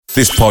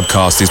This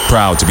podcast is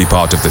proud to be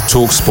part of the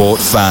TalkSport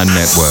Fan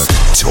Network.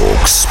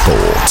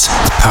 TalkSport.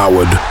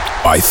 Powered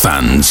by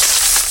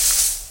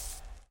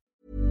fans.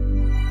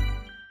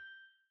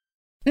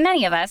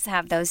 Many of us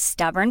have those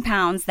stubborn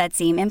pounds that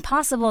seem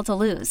impossible to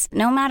lose,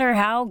 no matter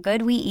how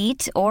good we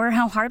eat or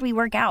how hard we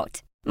work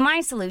out. My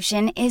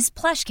solution is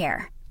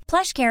PlushCare.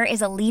 PlushCare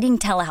is a leading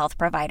telehealth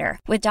provider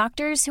with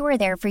doctors who are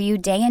there for you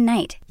day and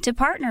night to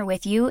partner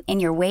with you in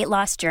your weight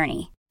loss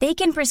journey. They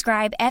can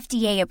prescribe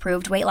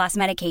FDA-approved weight loss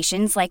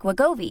medications like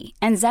Wegovy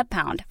and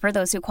Zepbound for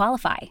those who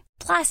qualify.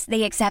 Plus,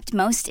 they accept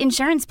most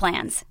insurance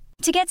plans.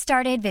 To get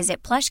started,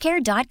 visit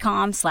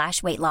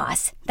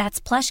plushcare.com/weightloss. That's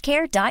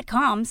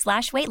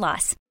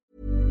plushcare.com/weightloss.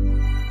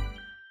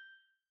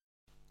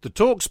 The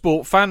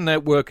TalkSport Fan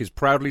Network is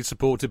proudly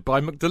supported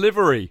by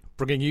McDelivery,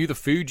 bringing you the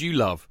food you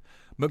love.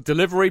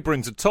 McDelivery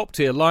brings a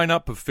top-tier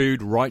lineup of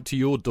food right to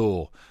your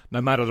door.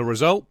 No matter the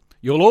result,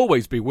 you'll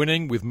always be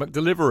winning with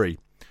McDelivery.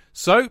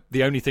 So,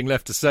 the only thing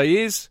left to say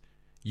is,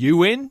 you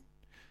win?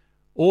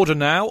 Order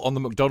now on the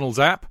McDonald's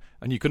app,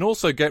 and you can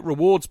also get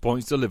rewards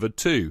points delivered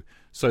too,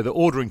 so that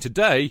ordering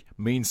today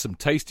means some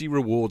tasty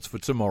rewards for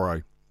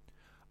tomorrow.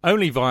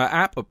 Only via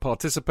app at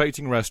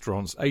participating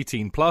restaurants.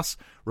 18 plus,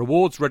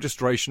 rewards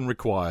registration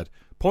required.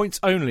 Points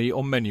only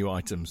on menu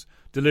items.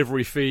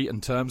 Delivery fee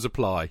and terms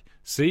apply.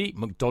 See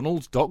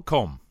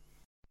mcdonalds.com.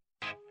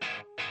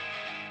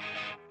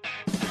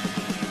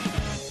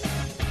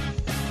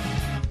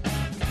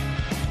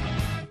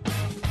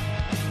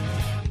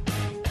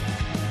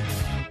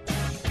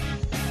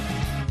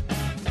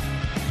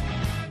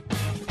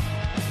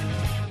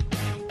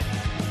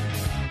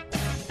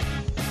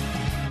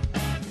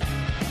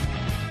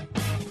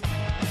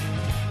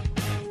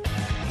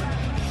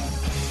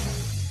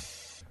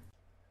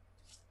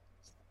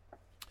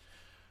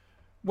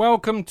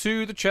 Welcome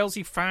to the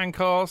Chelsea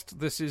Fancast.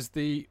 This is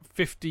the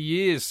 50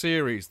 years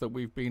series that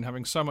we've been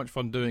having so much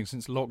fun doing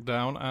since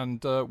lockdown,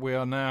 and we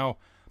are now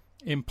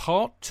in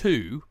part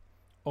 2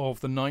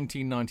 of the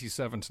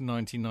 1997 to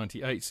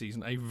 1998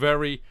 season. A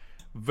very,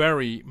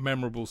 very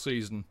memorable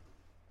season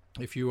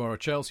if you are a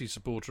Chelsea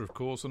supporter, of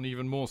course, and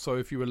even more so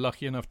if you were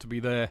lucky enough to be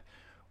there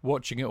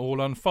watching it all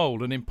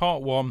unfold. And in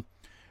part 1,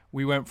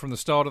 we went from the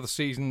start of the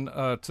season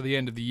to the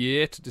end of the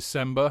year, to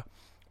December,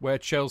 where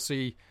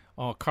Chelsea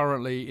are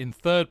currently in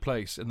third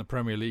place in the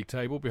Premier League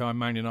table behind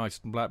Man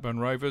United and Blackburn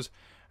Rovers,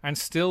 and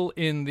still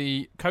in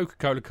the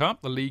Coca-Cola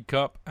Cup, the League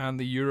Cup and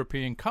the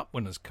European Cup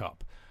Winners'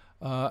 Cup.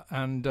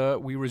 And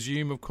we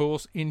resume, of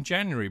course, in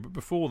January. But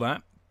before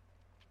that,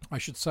 I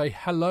should say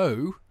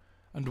hello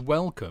and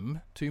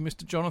welcome to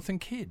Mr. Jonathan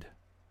Kidd.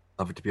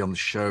 Lovely to be on the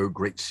show.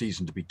 Great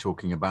season to be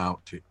talking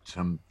about.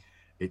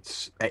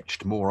 It's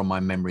etched more on my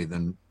memory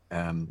than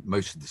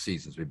most of the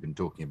seasons we've been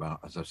talking about.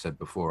 As I've said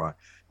before, I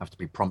have to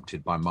be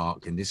prompted by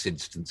Mark. In this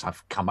instance,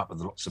 I've come up with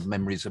lots of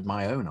memories of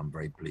my own, I'm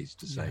very pleased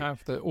to say. You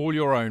have all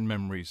your own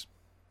memories.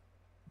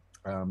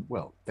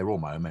 Well, they're all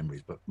my own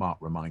memories, but Mark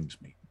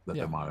reminds me that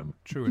they're my own.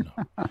 True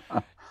enough.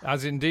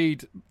 As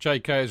indeed,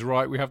 JK is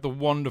right. We have the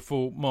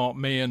wonderful Mark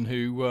Meehan,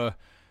 who,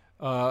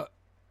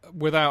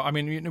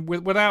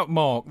 without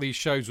Mark, these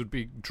shows would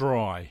be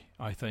dry,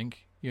 I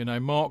think. You know,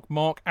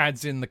 Mark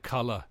adds in the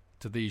colour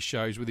to these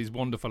shows with his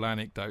wonderful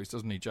anecdotes,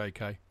 doesn't he,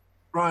 JK?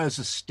 Dry as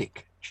a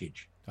stick,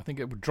 Chidge. I think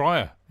it would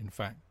drier, in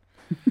fact.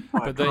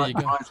 But there you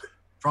go.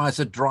 Dry as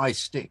a dry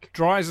stick.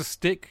 Dry as a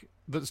stick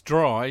that's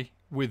dry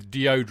with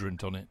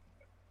deodorant on it.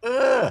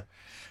 Ugh.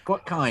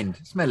 What kind?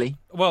 Smelly?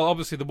 Well,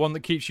 obviously the one that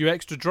keeps you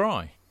extra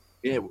dry.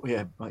 Yeah.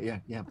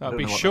 That'd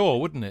be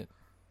Sure, wouldn't it?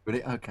 Would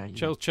it? Okay.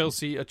 Yeah.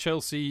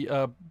 Chelsea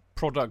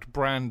product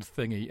brand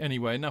thingy.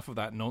 Anyway, enough of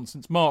that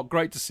nonsense. Mark,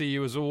 great to see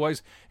you as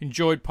always.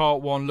 Enjoyed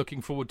part 1.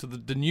 Looking forward to the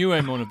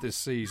denouement of this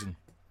season.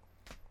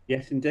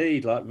 Yes,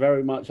 indeed. Like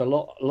very much. A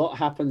lot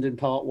happened in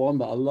part 1,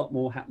 but a lot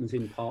more happens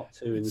in part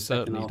 2 in the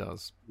second half.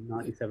 Does.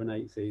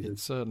 97-8 season. It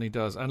certainly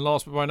does. And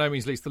last but by no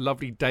means least, the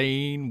lovely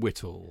Dane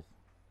Whittle.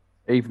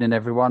 Evening,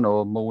 everyone,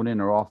 or morning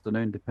or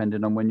afternoon,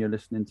 depending on when you're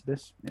listening to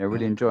this. Yeah,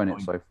 really enjoying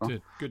it so far.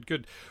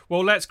 Good.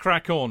 Well, let's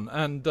crack on.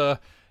 And,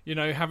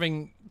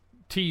 having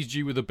teased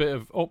you with a bit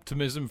of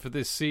optimism for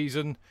this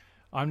season,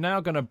 I'm now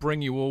going to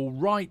bring you all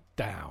right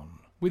down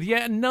with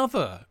yet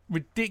another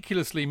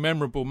ridiculously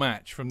memorable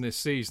match from this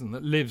season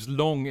that lives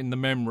long in the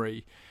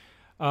memory.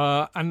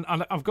 And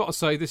I've got to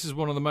say, this is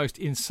one of the most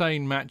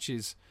insane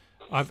matches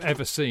I've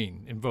ever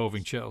seen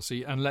involving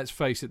Chelsea. And let's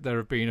face it, there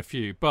have been a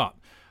few. But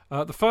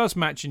the first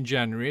match in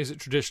January, as it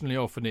traditionally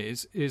often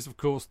is, of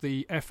course,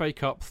 the FA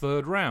Cup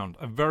third round.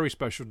 A very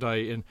special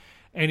day in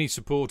any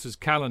supporter's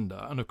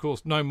calendar. And, of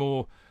course, no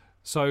more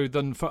so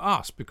than for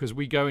us, because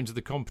we go into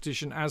the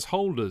competition as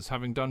holders,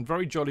 having done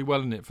very jolly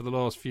well in it for the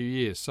last few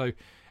years. So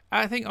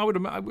I think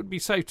I would be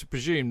safe to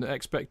presume that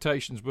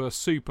expectations were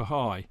super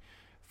high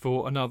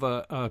for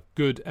another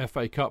good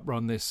FA Cup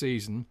run this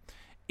season,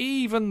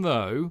 even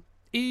though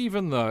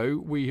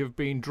we have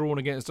been drawn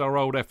against our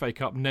old FA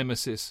Cup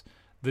nemesis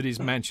that is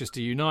Manchester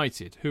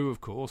United, who,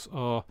 of course,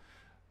 are,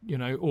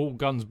 all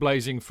guns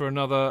blazing for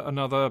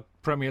another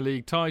Premier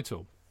League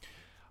title.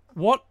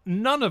 What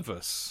none of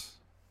us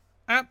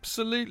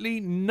absolutely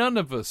none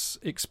of us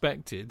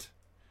expected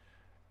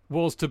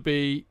was to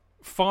be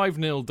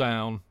 5-0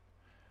 down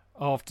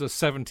after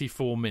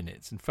 74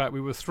 minutes. In fact,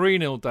 we were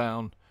 3-0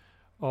 down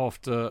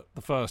after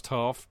the first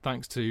half,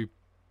 thanks to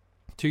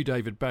 2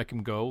 David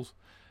Beckham goals.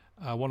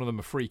 One of them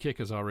a free kick,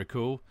 as I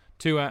recall.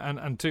 And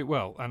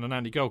an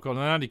Andy Cole goal.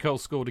 And Andy Cole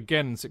scored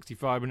again in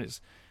 65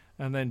 minutes,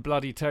 and then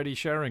bloody Teddy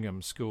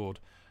Sheringham scored.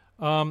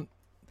 I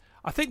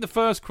think the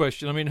first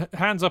question, I mean,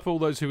 hands up all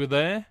those who were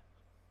there.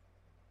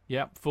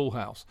 Yep, full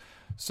house.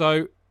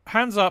 So,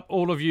 hands up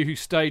all of you who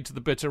stayed to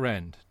the bitter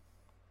end.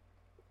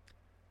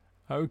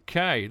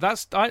 Okay,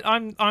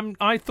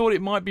 I thought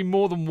it might be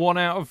more than one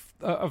out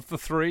of the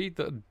 3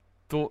 that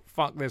thought,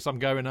 fuck this, I'm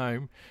going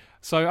home.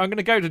 So I'm going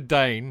to go to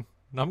Dane.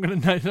 I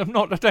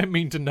don't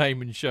mean to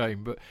name and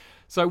shame, but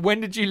so when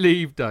did you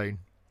leave, Dane?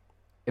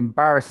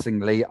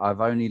 Embarrassingly,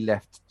 I've only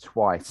left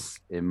twice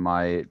in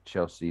my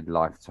Chelsea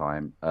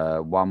lifetime.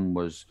 One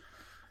was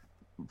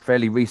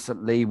fairly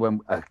recently when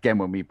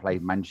we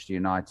played Manchester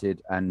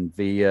United, and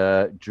the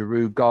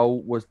Giroud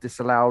goal was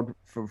disallowed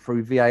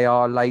through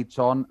VAR late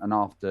on, and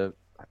after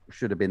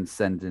should have been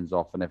sentence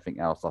off and everything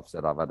else. I've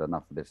said I've had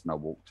enough of this, and I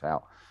walked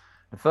out.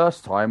 The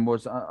first time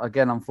was,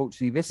 again,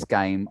 unfortunately, this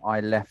game, I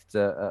left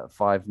at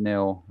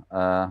 5-0.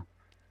 I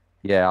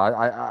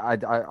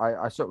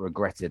sort of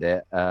regretted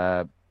it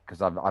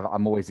because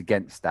I'm always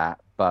against that,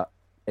 but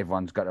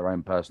everyone's got their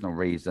own personal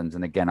reasons.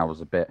 And again, I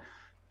was a bit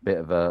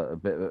of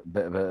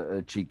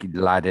a cheeky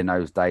lad in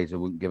those days who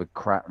wouldn't give a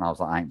crap. And I was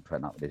like, I ain't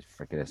putting up with this,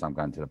 frick of this. I'm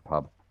going to the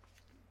pub.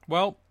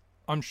 Well,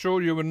 I'm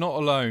sure you were not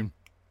alone.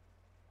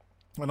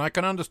 And I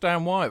can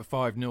understand why at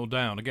 5-0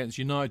 down against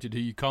United, who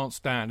you can't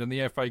stand, in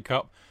the FA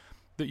Cup,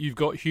 that you've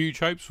got huge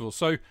hopes for.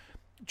 So,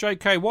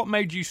 JK, what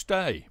made you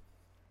stay?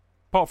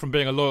 Apart from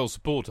being a loyal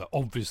supporter,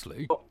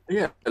 obviously.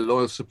 Yeah, a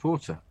loyal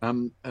supporter.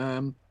 I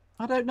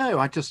don't know.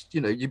 I just,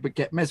 you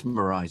get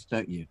mesmerised,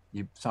 don't you?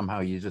 You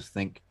just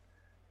think,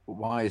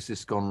 why has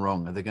this gone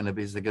wrong?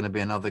 Is there going to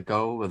be another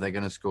goal? Are they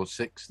going to score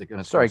 6? They're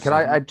going to. Sorry, can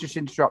I just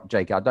interrupt,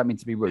 JK? I don't mean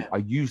to be rude. I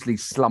usually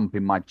slump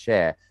in my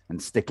chair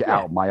and stick it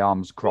out, my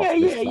arms crossed.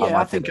 Yeah.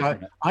 I think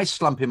I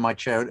slump in my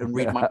chair and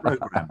read my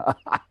programme.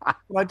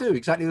 Well, I do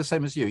exactly the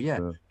same as you.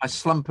 Yeah, I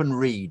slump and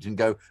read and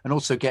go, and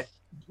also get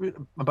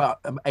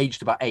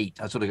aged about 8.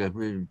 I sort of go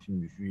really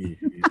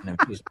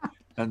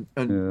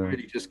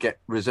just get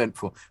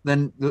resentful.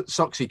 Then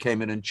Soxy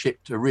came in and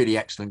chipped a really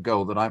excellent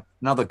goal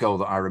another goal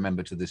that I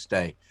remember to this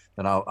day.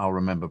 That I'll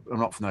remember,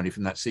 not only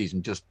from that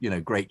season, just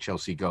great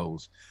Chelsea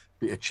goals.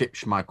 A chip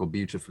Schmeichel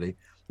beautifully.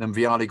 Then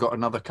Vialli got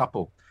another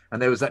couple,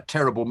 and there was that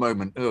terrible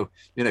moment.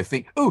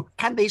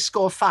 Can they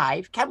score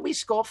 5? Can we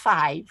score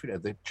 5?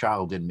 The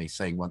child in me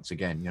saying once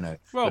again,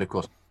 Well, but of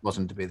course it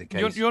wasn't to be the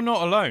case. You're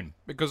not alone,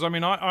 because I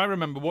mean I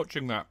remember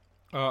watching that,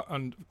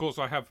 and of course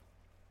I have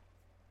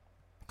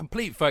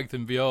complete faith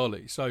in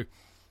Vialli. So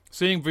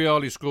seeing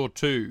Vialli score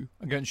 2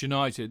 against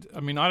United, I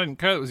mean, I didn't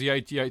care it was the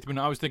 88th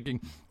minute. I was thinking,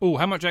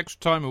 how much extra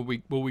time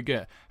will we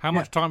get? How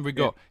much time have we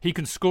got? He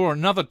can score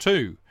another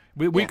 2.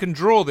 We can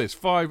draw this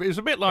 5. It was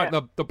a bit like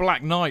the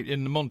Black Knight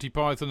in the Monty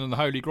Python and the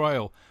Holy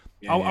Grail.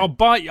 I'll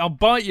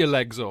bite your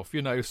legs off,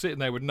 sitting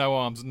there with no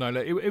arms and no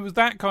legs. It was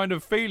that kind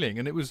of feeling,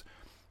 and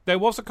there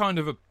was a kind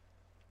of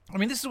I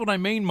mean, this is what I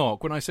mean,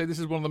 Mark, when I say this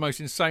is one of the most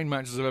insane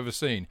matches I've ever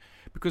seen,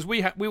 because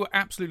we were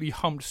absolutely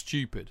humped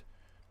stupid.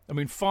 I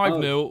mean,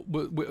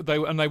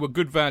 5-0, they were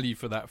good value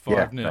for that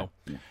 5-0.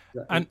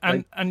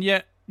 And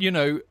yet,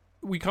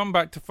 we come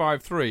back to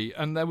 5-3,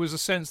 and there was a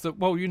sense that,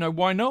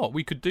 why not?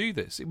 We could do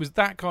this. It was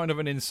that kind of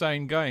an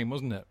insane game,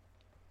 wasn't it?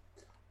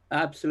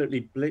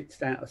 Absolutely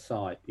blitzed out of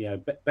sight.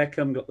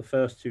 Beckham got the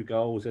first 2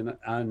 goals,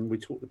 and we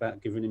talked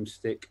about giving him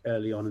stick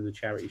early on in the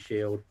Charity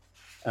Shield.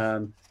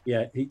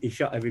 He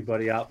shut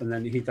everybody up, and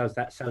then he does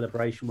that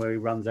celebration where he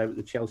runs over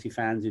the Chelsea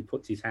fans. He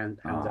puts his hands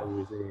over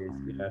his ears.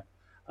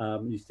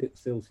 You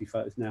still see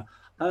photos now.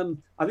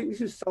 I think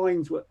this is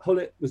signs where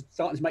Hullett was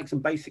starting to make some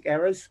basic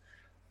errors.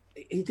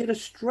 He did a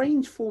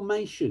strange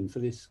formation for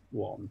this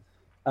one.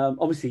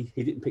 Obviously,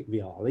 he didn't pick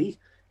Vialli.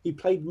 He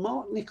played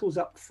Mark Nichols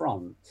up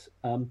front,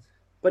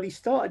 but he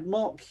started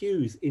Mark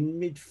Hughes in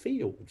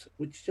midfield,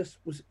 which just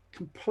was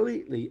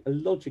completely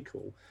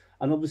illogical.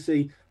 And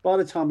obviously, by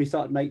the time he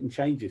started making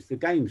changes, the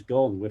game's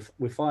gone.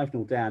 We're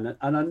 5-0 down.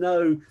 And I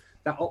know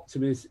that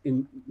optimism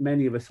in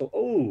many of us thought,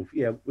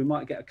 we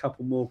might get a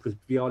couple more because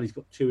Vialli's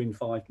got 2 in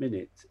 5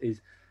 minutes.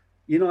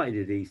 United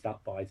had eased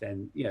up by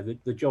then.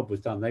 The job was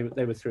done.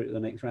 They were through to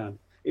the next round.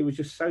 It was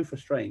just so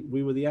frustrating.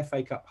 We were the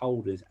FA Cup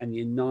holders, and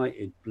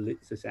United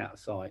blitzed us out of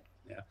sight.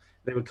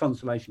 They were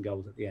consolation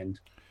goals at the end.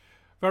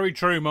 Very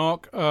true,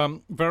 Mark.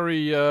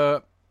 Very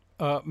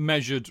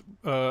measured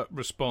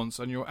response,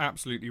 and you're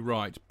absolutely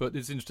right. But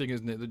it's interesting,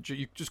 isn't it, that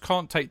you just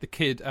can't take the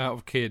kid out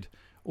of kid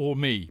or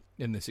me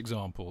in this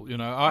example.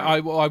 I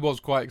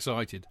was quite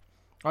excited.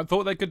 I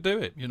thought they could do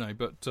it,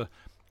 but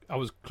I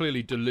was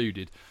clearly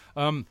deluded.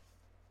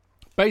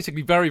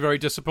 Basically, very, very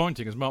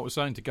disappointing, as Mark was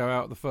saying, to go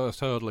out the first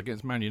hurdle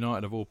against Man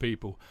United of all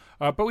people.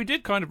 But we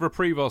did kind of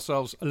reprieve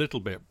ourselves a little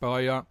bit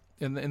by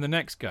in the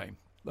next game,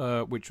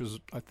 which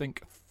was, I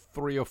think,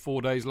 3 or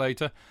 4 days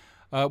later,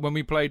 when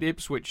we played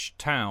Ipswich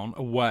Town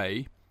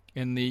away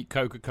in the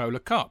Coca-Cola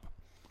Cup.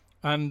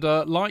 And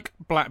like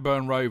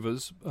Blackburn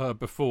Rovers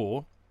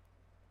before,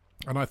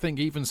 and I think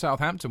even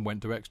Southampton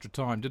went to extra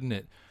time, didn't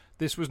it?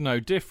 This was no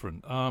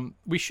different.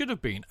 We should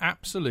have been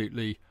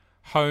absolutely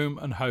home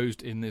and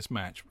hosed in this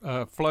match.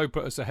 Flo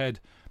put us ahead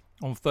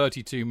on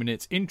 32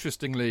 minutes.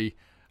 Interestingly,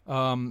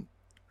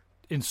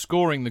 in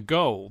scoring the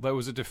goal, there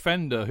was a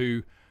defender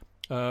who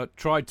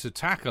tried to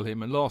tackle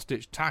him, a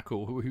last-ditch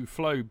tackle, who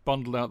Flo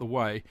bundled out the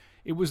way.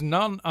 It was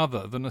none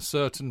other than a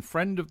certain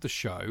friend of the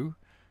show,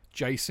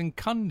 Jason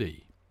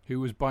Cundy, who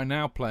was by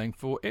now playing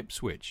for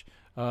Ipswich.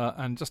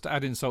 And just to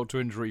add insult to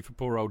injury for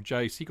poor old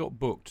Jace, he got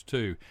booked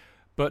too.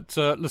 But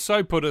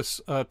Lasso put us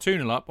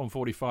 2-0 up on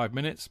 45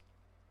 minutes.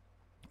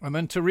 And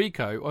then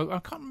Tarico, I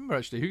can't remember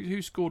actually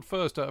who scored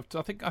first. I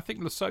think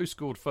Lasso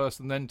scored first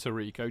and then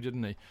Tarico,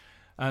 didn't he?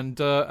 And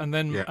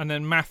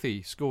then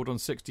Matthew scored on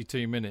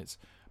 62 minutes,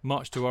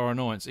 much to our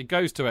annoyance. It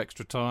goes to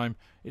extra time.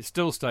 It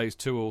still stays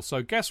 2-2.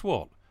 So guess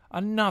what?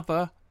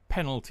 Another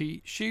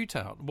penalty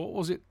shootout. What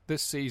was it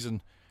this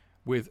season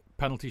with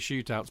penalty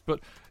shootouts? But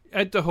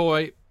Ed De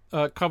Hoy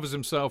covers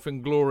himself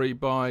in glory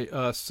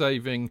by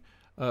saving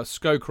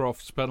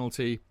Scowcroft's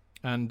penalty,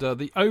 and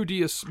the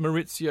odious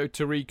Maurizio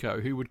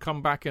Tarico, who would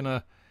come back in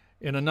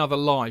another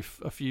life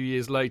a few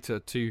years later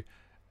to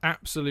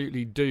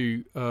absolutely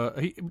do.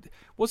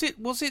 Was it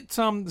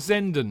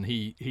Zenden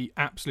he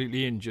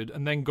absolutely injured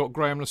and then got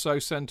Graham Lasso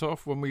sent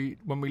off when we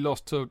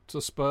lost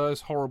to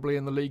Spurs horribly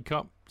in the League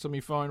Cup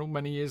semi-final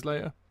many years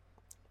later?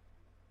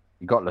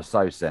 He got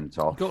Lasso sent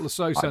off.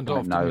 I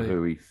don't know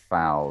who he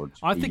fouled.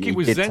 I think it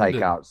was Zenden. Zenden.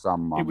 Take out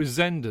someone. It was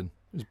Zenden.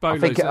 It was Bolo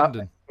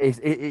Zenden.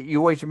 You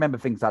always remember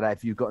things like that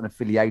if you've got an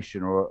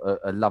affiliation or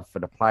a love for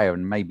the player,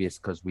 and maybe it's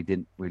because we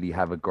didn't really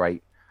have a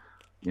great,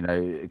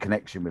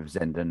 connection with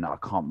Zenden. I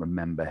can't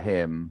remember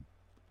him,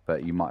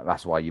 but you might.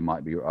 That's why you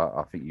might be.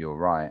 I think you're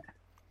right.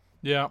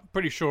 Yeah,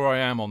 pretty sure I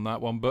am on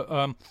that one.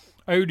 But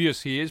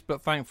odious he is,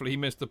 but thankfully he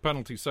missed the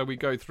penalty, so we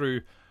go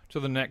through to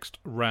the next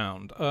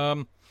round.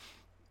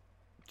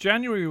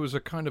 January was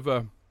a kind of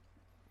a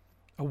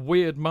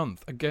weird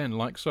month, again,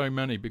 like so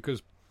many,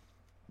 because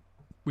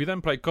we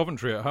then played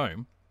Coventry at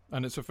home,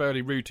 and it's a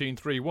fairly routine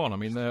 3-1. I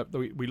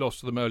mean, we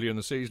lost to them earlier in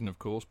the season, of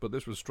course, but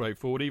this was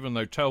straightforward, even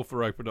though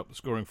Telfer opened up the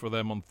scoring for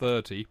them on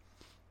 30.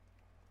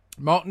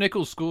 Mark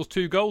Nichols scores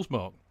 2 goals,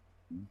 Mark.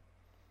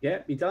 Yeah,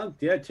 he does.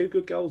 Yeah, 2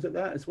 good goals at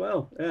that as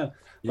well. Yeah,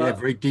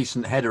 very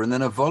decent header and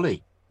then a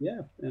volley.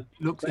 Yeah.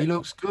 He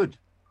looks good.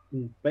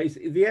 But it's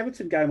the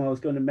Everton game I was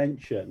going to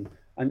mention,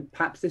 and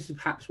perhaps this is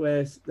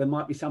where there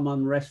might be some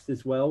unrest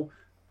as well.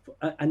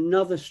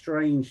 Another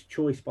strange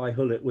choice by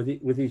Hullett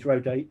with his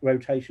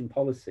rotation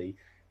policy.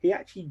 He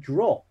actually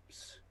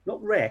drops,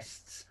 not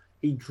rests.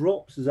 He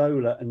drops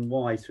Zola and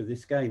Wise for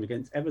this game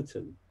against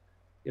Everton.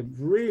 A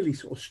really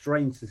sort of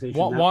strange decision.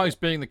 Wise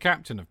being the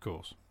captain, of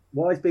course.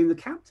 Wise being the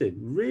captain.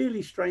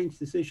 Really strange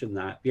decision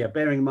that. Yeah,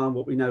 bearing in mind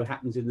what we know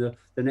happens in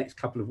the next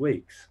couple of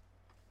weeks.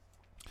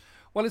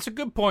 Well, it's a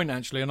good point,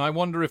 actually, and I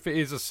wonder if it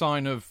is a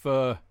sign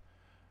of...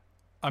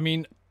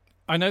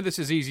 I know this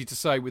is easy to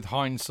say with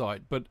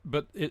hindsight, but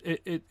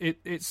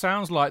it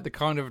sounds like the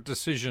kind of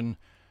decision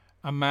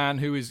a man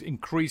who is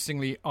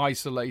increasingly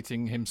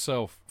isolating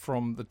himself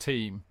from the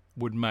team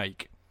would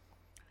make.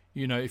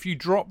 If you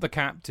drop the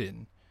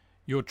captain,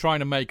 you're trying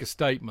to make a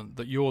statement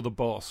that you're the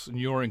boss and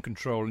you're in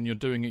control and you're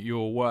doing it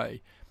your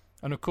way.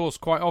 And, of course,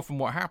 quite often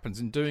what happens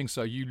in doing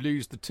so, you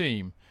lose the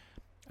team.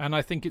 And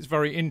I think it's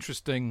very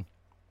interesting,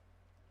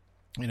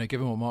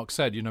 given what Mark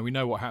said, we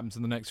know what happens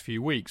in the next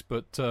few weeks,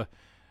 but... the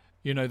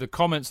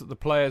comments that the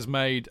players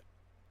made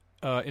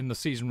in the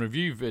season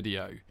review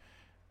video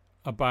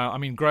about,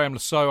 Graham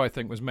Lasso, I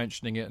think, was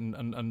mentioning it,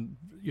 and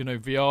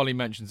Vialli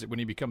mentions it when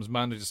he becomes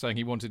manager, saying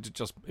he wanted to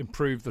just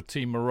improve the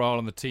team morale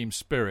and the team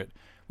spirit,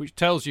 which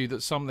tells you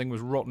that something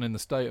was rotten in the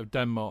state of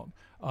Denmark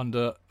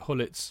under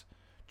Hullett's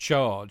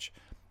charge.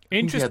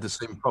 He had the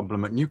same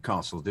problem at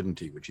Newcastle, didn't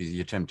he? Which he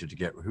attempted to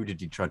get. Who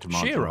did he try to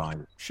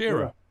marginalise?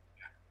 Shearer.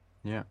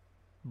 Yeah.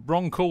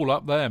 Wrong call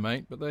up there,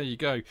 mate, but there you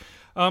go.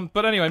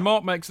 But anyway,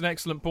 Mark makes an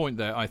excellent point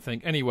there, I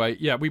think. Anyway,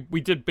 yeah, we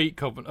did beat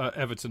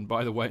Everton,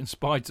 by the way, in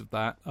spite of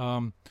that.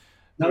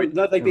 No,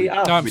 they beat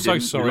us. No, I'm so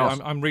sorry.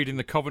 I'm reading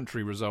the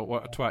Coventry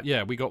result.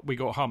 Yeah, we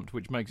got humped,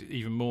 which makes it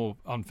even more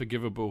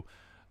unforgivable.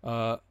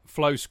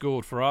 Flo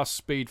scored for us,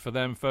 Speed for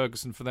them,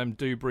 Ferguson for them,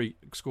 Dewberry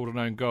scored an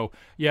own goal.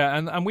 Yeah,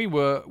 and we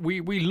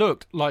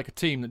looked like a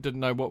team that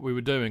didn't know what we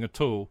were doing at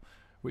all,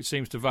 which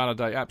seems to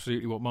validate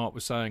absolutely what Mark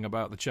was saying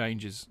about the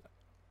changes.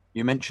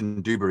 You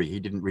mentioned Dewberry.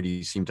 He didn't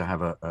really seem to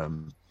have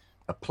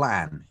a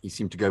plan. He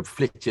seemed to go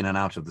flit in and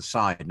out of the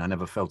side, and I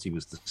never felt he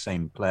was the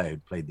same player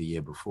who'd played the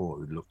year before,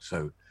 who looked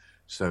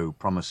so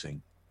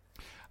promising.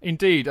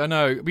 Indeed, I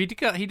know. He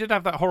did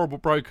have that horrible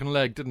broken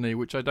leg, didn't he?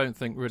 Which I don't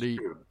think really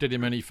did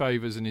him any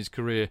favours in his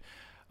career.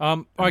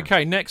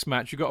 Okay, next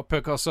match we've got to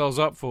pick ourselves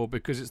up for,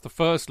 because it's the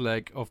first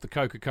leg of the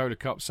Coca-Cola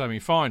Cup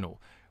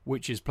semi-final,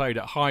 which is played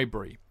at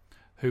Highbury,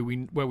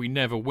 where we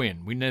never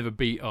win. We never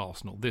beat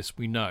Arsenal. This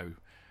we know.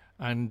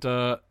 And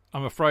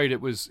I'm afraid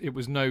it was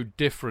no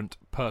different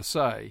per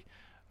se.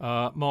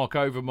 Mark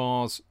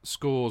Overmars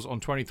scores on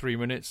 23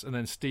 minutes, and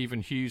then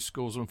Stephen Hughes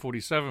scores on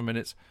 47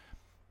 minutes.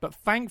 But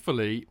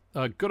thankfully,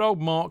 good old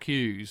Mark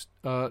Hughes,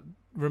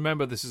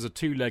 remember this is a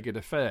two-legged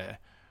affair,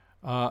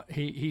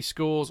 he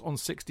scores on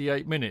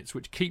 68 minutes,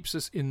 which keeps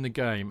us in the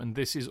game, and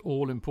this is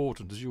all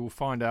important, as you will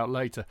find out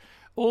later.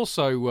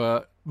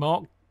 Also,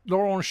 Mark,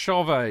 Laurent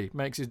Chauvet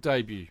makes his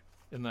debut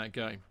in that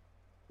game.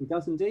 He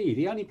does indeed.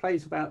 He only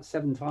plays about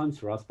 7 times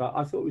for us, but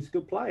I thought he was a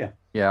good player.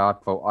 Yeah,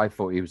 I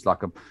thought he was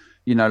like a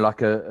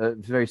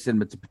very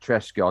similar to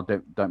Petrescu. I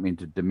don't mean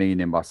to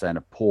demean him by saying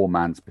a poor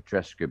man's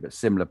Petrescu, but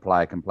similar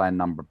player, can play a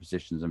number of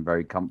positions and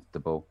very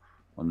comfortable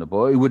on the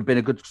ball. He would have been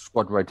a good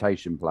squad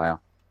rotation player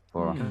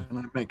for us. Can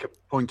I make a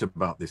point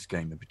about this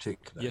game in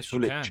particular? Yes, you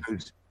can.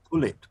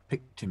 Gullit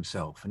picked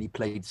himself and he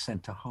played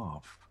centre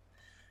half,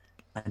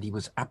 and he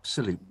was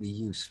absolutely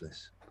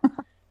useless.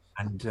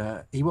 And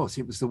it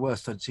was the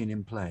worst I'd seen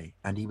him play,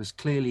 and he was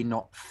clearly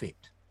not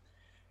fit.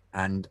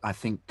 And I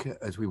think,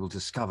 as we will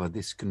discover,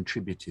 this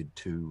contributed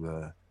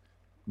to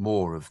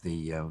more of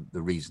the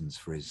reasons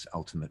for his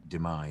ultimate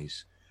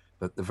demise.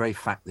 But the very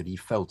fact that he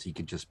felt he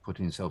could just put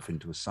himself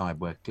into a side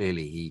where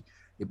clearly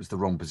it was the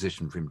wrong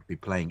position for him to be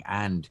playing,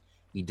 and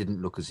he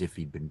didn't look as if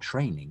he'd been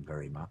training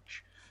very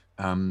much.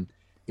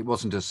 It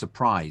wasn't a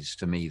surprise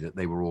to me that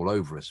they were all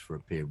over us for a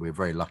period. We were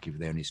very lucky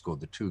they only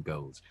scored the 2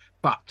 goals.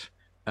 But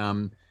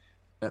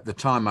at the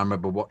time, I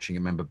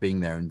remember being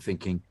there and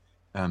thinking,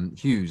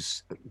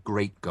 Hughes,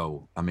 great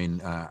goal. I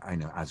mean, I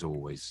know, as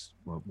always,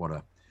 what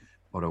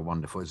a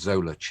wonderful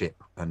Zola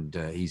chip, and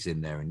he's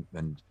in there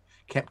and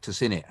kept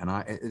us in it. And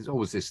it's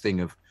always this thing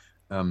of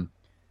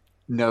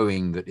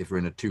knowing that if we're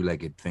in a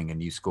 2-legged thing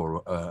and you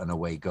score an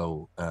away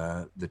goal,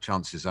 the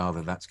chances are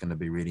that that's going to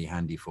be really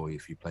handy for you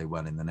if you play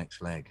well in the next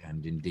leg.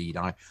 And indeed,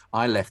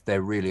 I left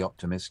there really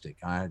optimistic.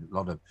 I had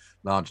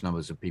large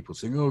numbers of people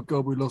saying, "Oh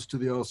God, we lost to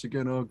the Arse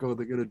again. Oh God,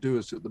 they're going to do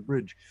us at the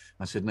bridge."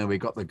 I said, "No, we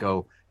got the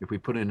goal. If we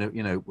put in,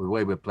 the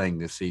way we're playing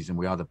this season,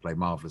 we either play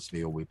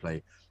marvelously or we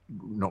play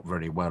not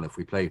very well. If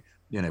we play,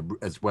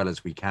 as well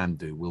as we can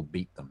do, we'll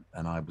beat them."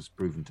 And I was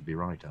proven to be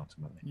right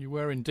ultimately. You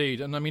were indeed.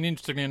 And I mean,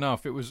 interestingly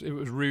enough, it was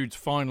Ruud's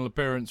final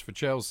appearance for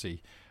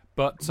Chelsea.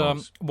 But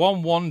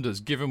one wonders,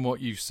 given what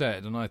you've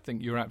said, and I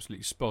think you're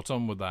absolutely spot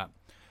on with that.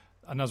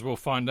 And as we'll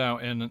find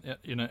out in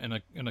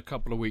a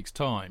couple of weeks'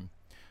 time,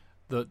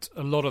 that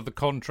a lot of the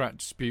contract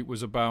dispute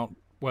was about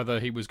whether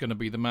he was going to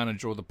be the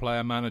manager or the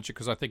player manager,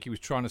 because I think he was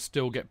trying to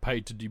still get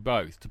paid to do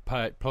both, to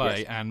play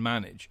Yes. and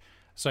manage.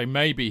 So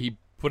maybe he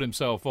put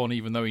himself on,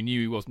 even though he knew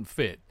he wasn't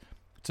fit,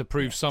 to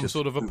prove some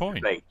sort of a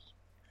point.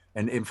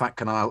 And in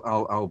fact,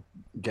 I'll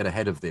get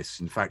ahead of this.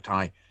 In fact,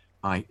 I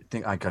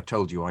think, like I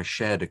told you, I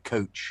shared a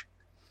coach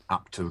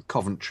up to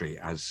Coventry,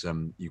 as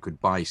you could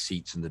buy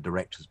seats in the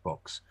director's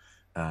box.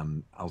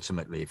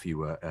 Ultimately, if you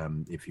were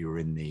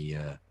in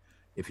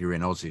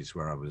Aussies,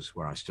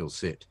 where I still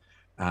sit,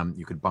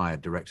 you could buy a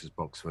director's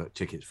box for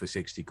tickets for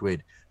 60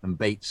 quid. And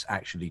Bates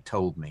actually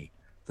told me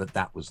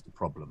that was the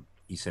problem.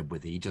 He said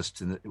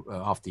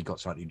after he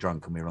got slightly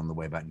drunk and we were on the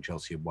way back and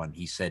Chelsea had won,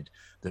 he said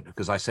that,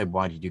 because I said,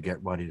 why did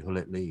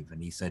Gullit leave?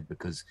 And he said,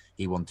 because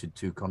he wanted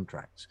 2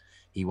 contracts.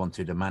 He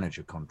wanted a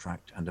manager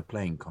contract and a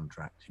playing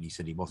contract. And he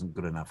said he wasn't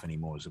good enough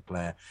anymore as a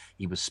player.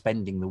 He was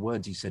spending, the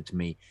words he said to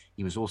me,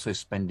 he was also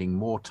spending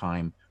more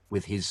time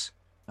with his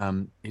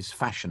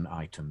fashion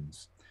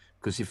items.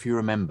 Because if you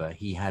remember,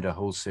 he had a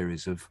whole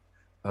series of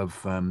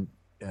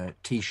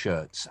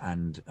T-shirts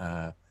and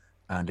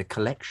a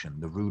collection,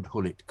 the Ruud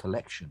Gullit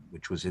collection,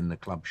 which was in the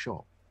club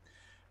shop.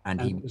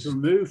 And he was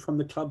removed from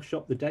the club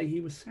shop the day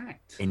he was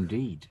sacked.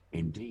 Indeed,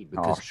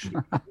 because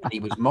he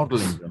was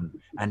modelling them.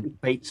 And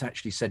Bates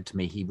actually said to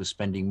me he was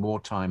spending more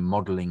time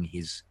modelling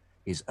his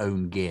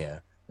own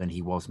gear than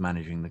he was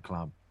managing the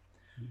club.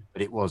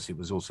 But it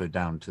was also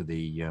down to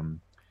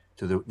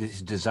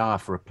this desire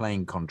for a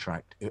playing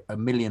contract, £1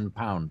 million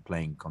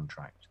playing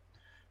contract,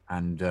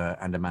 and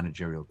a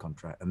managerial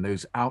contract. And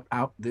those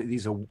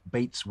these are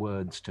Bates'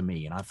 words to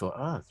me. And I thought,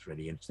 it's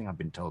really interesting. I've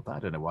been told that. I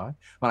don't know why.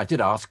 Well, I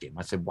did ask him.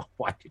 I said,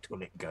 why did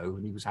Gullit go?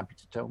 And he was happy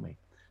to tell me.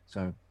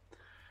 So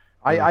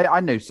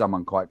I knew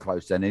someone quite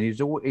close then, and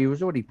he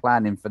was already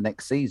planning for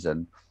next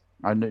season.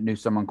 I knew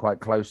someone quite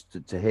close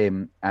to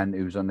him, and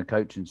he was on the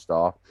coaching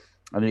staff.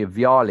 And he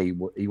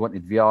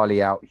wanted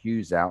Vialli out,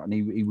 Hughes out, and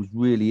he was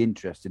really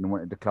interested and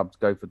wanted the club to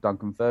go for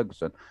Duncan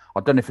Ferguson.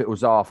 I don't know if it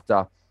was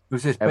after.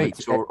 Was this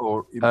Bates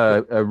or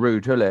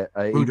Ruud Gullit?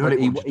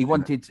 He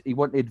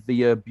wanted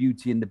the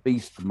Beauty and the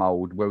Beast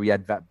mold, where he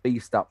had that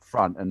beast up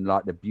front and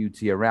like the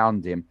beauty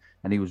around him,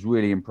 and he was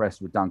really impressed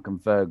with Duncan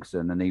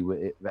Ferguson,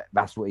 and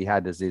that's what he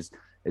had as his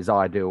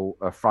ideal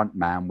front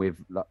man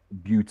with like,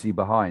 beauty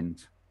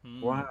behind.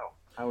 Wow,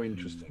 how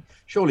interesting!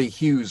 Surely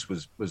Hughes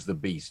was the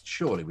beast.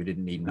 Surely we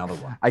didn't need another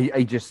one. I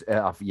don't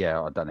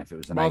know if it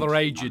was an rather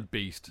aged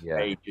beast. Yeah.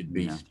 Aged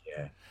beast.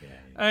 Yeah.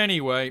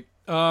 Anyway.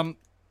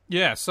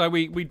 Yeah, so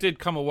we did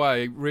come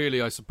away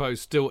really, I suppose,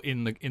 still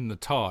in the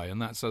tie,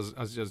 and that's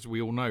as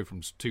we all know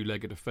from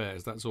two-legged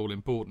affairs. That's all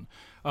important.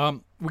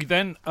 We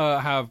then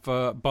have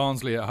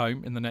Barnsley at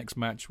home in the next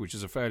match, which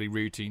is a fairly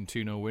routine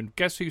 2-0 win.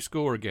 Guess who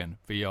score again?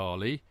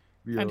 Vialli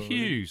and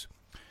Hughes,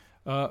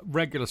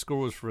 regular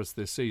scorers for us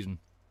this season.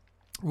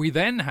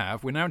 We're now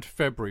into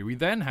February. We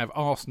then have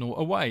Arsenal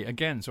away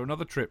again, so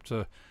another trip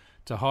to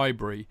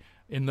Highbury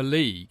in the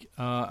league,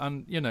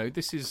 and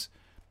this is.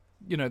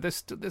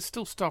 There's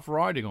still stuff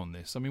riding on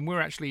this. I mean, we're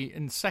actually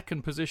in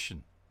second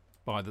position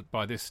by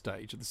this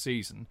stage of the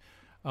season.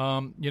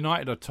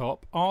 United are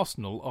top.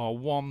 Arsenal are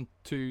 1,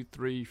 2,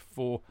 3,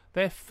 4.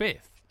 They're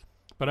fifth,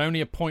 but only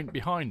a point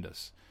behind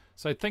us.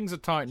 So things are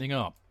tightening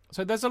up.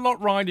 So there's a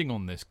lot riding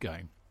on this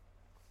game.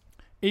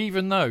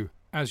 Even though,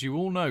 as you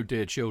all know,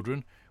 dear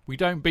children, we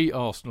don't beat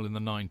Arsenal in the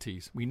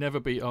 90s. We never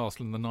beat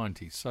Arsenal in the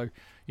 90s. So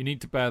you need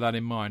to bear that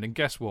in mind. And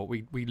guess what?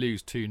 We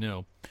lose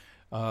 2-0.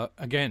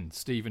 Again,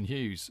 Stephen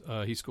Hughes,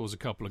 he scores a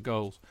couple of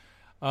goals.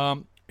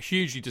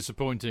 Hugely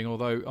disappointing,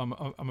 although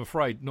I'm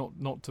afraid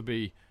not to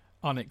be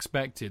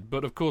unexpected.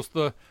 But of course,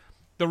 the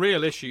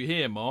real issue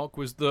here, Mark,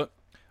 was that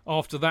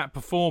after that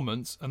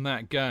performance and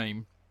that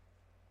game,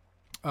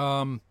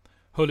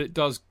 Gullit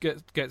does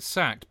get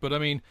sacked. But I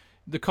mean,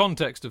 the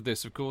context of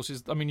this, of course,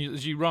 is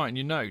as you write in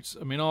your notes,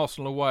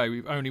 Arsenal away,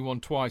 we've only won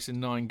twice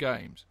in 9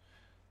 games.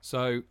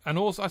 So, and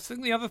also, I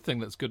think the other thing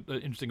that's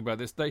interesting about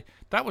this,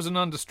 that was an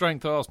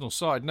understrength Arsenal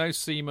side. No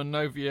Seaman,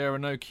 no Vieira,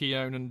 no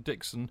Keown and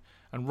Dixon,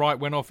 and Wright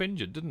went off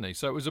injured, didn't he?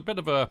 So it was a bit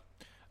of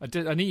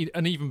an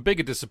even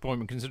bigger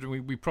disappointment,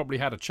 considering we probably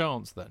had a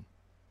chance then.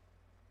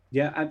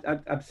 Yeah,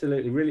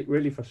 absolutely, really,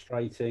 really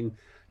frustrating.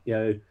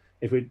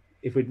 If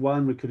we'd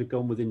won, we could have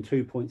gone within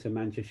 2 points of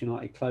Manchester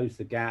United, closed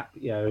the gap.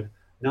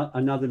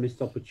 Another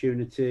missed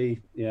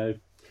opportunity.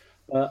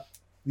 But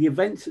the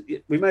events,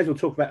 we may as well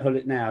talk about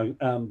Gullit now,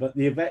 but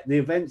the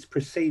events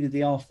preceded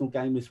the Arsenal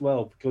game as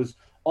well, because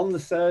on the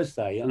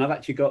Thursday, and I've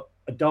actually got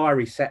a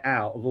diary set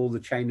out of all the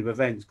chain of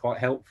events quite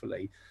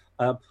helpfully,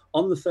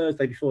 on the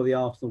Thursday before the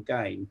Arsenal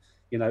game,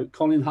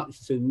 Colin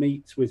Hutchinson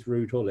meets with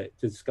Ruud Gullit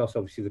to discuss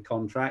obviously the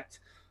contract.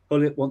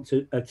 Gullit wants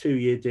a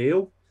 2-year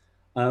deal,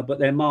 but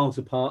they're miles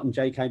apart, and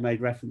JK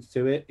made reference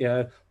to it.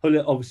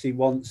 Gullit obviously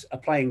wants a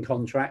playing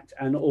contract,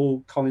 and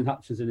all Colin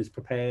Hutchinson is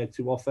prepared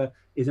to offer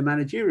is a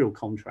managerial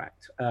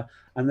contract.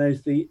 And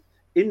there's the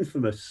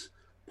infamous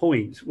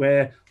point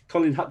where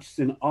Colin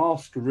Hutchinson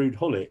asked Ruud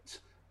Gullit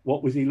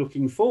what was he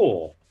looking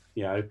for,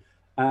 and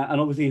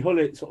obviously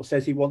Gullit sort of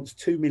says he wants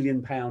 £2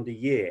 million a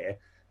year,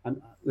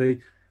 and the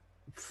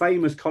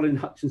famous Colin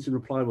Hutchinson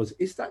reply was,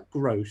 "Is that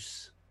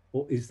gross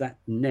or is that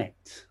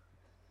net?"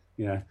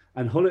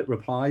 And Gullit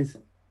replies,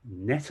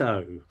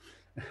 "Netto."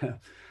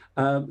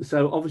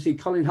 So obviously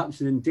Colin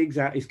Hutchinson digs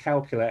out his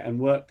calculator and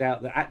worked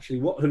out that actually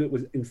what Gullit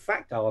was in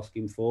fact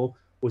asking for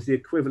was the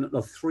equivalent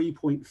of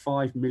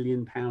 £3.5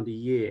 million a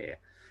year.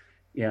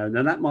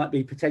 Now that might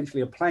be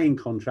potentially a playing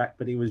contract,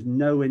 but he was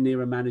nowhere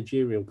near a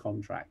managerial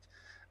contract.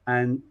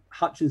 And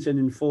Hutchinson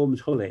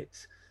informs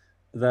Gullit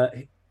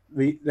that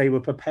they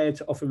were prepared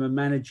to offer him a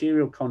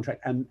managerial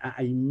contract and at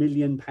 £1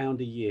 million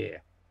a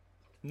year.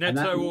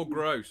 Netto or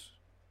gross?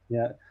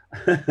 Yeah.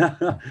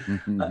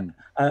 That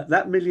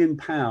 £1 million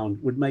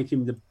would make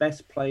him the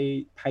best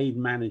paid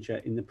manager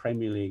in the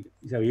Premier League.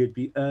 So he'd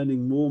be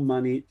earning more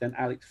money than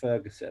Alex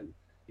Ferguson.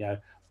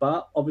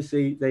 But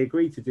obviously they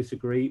agreed to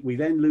disagree. We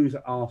then lose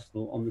at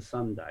Arsenal on the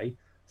Sunday.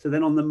 So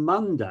then on the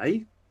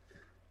Monday,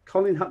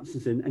 Colin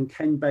Hutchinson and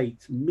Ken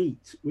Bates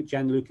meet with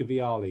Gianluca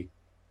Vialli.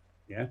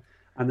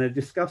 And they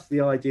discuss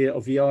the idea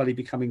of Vialli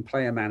becoming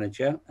player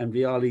manager. And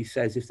Vialli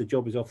says if the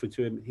job is offered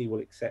to him, he will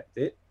accept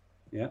it.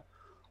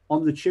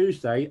 On the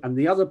Tuesday, and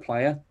the other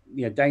player,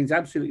 Dane's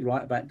absolutely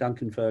right about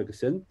Duncan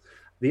Ferguson.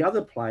 The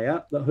other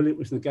player that Gullit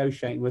was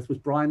negotiating with was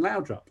Brian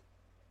Laudrup.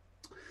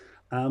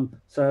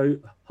 So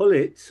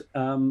Gullit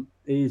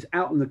is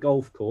out on the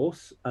golf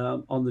course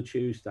on the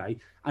Tuesday,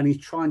 and he's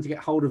trying to get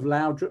hold of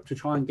Laudrup to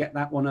try and get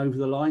that one over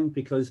the line,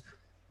 because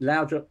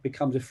Laudrup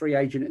becomes a free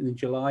agent in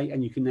July,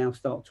 and you can now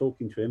start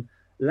talking to him.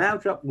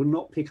 Laudrup will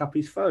not pick up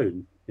his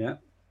phone.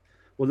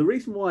 Well, the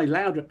reason why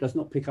Laudrup does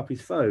not pick up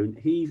his phone,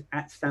 he's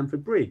at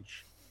Stamford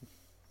Bridge.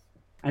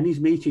 And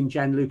he's meeting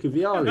Gianluca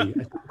Vialli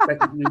as the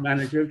second new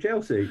manager of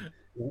Chelsea.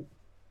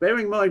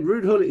 Bearing in mind,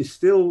 Ruud Gullit is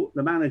still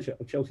the manager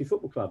of Chelsea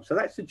Football Club. So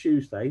that's the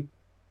Tuesday.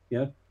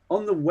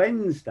 On the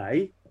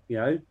Wednesday,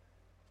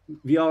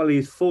 Vialli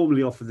is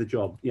formally offered the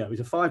job. It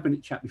was a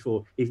 5-minute chat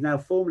before. He's now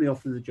formally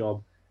offered the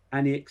job,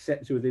 and he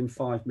accepts it within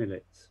 5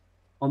 minutes.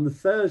 On the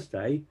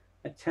Thursday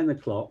at 10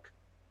 o'clock,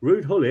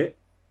 Ruud Gullit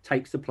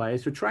takes the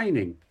players for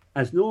training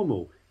as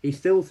normal. He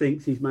still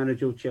thinks he's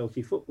manager of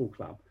Chelsea Football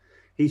Club.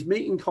 He's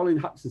meeting Colin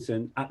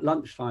Hutchinson at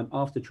lunchtime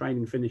after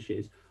training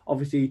finishes,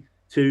 obviously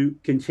to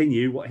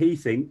continue what he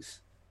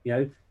thinks,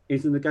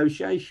 is the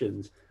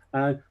negotiations.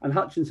 And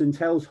Hutchinson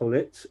tells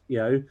Gullit,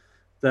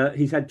 that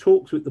he's had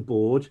talks with the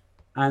board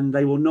and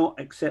they will not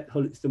accept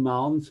Gullit's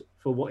demands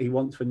for what he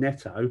wants for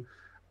Netto.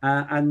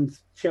 And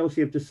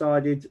Chelsea have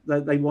decided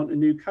that they want a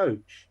new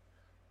coach.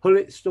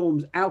 Gullit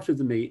storms out of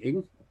the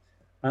meeting,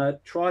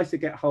 tries to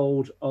get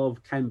hold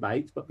of Ken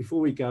Bates, but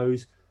before he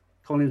goes,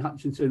 Colin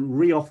Hutchinson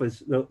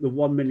reoffers the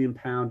 £1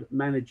 million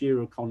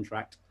managerial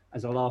contract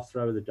as a last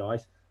throw of the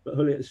dice, but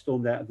Hullett has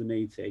stormed out of the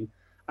meeting.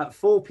 At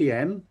 4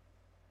 p.m,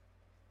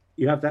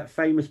 you have that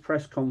famous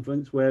press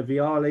conference where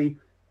Vialli,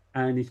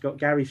 and he's got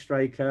Gary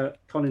Straker,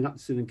 Colin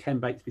Hutchinson and Ken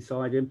Bates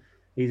beside him.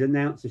 He's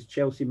announced as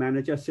Chelsea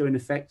manager. So in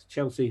effect,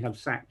 Chelsea have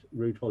sacked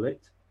Ruud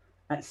Gullit.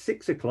 At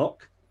 6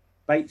 o'clock,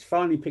 Bates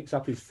finally picks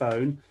up his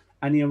phone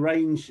and he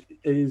arranges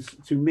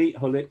to meet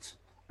Gullit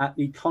at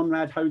the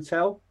Conrad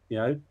Hotel,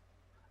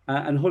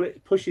 and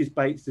Gullit pushes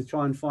Bates to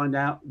try and find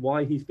out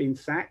why he's been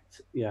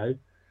sacked,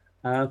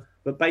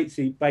 but Bates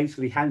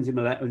basically hands him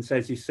a letter and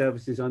says his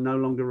services are no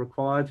longer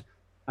required.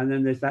 And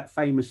then there's that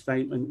famous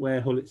statement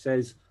where Gullit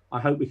says, "I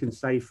hope we can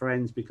stay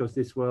friends because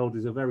this world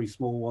is a very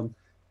small one,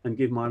 and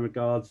give my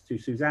regards to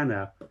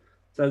Susanna."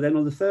 So then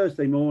on the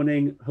Thursday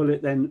morning,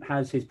 Gullit then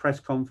has his press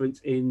conference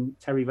in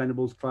Terry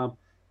Venables' club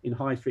in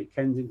High Street,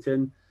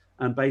 Kensington,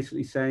 and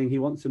basically saying he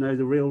wants to know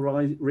the real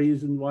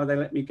reason why they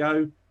let me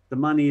go. The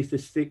money is the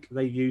stick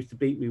they used to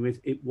beat me with.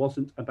 It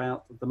wasn't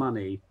about the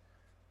money.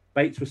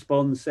 Bates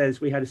responds,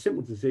 says, "We had a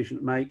simple decision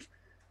to make.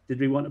 Did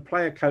we want to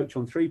play a coach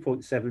on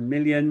 3.7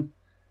 million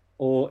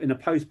or in a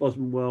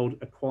post-Bosman world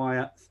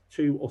acquire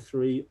 2 or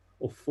 3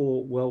 or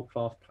 4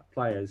 world-class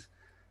players?"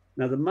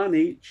 Now, the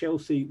money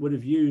Chelsea would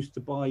have used to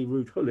buy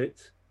Ruud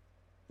Gullit,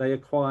 they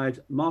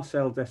acquired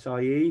Marcel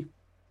Desailly,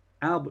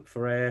 Albert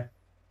Ferrer,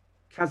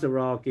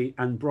 Kazaragi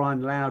and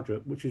Brian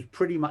Laudrup, which was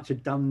pretty much a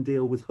done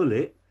deal with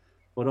Gullit.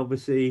 But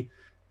obviously,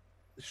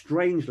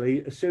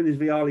 strangely, as soon as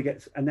Vialli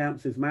gets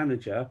announced as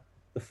manager,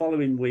 the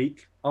following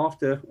week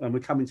after, and we're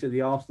coming to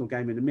the Arsenal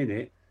game in a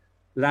minute,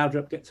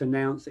 Laudrup gets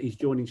announced that he's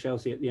joining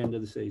Chelsea at the end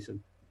of the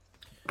season.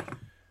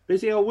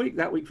 Busy old week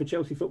that week for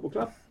Chelsea Football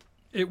Club.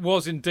 It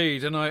was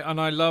indeed, and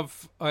I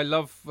love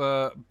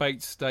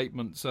Bates'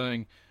 statement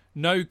saying,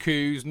 "No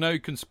coups, no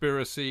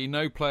conspiracy,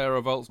 no player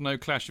revolts, no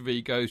clash of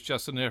egos,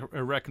 just an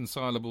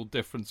irreconcilable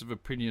difference of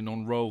opinion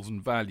on roles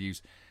and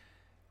values."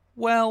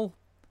 Well,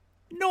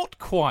 not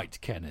quite,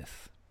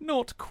 Kenneth.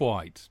 Not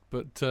quite.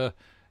 But, to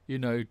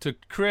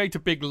create a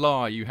big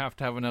lie, you have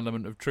to have an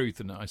element of truth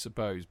in it, I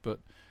suppose. But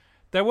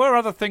there were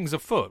other things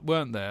afoot,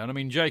 weren't there? And I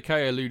mean,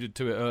 JK alluded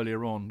to it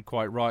earlier on,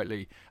 quite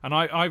rightly. And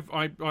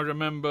I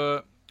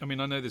remember, I mean,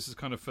 I know this is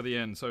kind of for the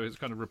end, so it's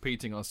kind of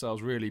repeating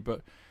ourselves, really.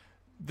 But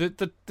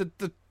the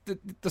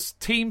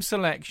team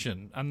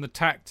selection and the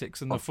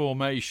tactics and the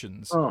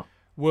formations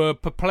were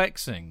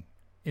perplexing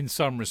in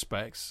some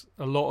respects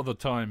a lot of the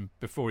time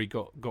before he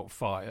got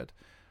fired.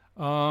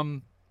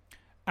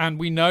 And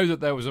we know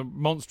that there was a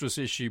monstrous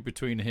issue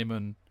between him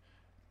and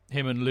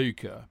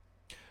Luca.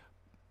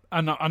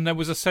 And there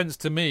was a sense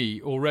to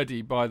me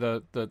already by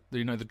the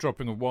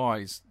dropping of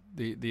Wise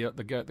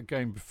the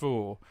game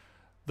before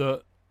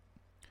that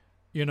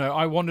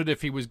I wondered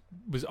if he was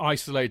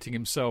isolating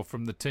himself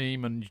from the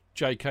team. And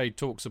JK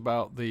talks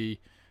about the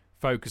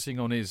focusing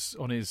on his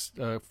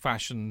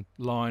fashion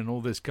line,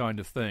 all this kind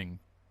of thing.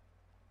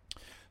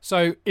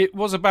 So it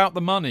was about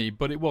the money,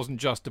 but it wasn't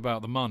just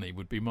about the money,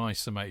 would be my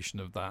summation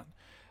of that.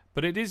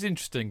 But it is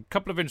interesting. A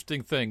couple of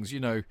interesting things,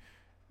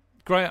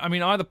 Great. I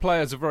mean, either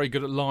players are very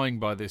good at lying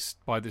by this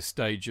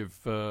stage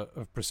of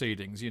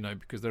proceedings,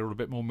 because they're all a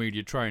bit more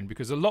media trained.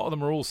 Because a lot of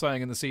them are all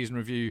saying in the season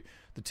review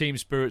the team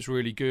spirit's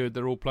really good.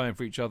 They're all playing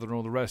for each other and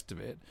all the rest of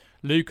it.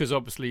 Luca's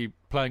obviously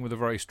playing with a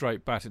very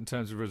straight bat in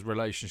terms of his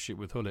relationship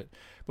with Gullit.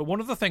 But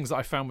one of the things that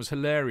I found was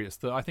hilarious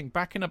that I think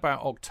back in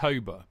about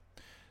October,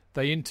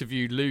 they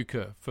interviewed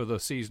Luca for the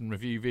season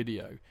review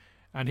video.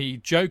 And he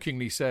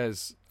jokingly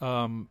says,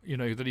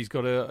 that he's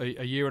got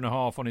a year and a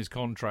half on his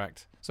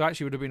contract. So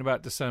actually it would have been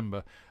about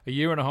December. A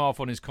year and a half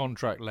on his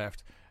contract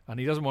left. And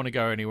he doesn't want to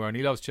go anywhere. And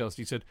he loves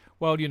Chelsea. He said,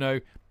 well,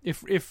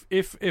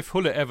 if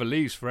Gullit ever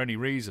leaves for any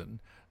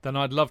reason, then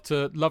I'd love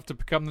to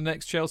become the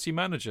next Chelsea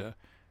manager.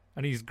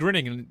 And he's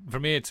grinning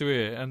from ear to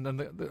ear. And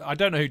I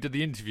don't know who did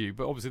the interview,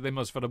 but obviously they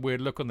must have had a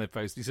weird look on their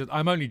face. He said,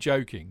 I'm only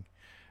joking.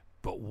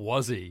 But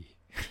was he?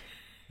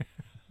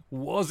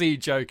 Was he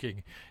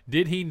joking?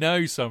 Did he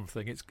know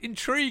something? It's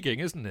intriguing,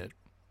 isn't it?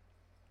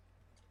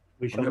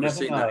 I've never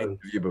seen that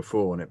interview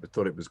before, and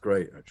thought it was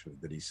great actually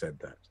that he said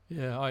that.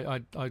 Yeah,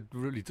 I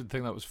really did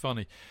think that was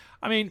funny.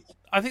 I mean,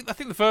 I think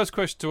the first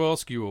question to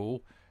ask you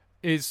all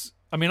is,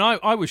 I mean,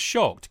 I was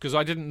shocked because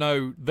I didn't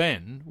know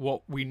then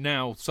what we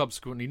now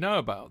subsequently know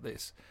about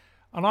this,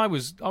 and I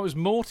was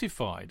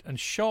mortified and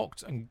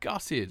shocked and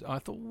gutted. I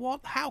thought,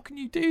 what? How can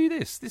you do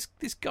this?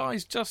 This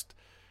guy's just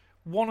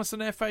won us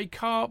an FA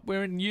Cup,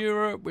 we're in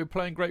Europe, we're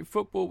playing great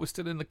football, we're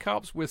still in the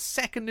Cups, we're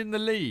second in the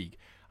league.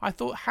 I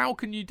thought, how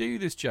can you do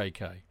this,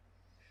 JK?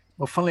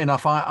 Well, funnily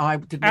enough, I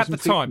didn't... At the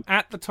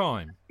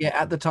time. Yeah,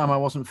 at the time I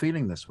wasn't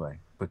feeling this way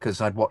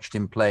because I'd watched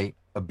him play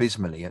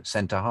abysmally at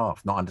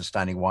centre-half, not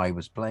understanding why he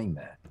was playing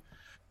there.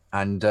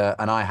 And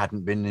I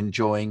hadn't been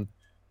enjoying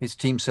his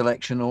team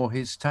selection or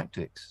his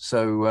tactics.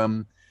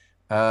 So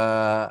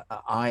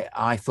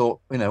I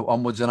thought,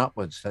 onwards and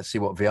upwards. Let's see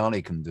what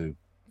Vialli can do.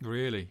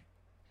 Really?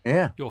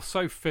 Yeah. You're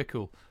so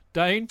fickle.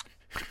 Dane?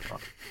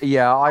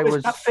 Yeah, I It's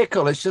was not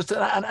fickle. It's just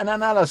an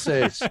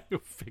analysis. You're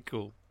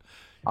fickle.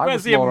 I Where's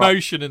was the more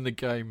emotion in the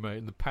game, mate,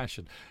 and the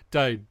passion?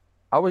 Dane.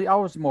 I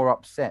was more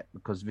upset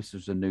because this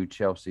was a new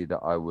Chelsea that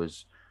I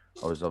was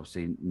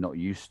obviously not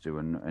used to,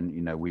 and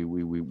you know we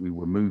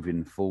were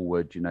moving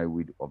forward. You know,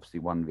 we'd obviously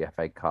won the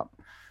FA Cup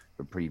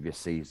the previous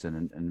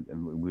season, and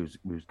we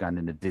was going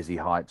in the dizzy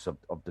heights of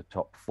the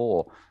top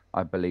four.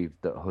 I believe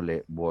that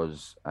Gullit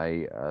was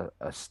a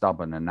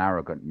stubborn and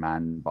arrogant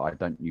man, but I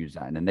don't use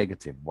that in a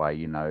negative way.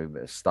 You know,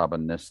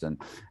 stubbornness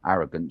and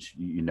arrogance,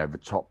 you know, the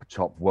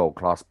top world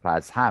class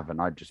players have,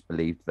 and I just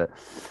believed that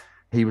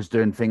he was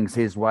doing things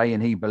his way,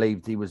 and he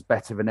believed he was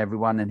better than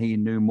everyone, and he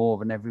knew more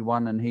than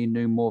everyone, and he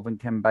knew more than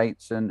Ken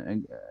Bates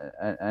and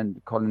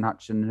Colin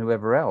Hutchinson and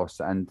whoever else.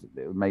 And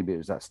maybe it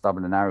was that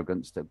stubborn and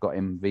arrogance that got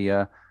him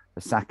the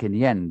sack in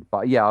the end.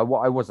 But yeah, I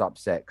was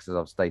upset because, as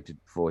I've stated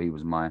before, he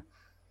was my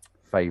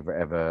favourite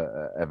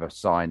ever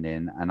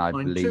signing, and I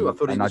believe. Too. I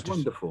thought he was just,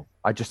 wonderful.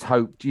 I just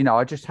hoped, you know,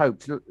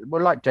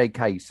 well, like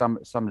JK, some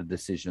of the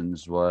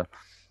decisions were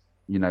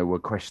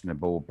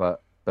questionable,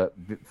 but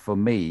for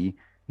me,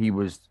 he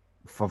was.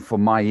 For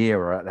my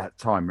era at that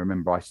time,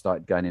 remember I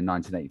started going in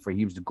 1983.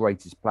 He was the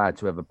greatest player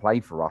to ever play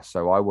for us,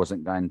 so I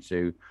wasn't going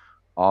to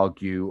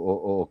argue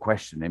or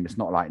question him. It's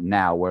not like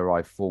now where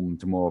I've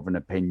formed more of an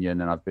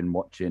opinion and I've been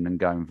watching and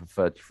going for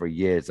 33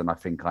 years, and I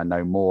think I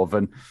know more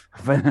than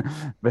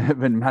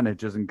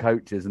managers and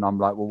coaches. And I'm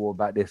like, well, what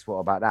about this? What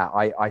about that?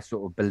 I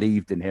sort of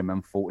believed in him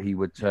and thought he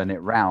would turn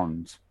it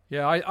round.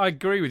 Yeah, I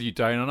agree with you,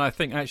 Dane, and I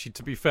think actually,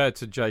 to be fair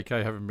to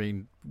JK, having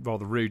been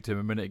rather rude to him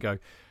a minute ago.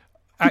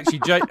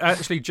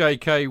 Actually,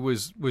 JK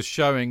was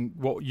showing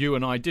what you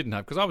and I didn't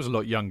have, because I was a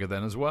lot younger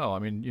then as well. I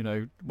mean, you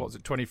know, what was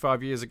it,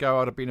 25 years ago?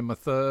 I'd have been in my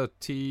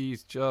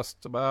 30s,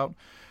 just about.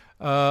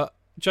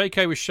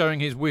 JK was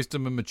showing his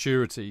wisdom and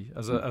maturity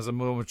as a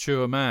more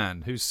mature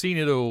man who's seen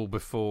it all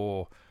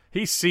before.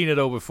 He's seen it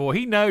all before.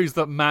 He knows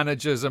that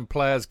managers and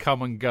players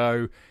come and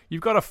go.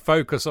 You've got to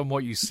focus on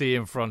what you see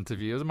in front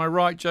of you. Am I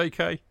right,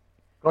 JK?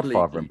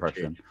 Godfather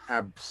impression.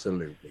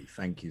 Absolutely.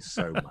 Thank you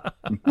so much.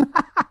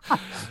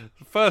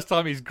 First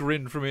time he's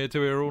grinned from ear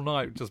to ear all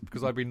night just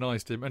because I've been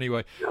nice to him.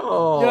 Anyway.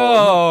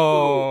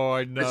 Oh,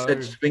 I know. I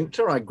said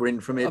sphincter, I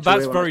grinned from ear to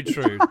That's ear. very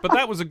true. But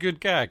that was a good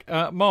gag.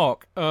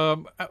 Mark,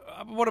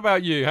 what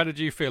about you? How did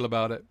you feel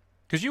about it?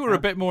 Because you were a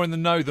bit more in the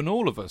know than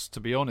all of us, to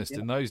be honest,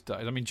 in those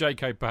days. I mean,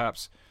 JK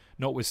perhaps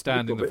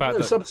notwithstanding the fact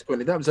that...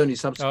 Subsequently, that was only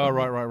subsequently.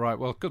 Oh, right.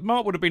 Well, because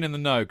Mark would have been in the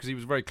know because he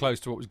was very close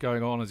to what was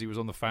going on as he was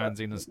on the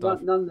fanzine and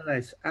stuff.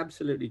 Nonetheless,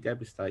 absolutely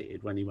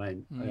devastated when he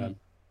went. I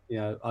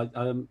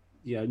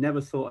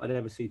never thought I'd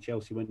ever see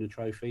Chelsea win the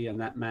trophy,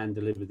 and that man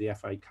delivered the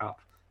FA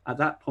Cup. At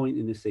that point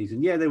in the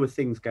season, there were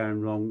things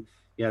going wrong.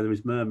 There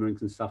was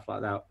murmurings and stuff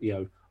like that,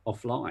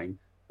 offline.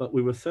 But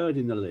we were third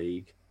in the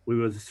league. We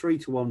were the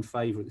 3-1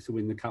 favourites to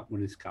win the Cup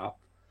Winners' Cup.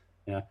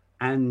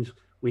 And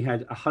we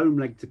had a home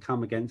leg to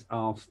come against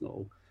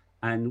Arsenal.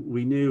 And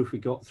we knew if we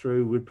got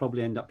through, we'd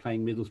probably end up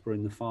playing Middlesbrough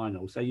in the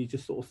final. So you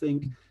just sort of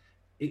think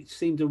it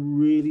seemed a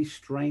really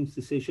strange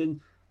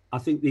decision. I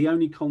think the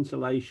only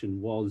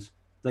consolation was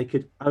they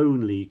could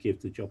only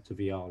give the job to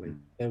Vialli.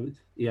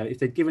 If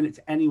they'd given it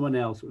to anyone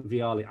else with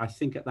Vialli, I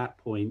think at that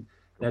point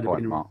there'd have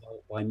been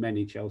revolted by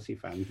many Chelsea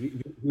fans.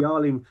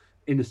 Vialli,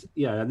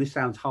 and this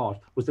sounds harsh,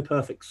 was the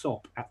perfect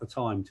sop at the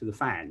time to the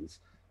fans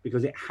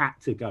because it had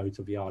to go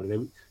to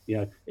Vialli.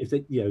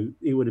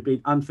 It would have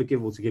been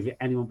unforgivable to give it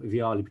anyone but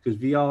Vialli because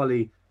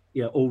Vialli,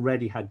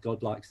 already had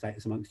godlike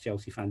status amongst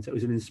Chelsea fans. So it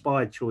was an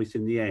inspired choice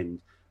in the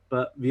end.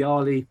 But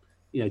Vialli,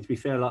 to be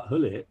fair, like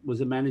Gullit, was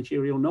a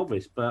managerial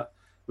novice, but.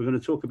 We're going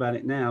to talk about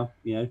it now,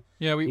 Yeah,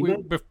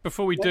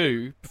 before we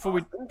do,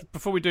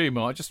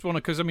 Mark, I just want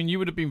to, because I mean, you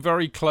would have been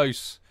very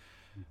close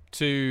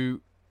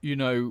to,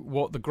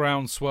 what the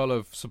groundswell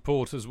of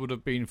supporters would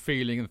have been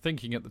feeling and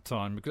thinking at the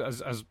time,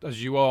 because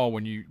as you are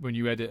when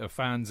you edit a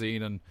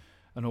fanzine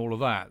and all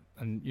of that,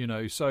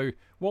 and so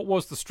what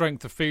was the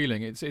strength of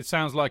feeling? It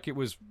sounds like it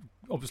was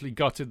obviously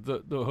gutted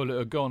that Gullit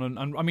had gone,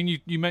 and I mean,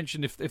 you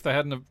mentioned if they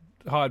hadn't have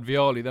hired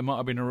Vialli, there might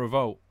have been a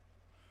revolt.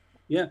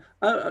 Yeah,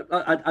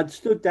 I'd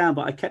stood down,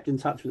 but I kept in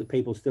touch with the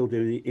people still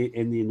doing it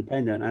in the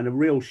Independent, and a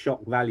real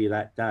shock value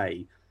that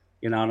day,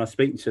 and I was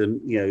speaking to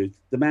them, the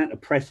amount of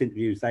press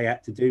interviews they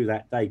had to do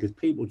that day because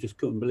people just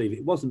couldn't believe it.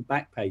 It wasn't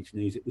back page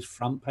news; it was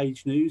front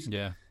page news.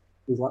 Yeah,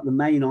 it was like the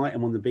main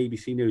item on the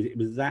BBC News. It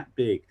was that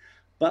big,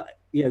 but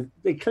there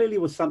clearly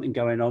was something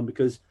going on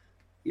because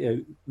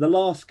the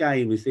last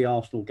game was the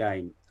Arsenal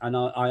game, and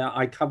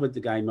I covered the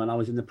game and I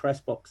was in the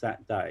press box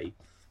that day.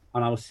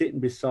 And I was sitting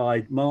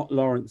beside Mark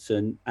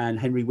Lawrenson and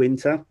Henry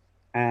Winter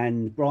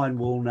and Brian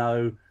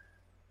Woolnough,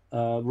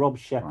 Rob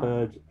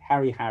Shepherd,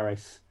 Harry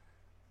Harris.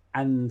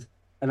 And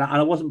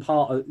I wasn't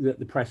part of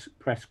the press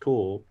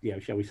corps,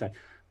 shall we say.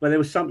 But there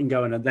was something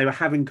going on. They were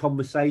having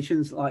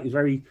conversations like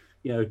very,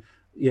 you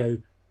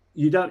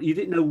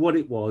didn't know what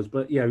it was,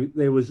 but,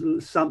 there was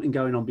something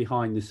going on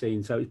behind the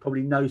scenes. So it's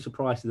probably no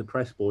surprise to the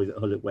press boys that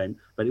Gullit went,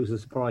 but it was a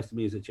surprise to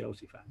me as a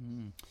Chelsea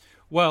fan.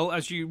 Well,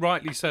 as you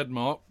rightly said,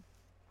 Mark,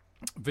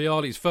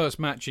 Vialli's first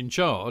match in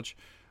charge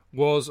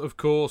was, of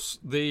course,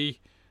 the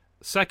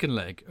second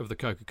leg of the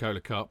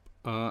Coca-Cola Cup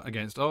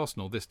against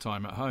Arsenal, this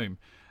time at home.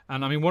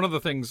 And, I mean, one of the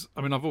things...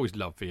 I mean, I've always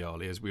loved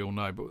Vialli, as we all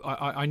know, but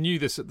I knew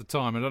this at the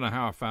time. I don't know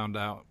how I found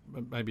out.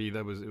 Maybe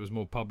it was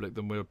more public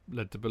than we're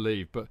led to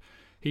believe. But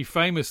he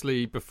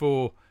famously,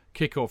 before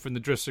kick-off in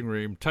the dressing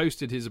room,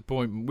 toasted his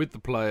appointment with the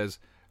players.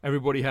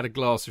 Everybody had a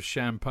glass of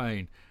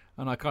champagne.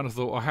 And I kind of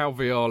thought, well, how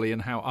Vialli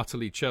and how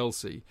utterly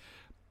Chelsea.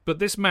 But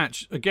this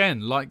match,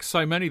 again, like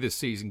so many this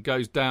season,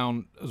 goes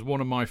down as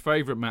one of my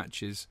favourite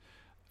matches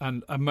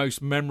and a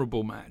most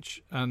memorable match.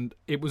 And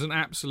it was an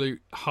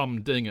absolute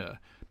humdinger.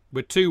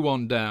 We're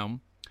 2-1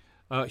 down.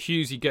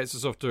 Hughesy gets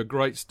us off to a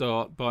great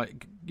start by,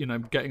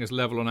 getting us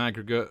level on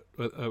aggregate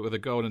with a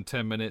goal in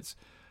 10 minutes.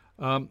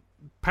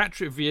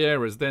 Patrick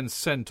Vieira's then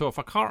sent off.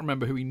 I can't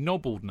remember who he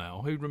nobbled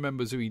now. Who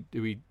remembers who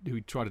he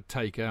tried to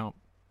take out?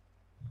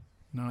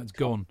 No, it's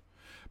gone.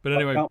 But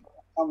anyway... I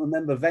can't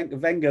remember.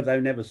 Wenger,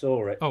 though, never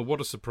saw it. Oh, what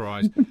a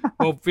surprise.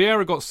 Well,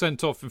 Vieira got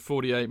sent off in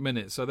 48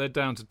 minutes, so they're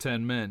down to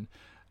 10 men.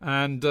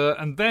 And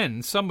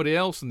then somebody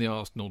else in the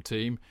Arsenal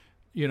team...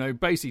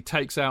 basically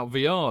takes out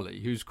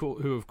Vialli,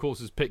 who of course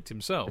has picked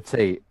himself.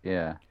 Petit,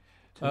 yeah.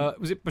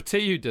 Was it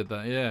Petit who did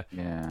that? Yeah.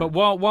 Yeah. But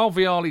while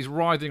Vialli's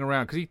writhing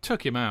around, because he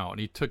took him out and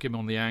he took him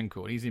on the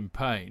ankle and he's in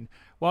pain,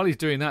 while he's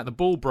doing that, the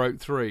ball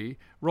broke free.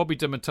 Robbie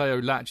Di Matteo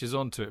latches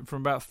onto it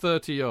from about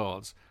 30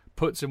 yards,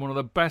 puts in one of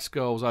the best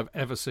goals I've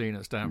ever seen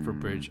at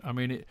Stamford Bridge. I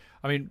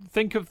mean,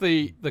 think of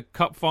the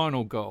cup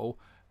final goal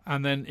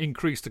and then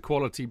increase the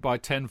quality by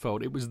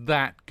tenfold. It was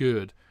that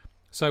good.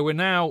 So we're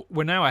now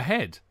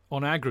ahead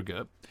on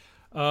aggregate,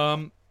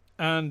 and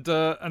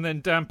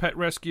then Dan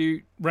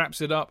Petrescu wraps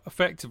it up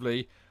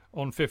effectively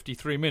on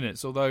 53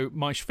 minutes. Although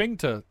my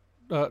sphincter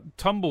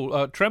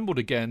trembled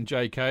again,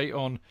 JK,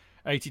 on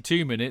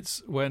 82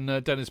 minutes when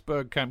Dennis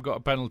Bergkamp got a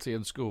penalty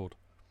and scored.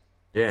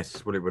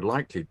 Yes, well, it would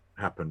likely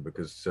happen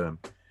because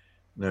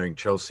knowing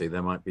Chelsea,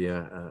 there might be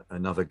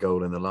another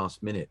goal in the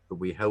last minute, but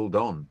we held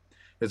on.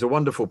 There's a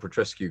wonderful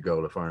Petrescu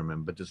goal, if I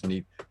remember. Doesn't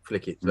he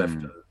flick it left,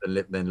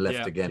 then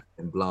left again,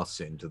 and blasts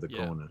it into the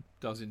corner?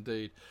 Does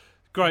indeed.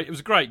 Great. It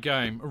was a great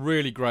game, a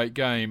really great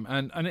game,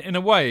 and in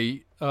a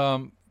way,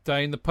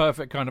 Dane, the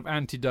perfect kind of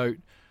antidote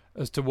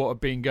as to what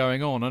had been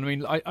going on. I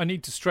mean, I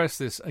need to stress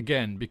this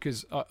again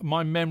because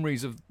my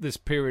memories of this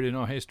period in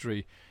our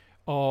history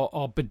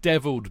are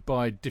bedeviled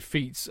by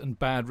defeats and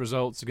bad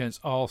results against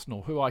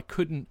Arsenal, who I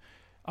couldn't.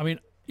 I mean,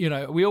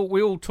 we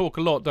all talk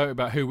a lot, don't we,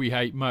 about who we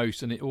hate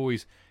most, and it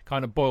always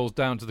kind of boils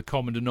down to the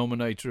common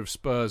denominator of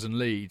Spurs and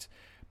Leeds.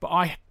 But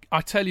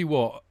I tell you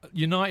what,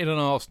 United and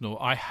Arsenal,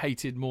 I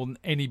hated more than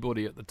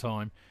anybody at the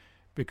time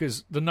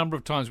because the number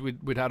of times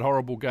we'd had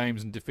horrible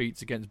games and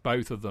defeats against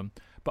both of them.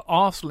 But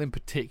Arsenal in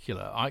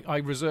particular, I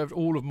reserved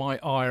all of my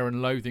ire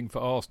and loathing for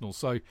Arsenal.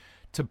 So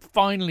to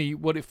finally,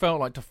 what it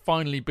felt like to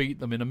finally beat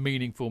them in a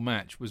meaningful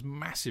match was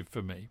massive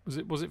for me. Was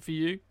it for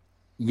you?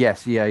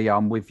 Yes, yeah,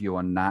 I'm with you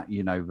on that. The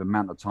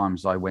amount of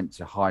times I went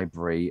to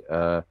Highbury,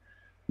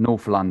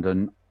 North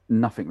London,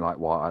 nothing like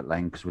White Hart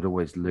Lane because we'd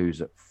always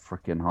lose at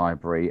frickin'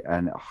 Highbury,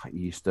 and it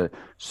used to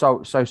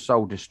so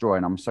soul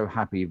destroying. I'm so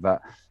happy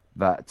that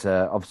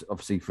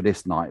obviously for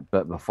this night,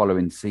 but the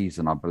following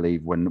season, I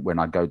believe when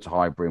I go to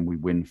Highbury and we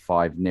win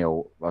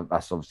 5-0,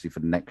 that's obviously for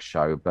the next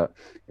show, but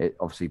it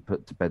obviously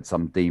put to bed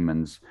some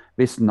demons.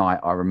 This night,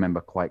 I remember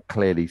quite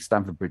clearly,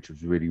 Stamford Bridge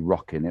was really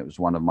rocking. It was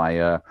one of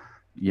my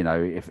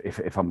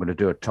if I'm going to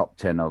do a top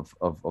 10 of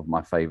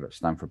my favourite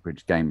Stamford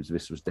Bridge games,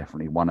 this was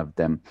definitely one of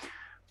them.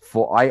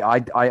 For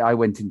I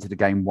went into the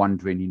game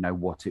wondering,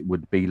 what it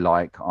would be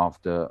like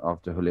after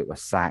Gullit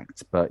was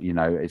sacked, but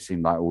it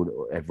seemed like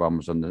everyone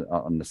was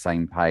on the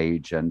same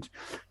page, and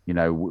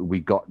we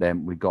got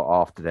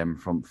after them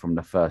from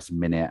the first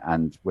minute,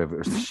 and whether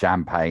it was the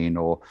champagne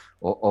or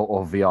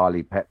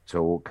Vialli pep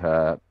talk,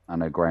 I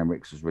know Graham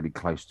Rix was really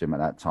close to him at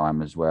that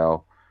time as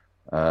well,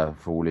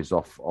 for all his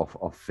off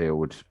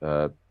field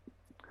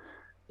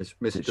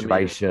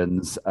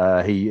situations.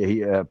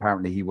 He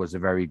apparently he was a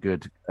very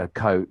good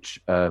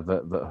coach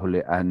that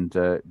Gullit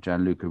and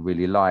Gianluca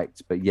really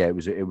liked. But yeah, it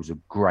was a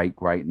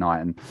great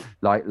night. And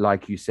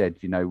like you said,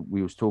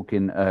 we was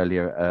talking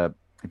earlier.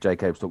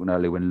 JK was talking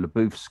earlier when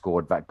LeBouf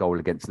scored that goal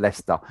against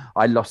Leicester.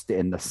 I lost it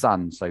in the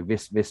sun, so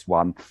this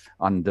one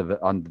under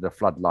the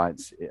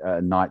floodlights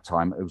at night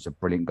time, it was a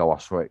brilliant goal. I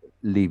saw it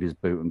leave his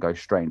boot and go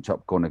straight in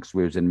top corner because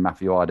we was in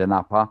Matthew Arden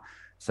upper.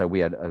 So we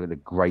had a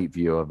great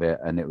view of it,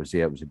 and it was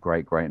a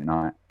great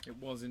night. It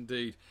was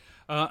indeed.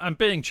 And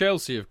being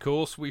Chelsea, of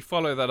course, we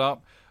follow that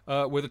up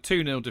with a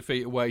 2-0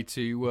 defeat away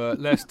to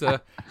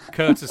Leicester,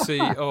 courtesy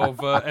of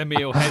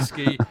Emile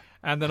Heskey,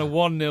 and then a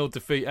 1-0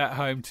 defeat at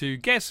home to,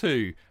 guess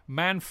who?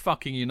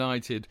 Man-fucking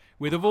United,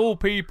 with, of all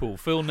people,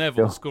 Phil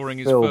Neville scoring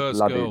his first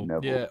goal.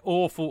 Neville. Yeah,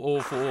 awful.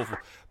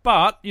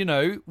 But,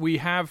 we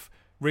have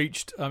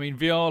reached,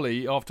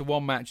 Vialli, after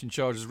one match in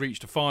charge, has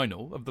reached a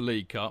final of the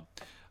League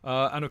Cup.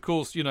 And, of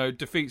course,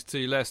 defeats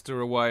to Leicester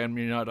away and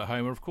United at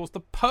home are, of course, the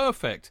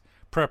perfect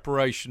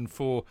preparation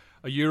for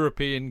a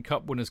European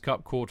Cup Winners'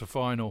 Cup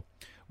quarter-final,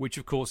 which,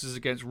 of course, is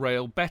against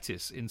Real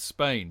Betis in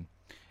Spain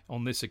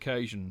on this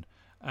occasion.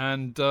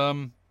 And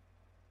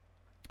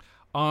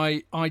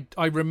I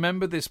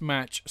remember this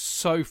match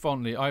so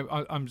fondly.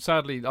 I'm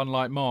sadly,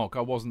 unlike Mark,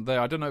 I wasn't there.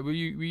 I don't know. Were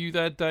you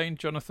there, Dane,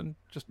 Jonathan?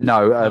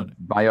 No.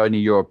 My only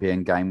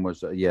European game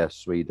was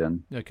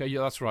Sweden. Okay,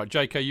 yeah, that's right.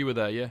 JK, you were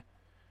there, yeah.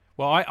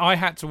 Well, I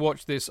had to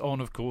watch this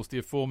on, of course, the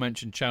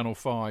aforementioned Channel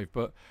 5,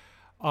 but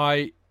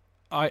I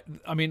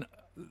mean,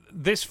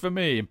 this for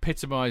me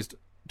epitomised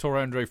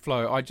Tore-André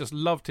Flo. I just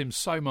loved him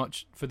so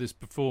much for this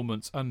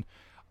performance, and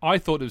I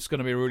thought it was going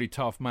to be a really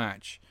tough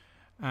match,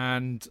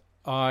 and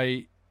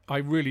I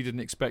really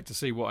didn't expect to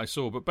see what I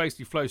saw. But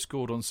basically, Flo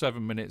scored on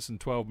 7 minutes and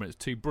 12 minutes,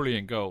 2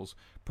 brilliant goals,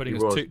 putting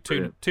us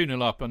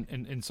 2-0 up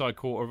inside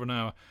quarter of an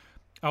hour.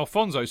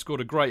 Alfonso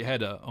scored a great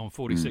header on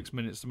 46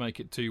 minutes to make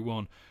it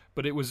 2-1.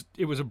 But it was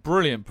a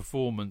brilliant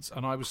performance,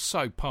 and I was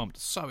so pumped,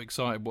 so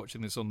excited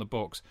watching this on the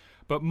box.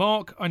 But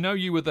Mark, I know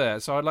you were there,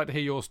 so I'd like to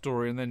hear your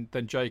story, and then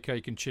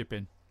JK can chip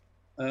in.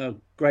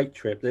 Great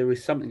trip. There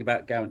was something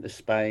about going to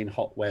Spain,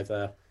 hot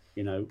weather,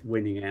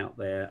 winning out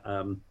there.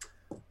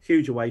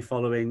 Huge away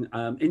following.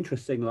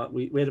 Interesting, like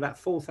we had about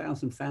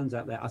 4,000 fans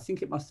out there. I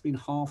think it must have been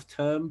half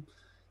term.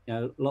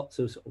 Lots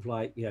of sort of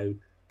like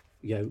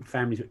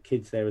families with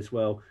kids there as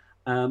well.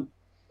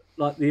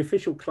 Like the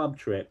official club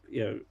trip,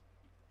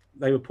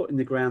 they were put in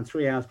the ground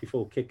 3 hours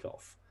before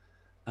kickoff.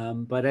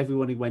 But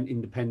everyone who went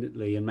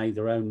independently and made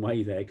their own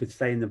way there could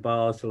stay in the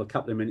bars till a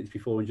couple of minutes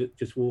before and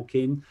just walk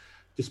in.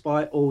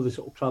 Despite all the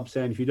sort of clubs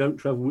saying if you don't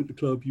travel with the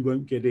club, you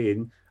won't get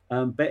in.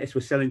 Betis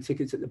were selling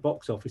tickets at the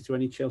box office to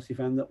any Chelsea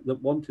fan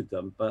that wanted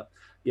them. But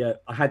yeah,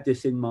 I had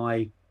this in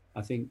my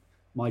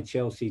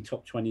Chelsea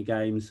top 20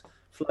 games.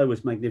 Flo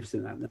was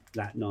magnificent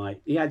that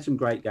night. He had some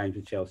great games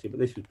with Chelsea, but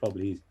this was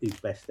probably his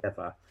best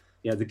ever.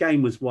 The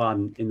game was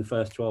won in the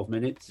first 12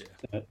 minutes,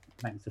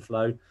 thanks to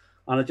Flo.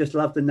 And I just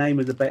love the name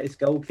of the Betis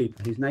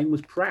goalkeeper. His name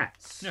was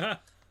Prats.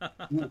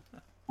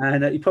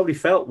 And he probably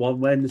felt one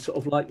when sort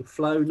of like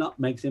Flo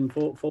nutmegs him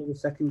for the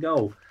second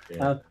goal.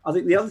 Yeah. I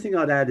think the other thing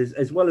I'd add is,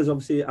 as well as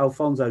obviously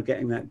Alfonso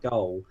getting that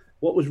goal,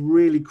 what was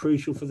really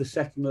crucial for the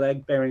second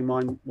leg, bearing in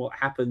mind what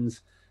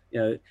happens,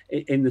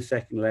 in the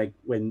second leg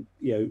when,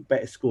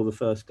 Betis score the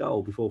first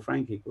goal before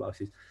Frank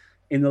equalises.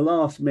 In the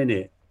last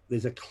minute,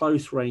 there's a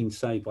close range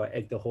save by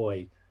Ed de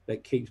Hoy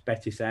that keeps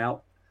Betis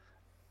out.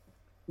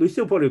 We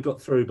still probably have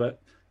got through,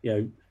 but,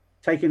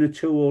 taking a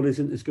 2-2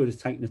 isn't as good as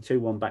taking a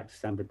 2-1 back to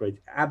Stamford Bridge.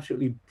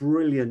 Absolutely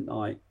brilliant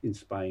night in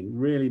Spain.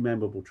 Really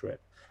memorable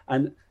trip.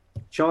 And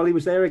Charlie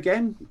was there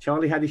again.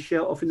 Charlie had his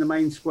shirt off in the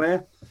main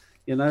square,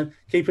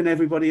 keeping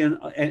everybody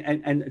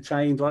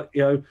entertained. Like,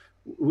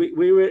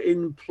 we were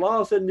in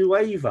Plaza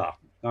Nueva,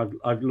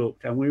 I've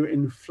looked, and we were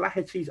in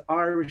Flaherty's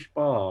Irish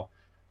Bar,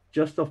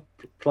 just off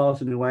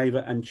Plaza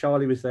Nueva, and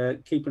Charlie was there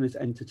keeping us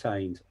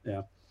entertained.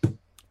 Yeah.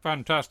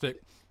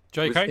 Fantastic.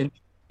 JK?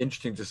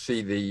 Interesting to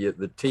see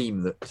the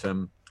team that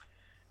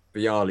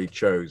Vialli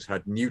chose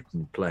had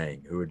Newton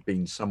playing, who had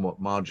been somewhat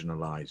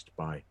marginalised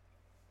by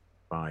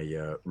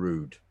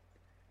Ruud,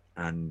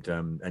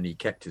 and he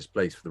kept his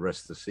place for the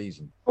rest of the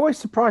season. Always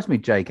surprised me,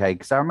 JK,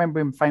 because I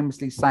remember him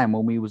famously saying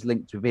when we was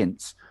linked with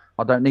Ince,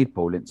 I don't need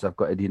Paul Ince, I've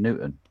got Eddie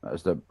Newton. That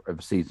was the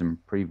season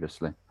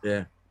previously.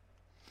 Yeah.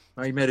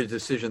 Well, he made a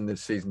decision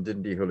this season,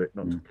 didn't he, Hullet,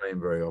 not to play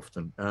him very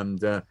often,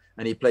 and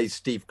he plays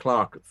Steve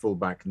Clark at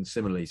fullback, and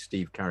similarly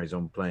Steve carries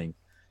on playing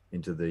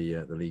into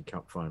the League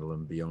Cup final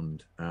and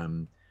beyond,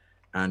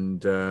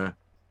 and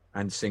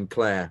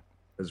Sinclair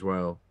as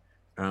well.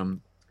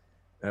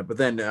 But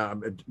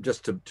then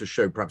just to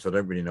show, perhaps I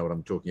don't really know what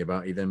I'm talking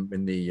about. He then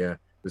in the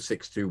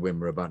 6-2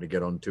 win we're about to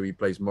get on to, he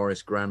plays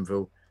Maurice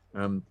Granville,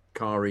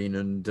 Karine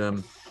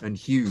and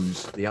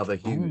Hughes, the other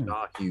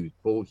Hughes,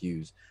 Paul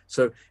Hughes.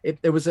 So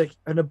there was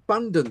an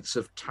abundance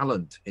of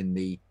talent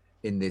in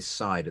this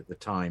side at the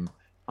time.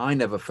 I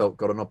never felt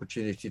got an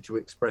opportunity to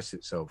express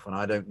itself, and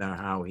I don't know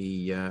how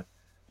he.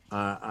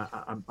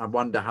 I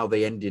wonder how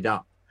they ended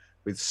up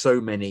with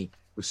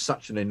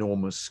such an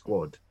enormous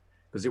squad,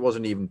 because it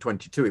wasn't even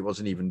 22. It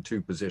wasn't even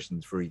 2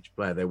 positions for each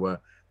player. There were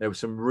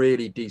some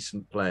really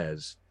decent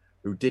players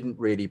who didn't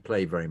really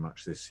play very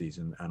much this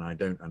season, and I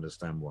don't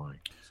understand why.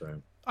 So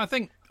I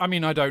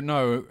don't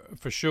know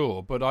for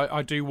sure, but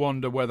I do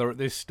wonder whether at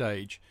this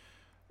stage,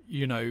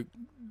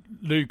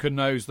 Luca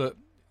knows that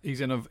he's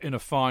in a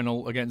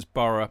final against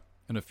Borough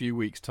in a few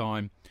weeks'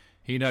 time.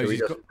 He knows so he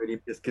doesn't really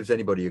just gives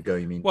anybody a go.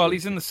 You mean? Well,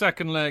 he's in the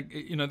second leg.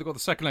 They've got the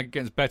second leg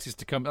against Betis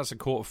to come. That's a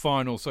quarter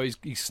final, so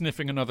he's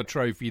sniffing another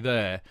trophy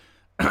there.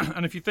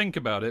 And if you think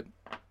about it,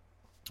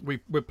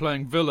 we're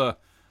playing Villa.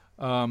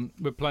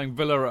 We're playing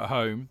Villa at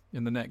home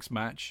in the next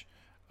match,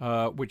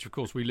 which of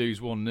course we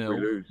lose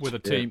 1-0 with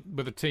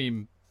a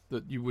team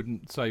that you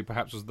wouldn't say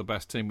perhaps was the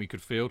best team we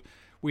could field.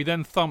 We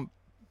then thump.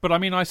 But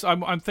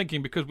I'm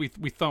thinking because we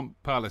thump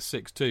Palace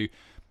 6-2,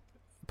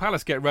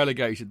 Palace get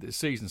relegated this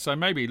season. So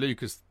maybe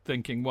Luca's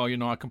thinking, well,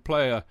 I can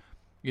play a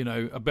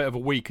bit of a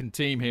weakened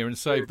team here and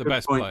save the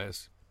best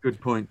players. Good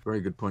point, very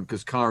good point.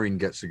 Because Karine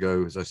gets a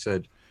go, as I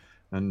said,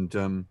 and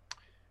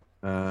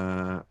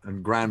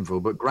Granville.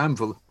 But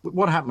Granville,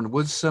 what happened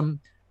was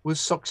Was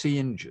Soxy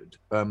injured?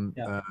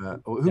 Yeah.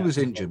 Who was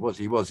injured?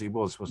 He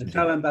was, wasn't he?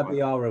 Natal and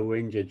Babiara were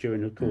injured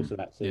during the course of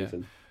that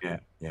season.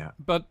 Yeah.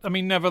 But I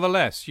mean,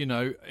 nevertheless,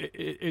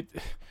 it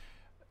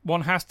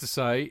one has to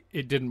say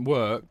it didn't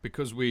work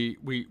because we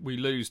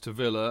lose to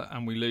Villa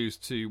and we lose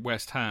to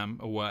West Ham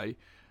away,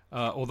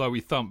 although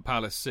we thumped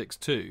Palace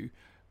 6-2.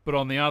 But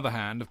on the other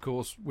hand, of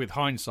course, with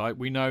hindsight,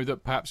 we know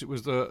that perhaps it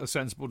was a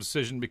sensible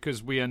decision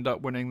because we end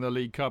up winning the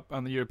League Cup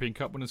and the European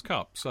Cup Winners'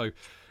 Cup. So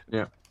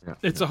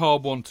it's a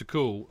hard one to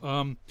call.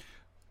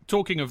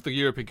 Talking of the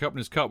European Cup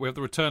Winners' Cup, we have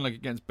the return leg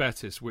against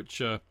Betis, which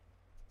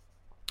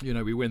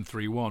we win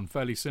 3-1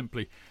 fairly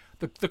simply.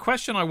 The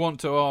question I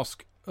want to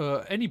ask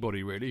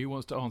anybody really who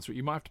wants to answer it,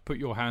 you might have to put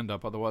your hand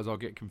up, otherwise I'll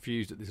get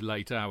confused at this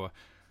late hour.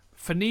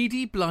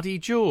 Finidi bloody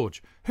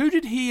George, who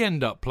did he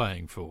end up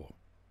playing for?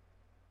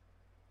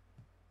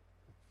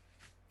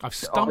 I've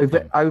stumped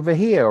over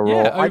here.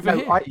 Yeah, over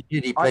here.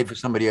 He played for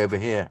somebody over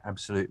here.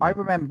 Absolutely. I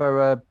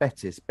remember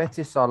Betis.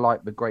 Betis are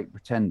like the Great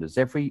Pretenders.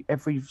 Every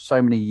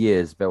so many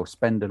years, they'll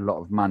spend a lot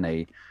of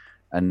money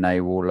and they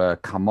will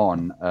come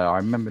on. I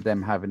remember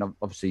them having,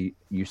 obviously,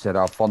 you said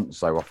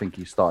Alfonso. I think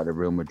he started at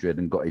Real Madrid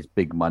and got his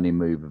big money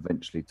move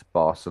eventually to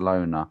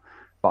Barcelona.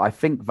 But I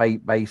think it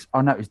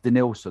was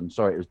Denilson.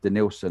 Sorry, it was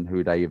Denilson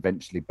who they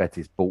eventually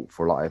Betis bought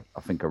for I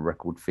think a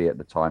record fee at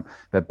the time.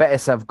 But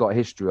Betis have got a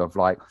history of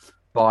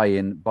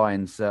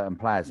buying certain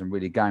players and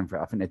really going for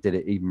it. I think they did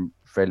it even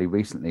fairly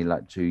recently,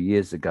 2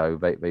 years ago.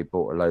 They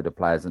bought a load of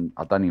players, and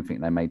I don't even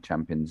think they made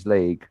Champions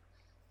League.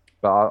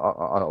 But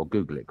I'll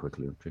Google it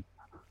quickly.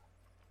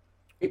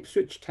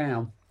 Ipswich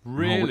Town.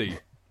 Really?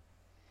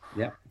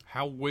 Yeah.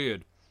 How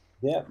weird.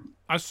 Yeah.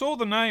 I saw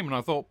the name and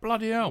I thought,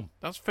 bloody hell,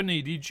 that's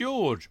Finidi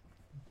George.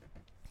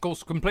 Of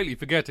course, completely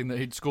forgetting that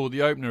he'd scored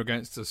the opener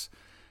against us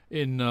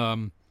in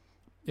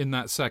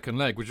that second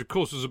leg, which of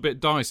course was a bit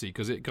dicey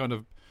because it kind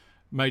of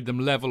made them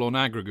level on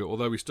aggregate,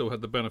 although we still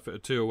had the benefit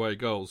of 2 away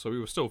goals, so we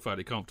were still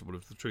fairly comfortable,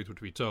 if the truth were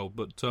to be told.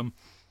 But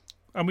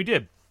and we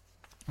did.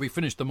 We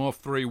finished them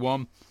off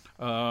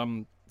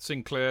 3-1.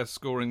 Sinclair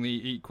scoring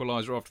the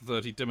equaliser after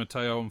 30, Di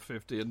Matteo on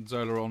 50 and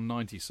Zola on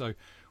 90. So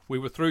we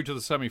were through to the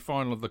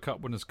semi-final of the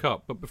Cup Winners'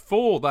 Cup. But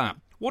before that,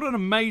 what an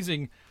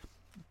amazing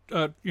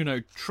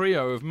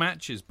trio of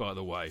matches, by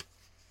the way.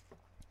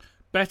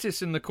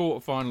 Betis in the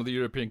quarter-final of the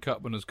European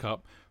Cup Winners'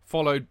 Cup,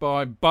 followed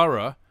by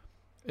Borough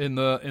in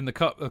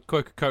the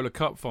Coca-Cola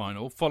Cup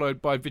final,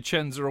 followed by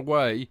Vicenza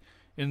away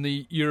in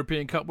the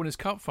European Cup Winners'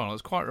 Cup final.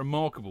 It's quite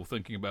remarkable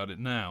thinking about it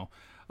now.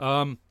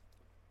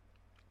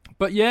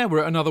 But yeah,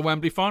 we're at another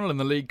Wembley final in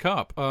the League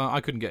Cup. I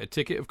couldn't get a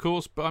ticket, of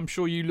course, but I'm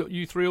sure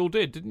you three all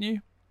did, didn't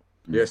you?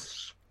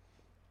 Yes.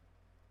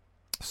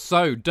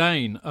 So,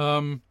 Dane,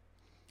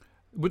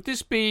 would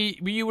this be...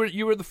 You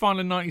were at the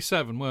final in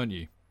 97, weren't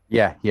you?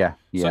 Yeah.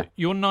 So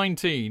you're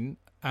 19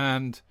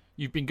 and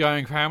you've been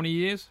going for how many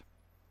years?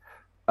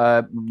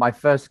 My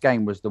first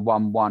game was the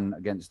 1-1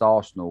 against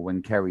Arsenal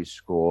when Kerry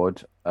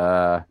scored.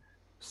 But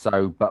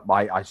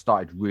I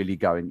started really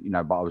going,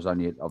 but I was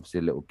only obviously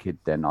a little kid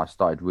then. I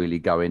started really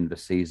going the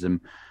season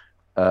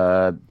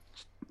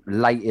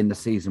late in the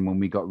season when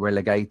we got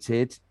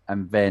relegated,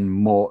 and then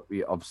more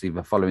obviously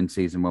the following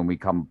season when we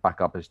come back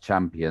up as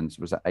champions.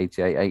 Was at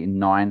 88,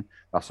 89.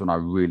 That's when I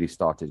really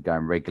started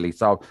going regularly.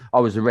 So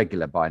I was a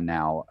regular by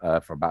now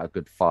for about a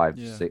good 8,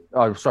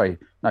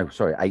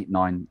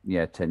 9,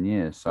 10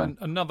 years. So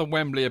another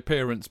Wembley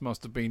appearance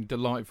must have been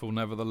delightful,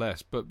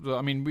 nevertheless. But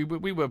I mean, we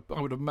were.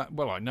 I would have.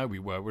 Well, I know we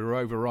were. We were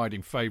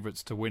overriding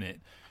favourites to win it.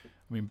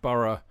 I mean,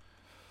 Borough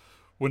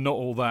were not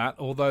all that,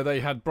 although they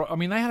had... I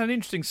mean, they had an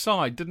interesting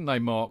side, didn't they,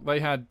 Mark? They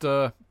had...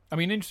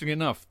 interesting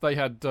enough, they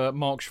had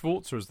Mark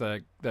Schwarzer as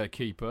their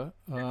keeper.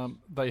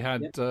 They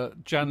had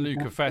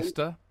Gianluca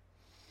Festa.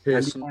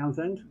 Andy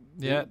Townsend.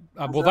 Yeah.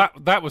 Well,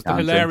 that was the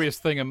hilarious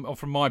thing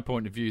from my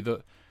point of view,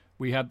 that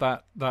we had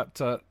that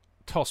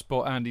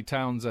tosspot Andy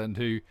Townsend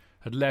who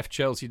had left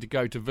Chelsea to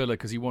go to Villa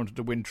because he wanted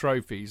to win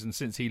trophies, and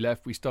since he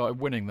left, we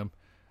started winning them.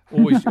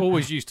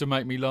 Always used to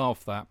make me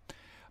laugh, that.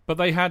 But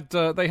they had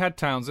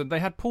Townsend. They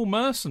had Paul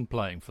Merson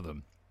playing for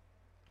them.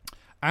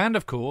 And,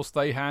 of course,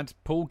 they had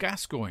Paul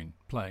Gascoigne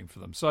playing for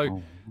them.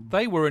 So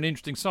they were an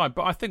interesting side.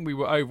 But I think we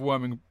were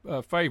overwhelming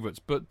favourites.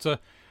 But,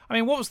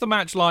 what was the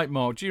match like,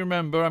 Mark? Do you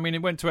remember? I mean,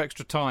 it went to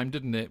extra time,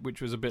 didn't it?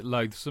 Which was a bit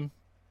loathsome.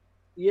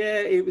 Yeah,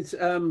 it was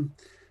a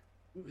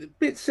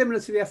bit similar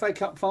to the FA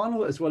Cup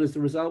final, as well as the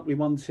result. We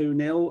won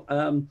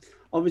 2-0.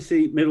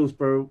 Obviously,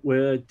 Middlesbrough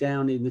were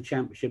down in the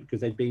Championship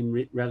because they'd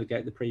been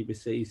relegated the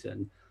previous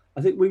season.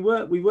 I think we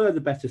were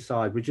the better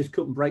side. We just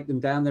couldn't break them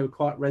down. They were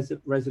quite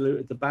resolute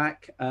at the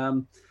back.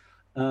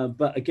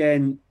 But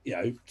again,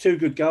 2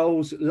 good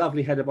goals,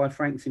 lovely header by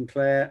Frank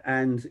Sinclair,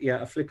 and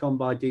a flick on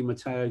by Di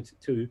Matteo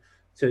to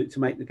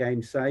make the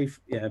game safe.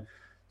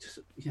 just,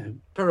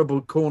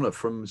 terrible corner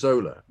from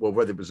Zola. Well,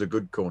 whether it was a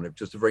good corner, it was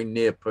just a very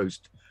near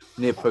post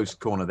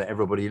corner that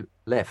everybody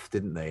left,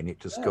 didn't they? And it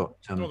just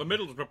got. The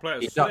Middlesbrough player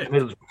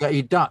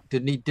He ducked,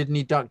 didn't he? Didn't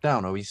he duck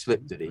down, or he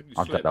slipped? Did he?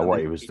 I don't know what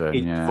he was doing.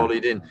 He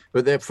volleyed in.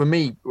 But for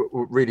me,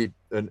 what really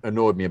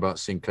annoyed me about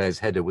Sinclair's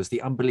header was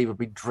the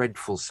unbelievably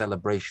dreadful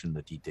celebration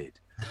that he did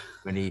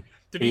when he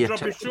drop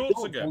his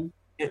shorts again.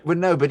 Well,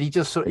 no, but he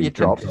just he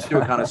attempted to do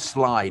a kind of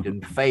slide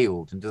and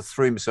failed, and just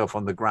threw himself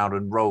on the ground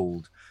and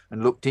rolled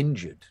and looked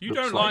injured. You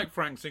don't like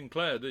Frank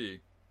Sinclair, do you?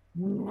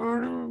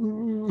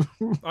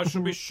 I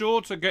shall be sure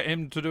to get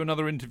him to do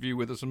another interview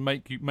with us and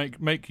make you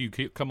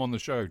come on the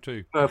show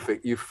too.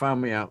 Perfect. You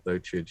found me out though,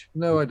 Chidge.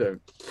 No, I don't.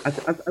 I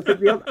think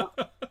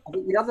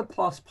the other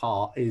plus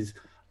part is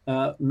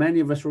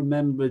many of us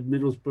remembered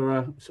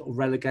Middlesbrough sort of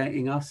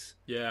relegating us.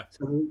 Yeah.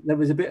 So there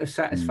was a bit of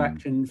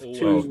satisfaction.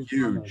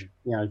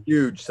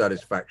 Huge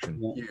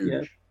satisfaction.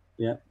 Huge.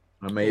 Yeah.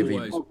 I may have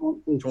even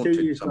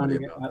 2 years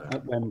running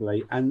at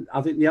Wembley. And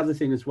I think the other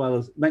thing as well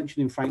as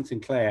mentioning Frank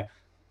Sinclair,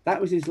 that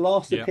was his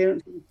last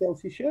appearance in the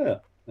Chelsea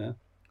shirt. Yeah.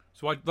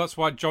 So that's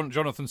why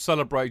Jonathan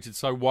celebrated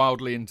so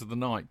wildly into the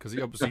night, because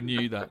he obviously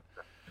knew that.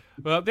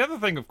 But the other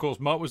thing, of course,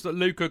 Mark, was that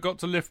Luca got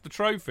to lift the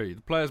trophy.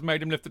 The players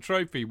made him lift the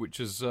trophy, which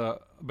is a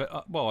bit,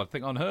 I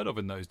think unheard of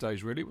in those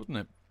days, really, wasn't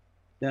it?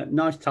 Yeah,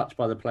 nice touch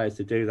by the players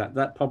to do that.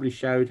 That probably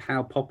showed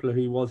how popular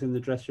he was in the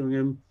dressing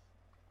room.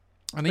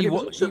 And he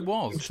was too.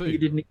 He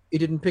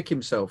didn't pick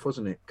himself,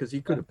 wasn't it? Because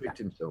he could have picked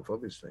himself,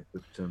 obviously.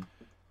 But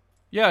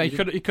yeah,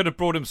 he could have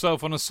brought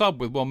himself on a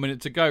sub with 1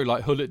 minute to go,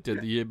 like Hullet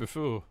did the year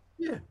before.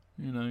 Yeah,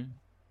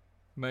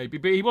 maybe,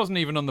 but he wasn't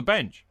even on the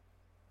bench.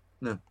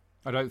 No,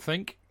 I don't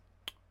think.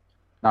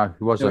 No,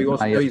 he wasn't. No,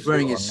 he was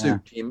wearing his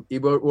suit. Yeah. He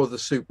wore the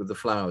suit with the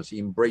flowers. He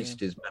embraced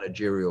his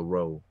managerial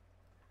role.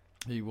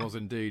 He was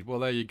indeed. Well,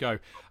 there you go.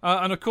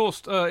 And of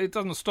course, it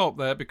doesn't stop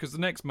there, because the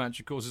next match,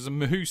 of course, is a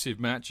Mahusiv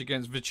match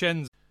against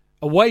Vicenza.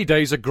 Away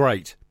days are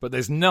great, but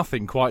there's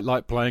nothing quite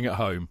like playing at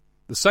home.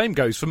 The same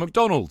goes for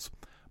McDonald's.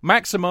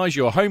 Maximise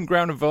your home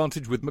ground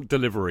advantage with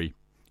McDelivery.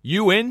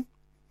 You in?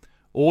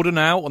 Order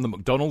now on the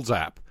McDonald's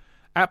app.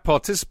 At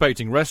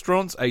participating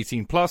restaurants,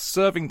 18 plus,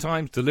 serving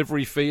times,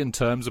 delivery fee and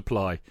terms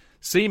apply.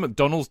 See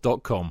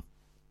mcdonalds.com.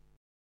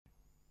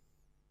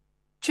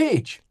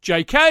 Chidge.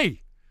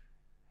 JK!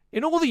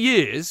 In all the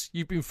years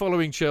you've been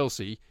following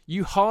Chelsea,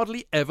 you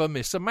hardly ever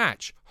miss a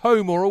match,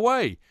 home or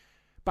away.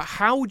 But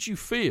how would you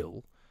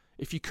feel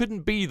if you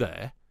couldn't be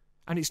there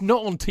and it's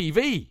not on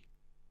TV?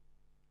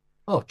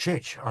 Oh,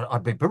 Chidge,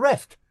 I'd be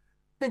bereft.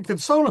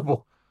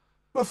 Inconsolable.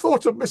 The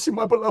thought of missing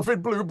my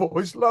beloved Blue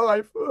Boys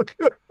live.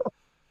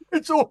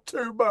 It's all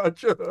too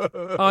much.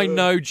 I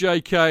know,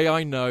 JK,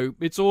 I know.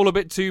 It's all a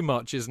bit too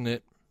much, isn't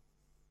it?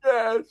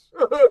 Yes.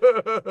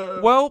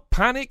 Well,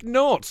 panic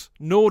not.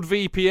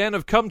 NordVPN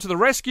have come to the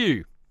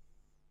rescue.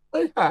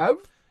 They have?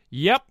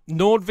 Yep,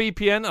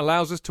 NordVPN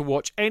allows us to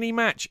watch any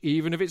match,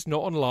 even if it's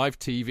not on live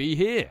TV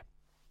here.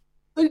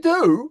 They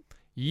do?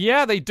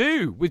 Yeah, they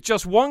do. With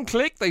just one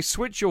click, they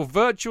switch your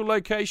virtual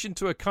location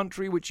to a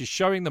country which is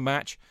showing the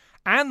match,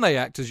 and they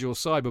act as your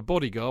cyber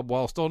bodyguard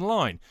whilst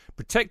online,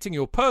 protecting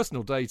your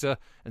personal data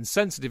and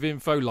sensitive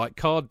info like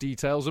card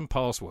details and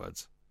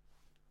passwords.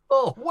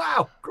 Oh,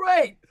 wow,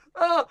 great.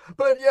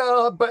 But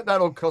yeah, I bet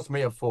that'll cost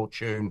me a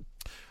fortune.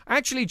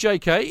 Actually,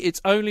 JK,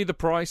 it's only the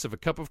price of a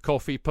cup of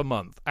coffee per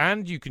month,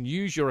 and you can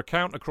use your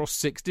account across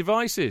 6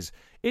 devices.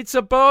 It's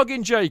a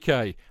bargain,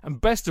 JK,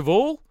 and best of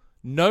all,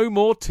 no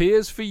more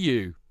tears for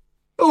you.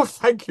 Oh,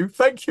 thank you,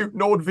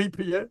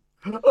 NordVPN.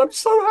 I'm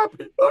so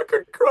happy I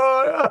could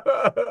cry.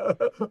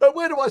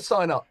 Where do I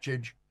sign up,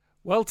 Chidge?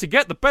 Well, to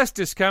get the best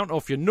discount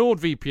off your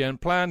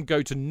NordVPN plan,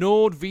 go to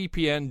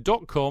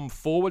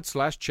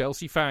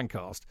nordvpn.com/Chelsea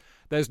Fancast.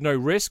 There's no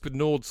risk with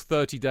Nord's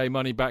 30-day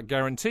money-back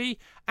guarantee,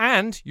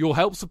 and you'll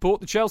help support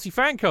the Chelsea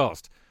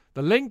Fancast.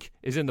 The link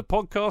is in the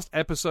podcast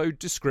episode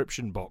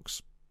description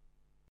box.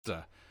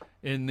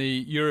 In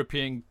the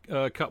European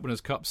Cup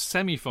Winners' Cup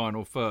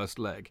semi-final first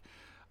leg,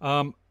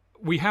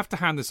 we have to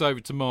hand this over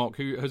to Mark,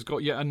 who has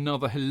got yet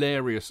another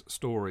hilarious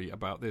story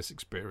about this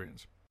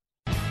experience.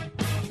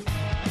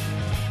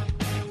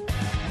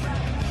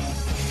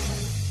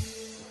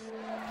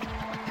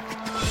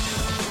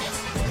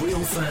 Real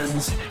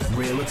fans,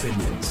 real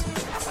opinions.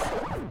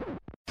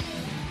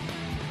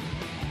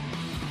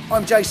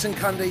 I'm Jason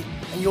Cundy,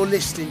 and you're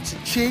listening to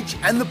Chidge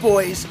and the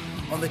boys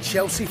on the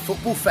Chelsea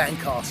Football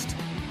Fancast.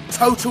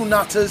 Total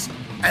nutters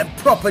and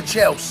proper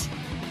Chelsea.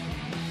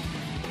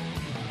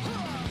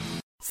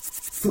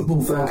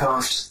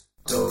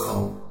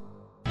 Footballfancast.com.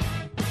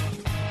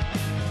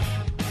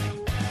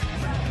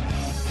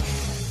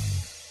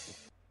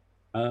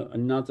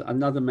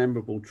 Another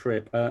memorable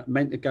trip.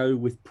 Meant to go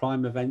with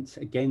Prime Events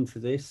again for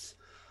this,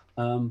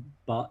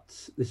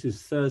 but this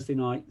is Thursday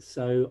night.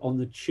 So on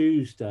the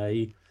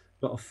Tuesday,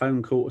 got a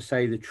phone call to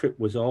say the trip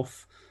was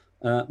off.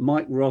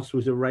 Mike Ross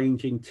was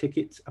arranging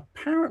tickets,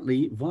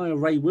 apparently via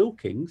Ray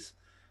Wilkins,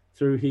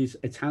 through his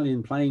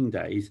Italian playing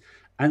days,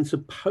 and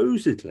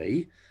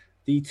supposedly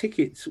the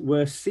tickets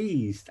were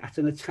seized at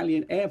an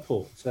Italian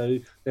airport. So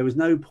there was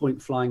no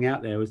point flying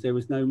out there as there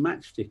was no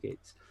match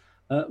tickets.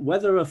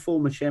 Whether a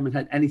former chairman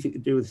had anything to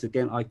do with this,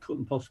 again, I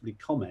couldn't possibly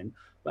comment.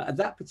 But at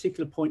that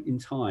particular point in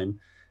time,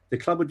 the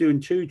club were doing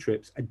 2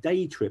 trips, a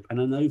day trip and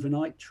an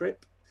overnight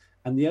trip.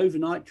 And the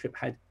overnight trip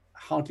had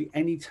hardly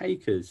any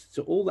takers.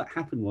 So all that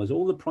happened was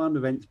all the prime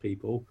events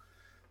people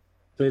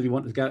clearly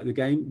wanted to go to the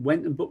game,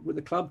 went and booked with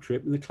the club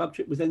trip, and the club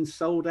trip was then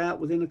sold out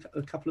within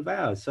a couple of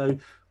hours. So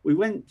we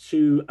went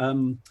to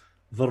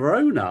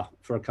Verona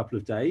for a couple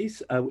of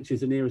days, which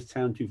is the nearest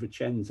town to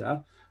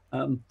Vicenza.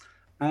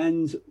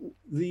 And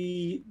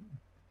the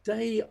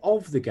day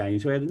of the game,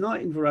 so we had a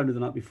night in Verona the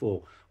night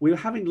before, we were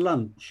having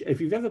lunch.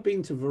 If you've ever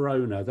been to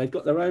Verona, they've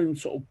got their own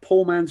sort of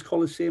poor man's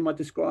Colosseum, I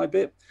describe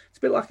it. It's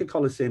a bit like a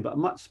Colosseum, but a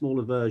much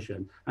smaller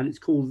version, and it's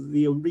called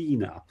the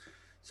Arena.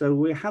 So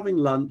we're having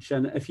lunch,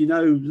 and if you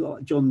know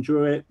John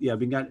Druitt, I've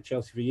been going to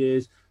Chelsea for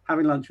years,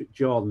 having lunch with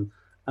John,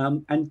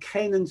 and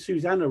Ken and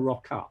Susanna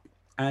rock up,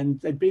 and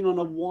they'd been on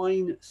a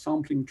wine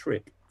sampling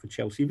trip for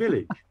Chelsea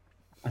Village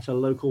at a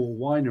local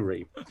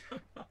winery.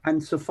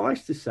 And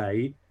suffice to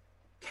say,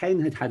 Ken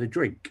had had a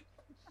drink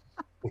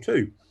or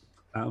 2.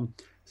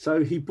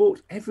 So he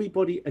bought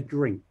everybody a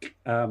drink.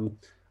 And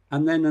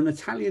then an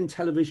Italian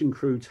television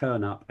crew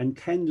turn up, and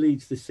Ken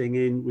leads the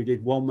singing. We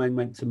did One Man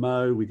Went to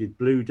Mow, we did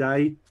Blue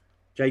Day.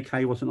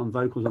 JK wasn't on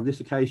vocals on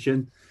this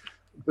occasion.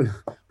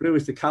 Blue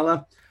is the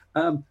colour.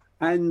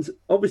 And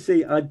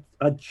obviously, I'd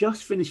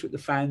just finished with the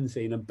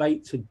fanzine, and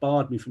Bates had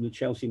barred me from the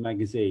Chelsea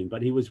magazine,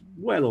 but he was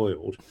well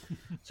oiled.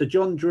 So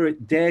John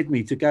Druitt dared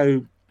me to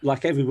go,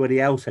 like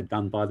everybody else had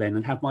done by then,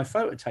 and have my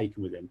photo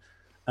taken with him.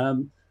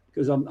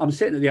 Because I'm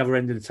sitting at the other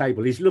end of the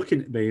table. He's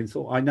looking at me and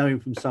thought, I know him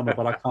from summer,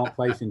 but I can't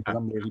place him because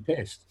I'm really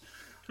pissed.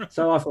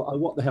 So I thought, oh,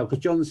 what the hell?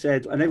 Because John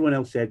said, and everyone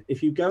else said,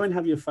 if you go and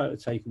have your photo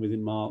taken with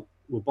him, Mark,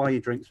 we'll buy you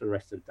drinks for the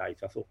rest of the day.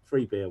 So I thought,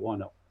 free beer, why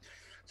not?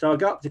 So I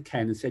got up to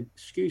Ken and said,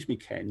 excuse me,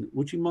 Ken,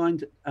 would you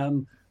mind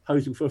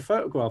posing for a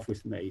photograph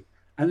with me?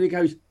 And he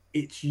goes,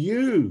 it's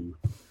you.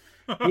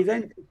 He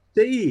then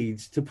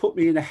proceeds to put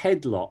me in a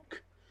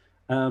headlock.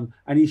 And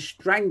he's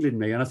strangling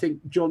me. And I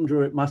think John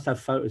Druitt must have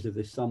photos of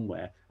this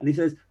somewhere. And he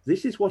says,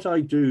 this is what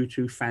I do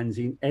to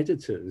fanzine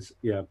editors.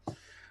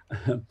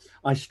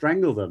 I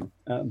strangle them.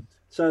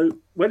 So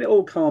when it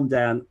all calmed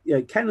down,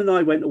 Ken and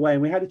I went away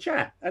and we had a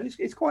chat. And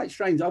it's quite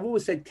strange. I've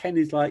always said Ken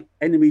is like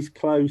enemies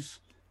close,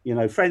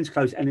 friends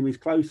close, enemies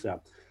closer.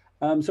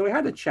 So we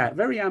had a chat,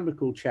 very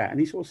amicable chat. And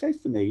he sort of says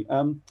to me,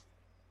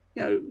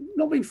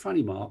 not being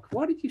funny, Mark,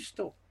 why did you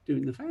stop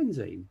doing the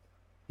fanzine?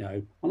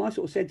 And I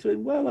sort of said to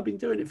him, well, I've been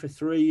doing it for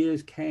 3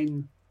 years,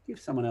 Ken, give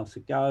someone else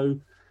a go.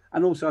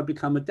 And also I've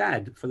become a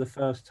dad for the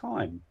first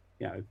time,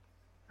 And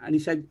he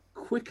said,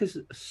 quick as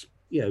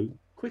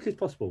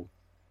possible.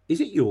 Is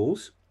it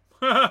yours?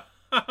 I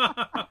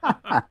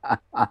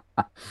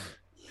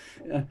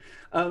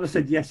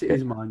said, yes, it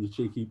is mine, you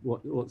cheeky,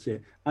 what's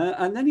it?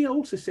 And then he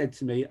also said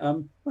to me,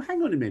 well,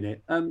 hang on a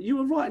minute. You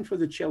were writing for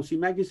the Chelsea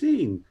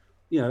magazine.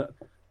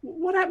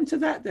 What happened to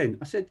that then?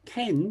 I said,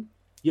 Ken,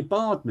 you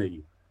barred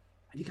me.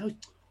 And he goes,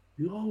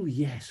 oh,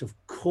 yes, of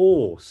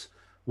course.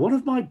 One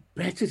of my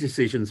better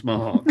decisions,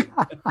 Mark.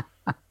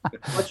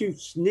 But you've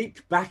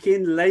sneaked back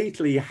in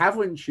lately,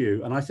 haven't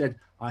you? And I said,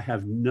 I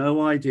have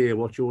no idea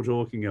what you're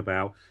talking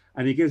about.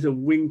 And he gives a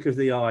wink of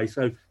the eye.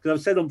 So, because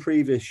I've said on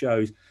previous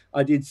shows,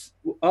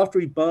 after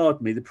he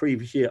barred me the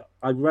previous year,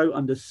 I wrote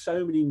under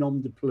so many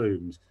nom de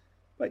plumes.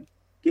 But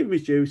give him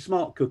his due,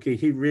 smart cookie,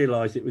 he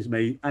realised it was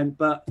me.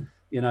 But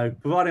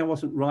providing I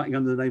wasn't writing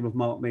under the name of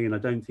Mark Meehan, I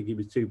don't think he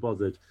was too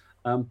bothered.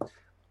 And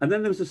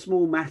then there was a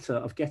small matter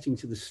of getting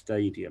to the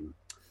stadium.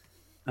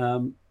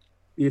 The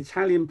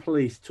Italian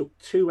police took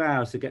 2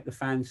 hours to get the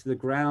fans to the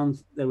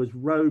ground. There was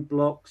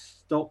roadblocks,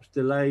 stops,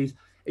 delays.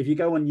 If you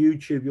go on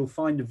YouTube, you'll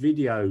find a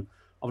video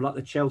of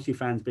the Chelsea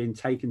fans being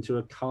taken to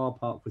a car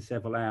park for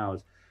several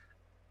hours.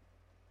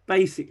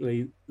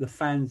 Basically, the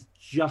fans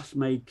just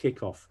made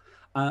kickoff.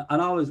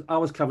 And I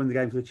was covering the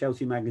game for the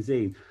Chelsea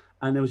magazine,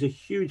 and there was a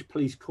huge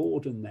police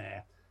cordon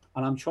there.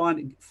 And I'm trying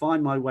to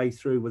find my way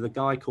through with a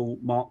guy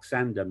called Mark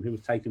Sandham, who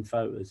was taking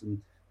photos. And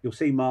you'll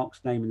see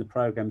Mark's name in the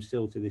programme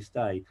still to this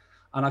day.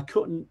 And I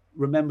couldn't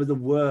remember the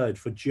word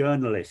for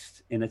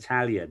journalist in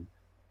Italian.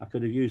 I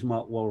could have used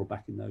Mark Worrell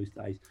back in those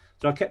days.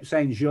 So I kept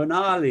saying,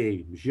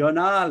 giornali.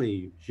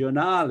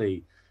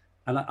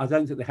 And I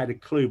don't think they had a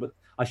clue, but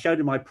I showed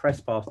them my press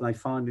pass and they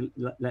finally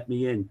let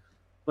me in.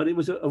 But it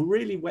was a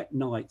really wet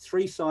night.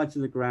 3 sides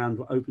of the ground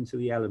were open to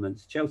the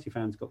elements. Chelsea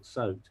fans got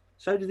soaked.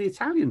 So did the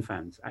Italian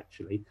fans,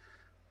 actually.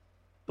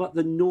 But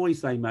the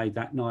noise they made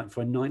that night for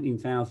a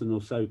 19,000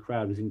 or so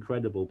crowd was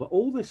incredible. But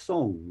all the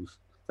songs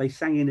they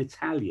sang in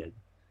Italian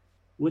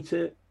were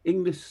to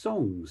English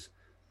songs.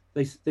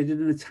 They did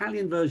an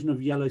Italian version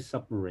of Yellow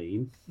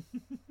Submarine,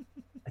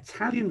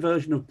 Italian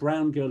version of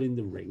Brown Girl in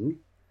the Ring,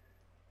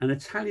 an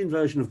Italian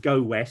version of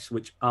Go West,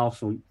 which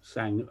Arsenal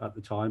sang at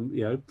the time,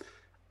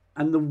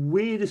 And the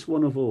weirdest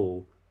one of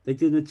all, they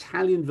did an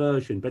Italian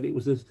version, but it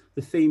was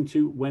the theme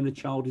to When a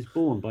Child is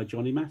Born by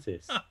Johnny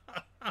Mathis.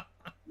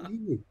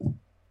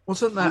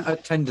 Wasn't that a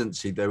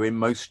tendency, though, in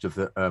most of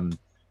the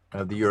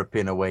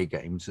European away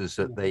games, is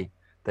that they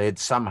had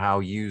somehow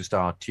used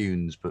our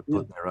tunes but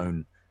put their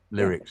own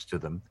lyrics to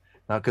them?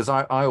 Because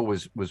I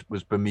always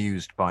was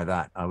bemused by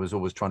that. I was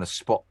always trying to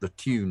spot the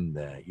tune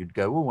there. You'd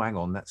go, oh, hang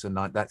on, that's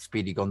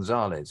Speedy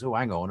Gonzales. Oh,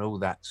 hang on, oh,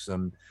 that's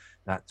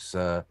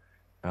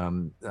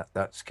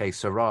Que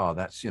Sera.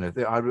 That's,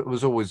 I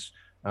was always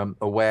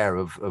aware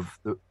of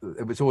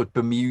it was always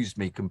bemused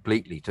me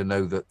completely to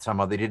know that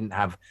somehow they didn't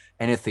have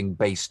anything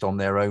based on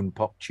their own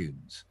pop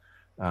tunes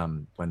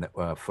when they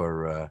were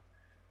for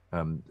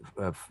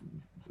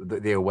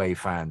the away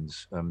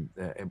fans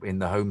in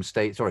the home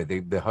state. Sorry,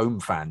 the home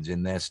fans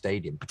in their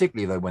stadium,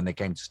 particularly though when they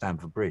came to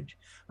Stamford Bridge.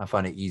 I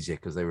find it easier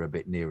because they were a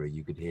bit nearer.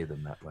 You could hear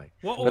them that way.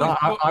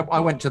 I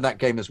went to that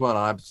game as well.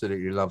 I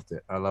absolutely loved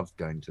it. I loved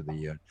going to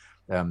the.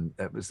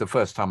 It was the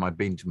first time I'd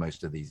been to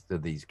most of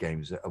these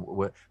games.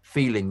 Were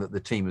feeling that the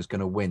team was going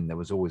to win. There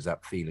was always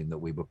that feeling that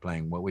we were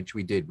playing well, which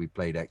we did. We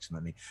played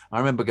excellently. I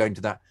remember going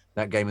to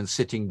that game and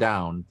sitting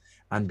down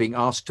and being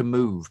asked to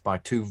move by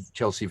two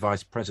Chelsea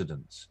vice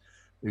presidents,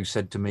 who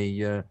said to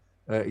me,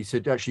 he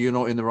said, actually, you're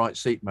not in the right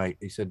seat, mate.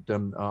 He said, I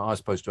was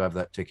supposed to have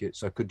that ticket,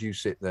 so could you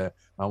sit there?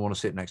 I want to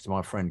sit next to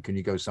my friend. Can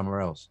you go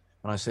somewhere else?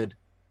 And I said,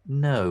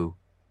 no.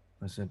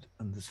 I said,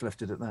 and just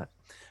left it at that.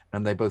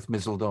 And they both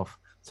mizzled off.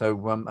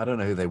 So I don't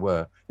know who they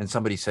were. And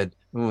somebody said,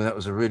 oh, that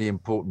was a really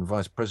important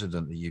vice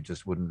president that you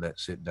just wouldn't let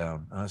sit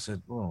down. And I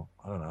said, well,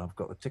 I don't know, I've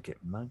got the ticket,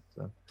 no?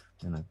 So,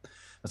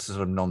 that's a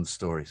sort of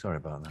non-story. Sorry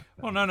about that.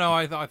 Well, no,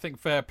 I think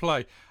fair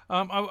play.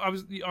 I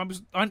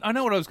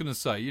know what I was going to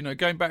say.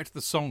 Going back to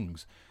the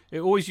songs, it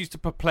always used to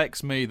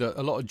perplex me that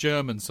a lot of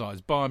German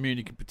sides, Bayern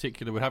Munich in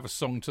particular, would have a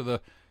song to the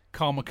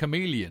Karma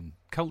Chameleon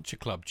Culture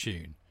Club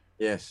tune.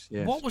 Yes.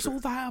 What was all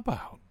that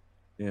about?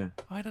 Yeah.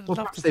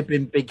 Perhaps they've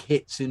been big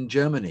hits in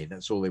Germany.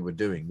 That's all they were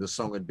doing. The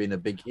song had been a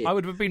big hit. I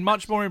would have been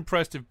much more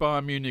impressed if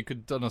Bayern Munich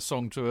had done a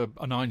song to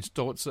an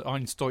Einstürzer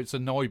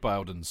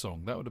Neubauten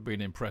song. That would have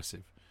been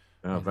impressive.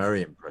 Oh,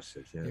 very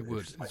impressive. Yeah, it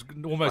would.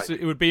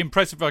 It would be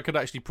impressive if I could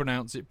actually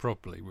pronounce it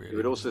properly. Really, it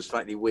would also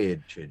slightly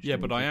weird, Chidge. Yeah,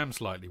 but I am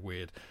slightly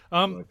weird.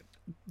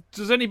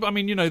 Does anybody? I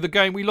mean, the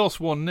game we lost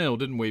 1-0,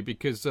 didn't we?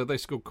 Because they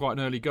scored quite an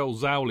early goal,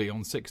 Zowli,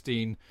 on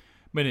 16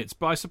 minutes.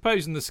 But I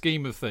suppose in the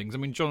scheme of things, I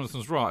mean,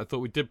 Jonathan's right. I thought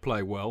we did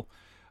play well.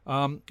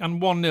 And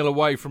 1-0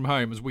 away from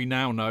home, as we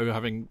now know,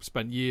 having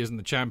spent years in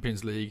the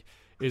Champions League,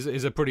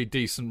 is a pretty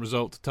decent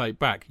result to take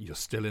back. You're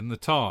still in the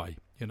tie,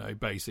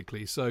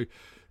 basically. So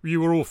you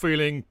were all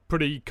feeling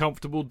pretty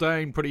comfortable,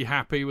 Dane, pretty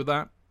happy with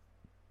that?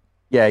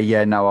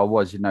 Yeah, no, I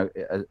was.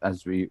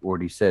 As we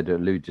already said,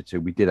 alluded to,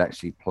 we did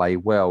actually play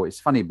well. It's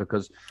funny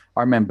because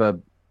I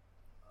remember,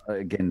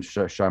 again,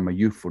 showing my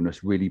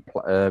youthfulness, really,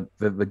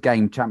 the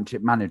game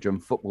Championship Manager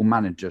and Football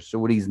Manager. So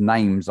all these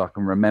names I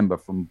can remember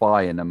from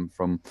Bayern and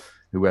from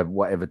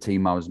whatever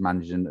team I was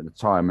managing at the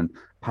time. And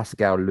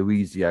Pascal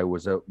Luizio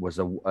was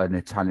an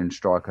Italian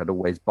striker I'd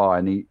always buy,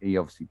 and he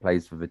obviously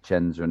plays for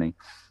Vicenza, and he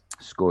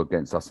scored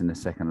against us in the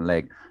second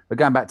leg. But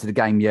going back to the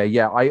game,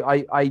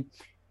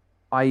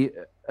 I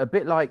a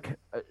bit like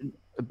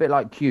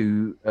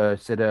Q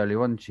said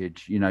earlier on,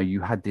 Chidge,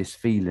 you had this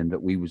feeling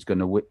that we was going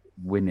to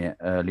win it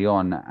early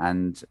on,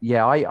 and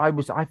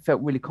I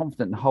felt really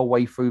confident the whole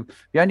way through.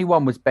 The only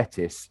one was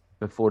Betis.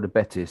 Before the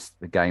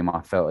game,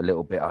 I felt a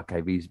little bit, okay,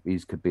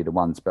 these could be the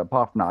ones. But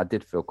apart from that, I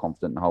did feel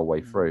confident the whole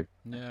way through.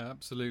 Yeah,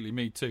 absolutely.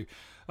 Me too.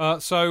 I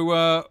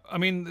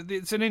mean,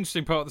 it's an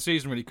interesting part of the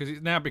season, really, because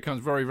it now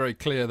becomes very, very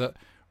clear that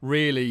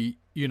really,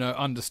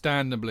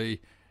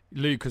 understandably,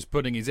 Luca's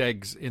putting his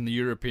eggs in the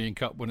European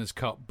Cup Winners'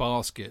 Cup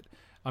basket.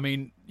 I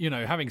mean,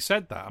 having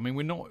said that, I mean,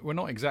 we're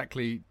not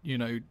exactly,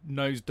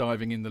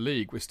 nosediving in the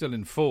league. We're still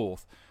in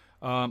fourth.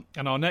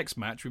 And our next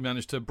match, we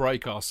managed to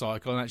break our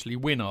cycle and actually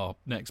win our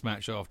next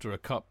match after a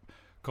cup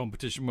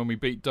competition when we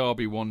beat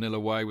Derby 1-0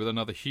 away with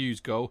another Hughes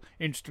goal.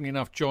 Interestingly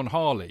enough, John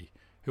Harley,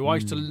 who I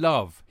used to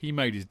love, he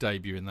made his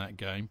debut in that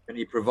game. And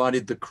he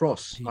provided the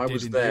cross. I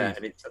was there.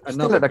 And it's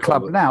still at the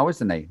club now,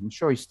 isn't he? I'm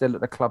sure he's still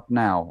at the club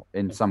now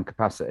in some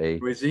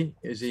capacity. Is he?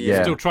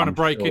 Yeah, still trying to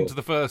break into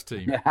the first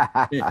team.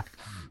 Yeah.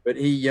 But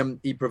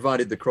he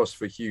provided the cross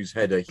for Hughes'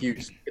 header.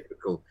 Hughes,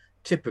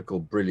 typical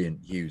brilliant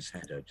Hughes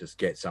header, just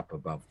gets up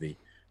above the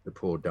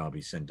poor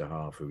Derby centre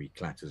half, who he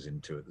clatters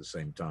into at the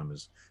same time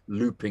as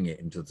looping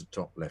it into the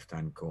top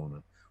left-hand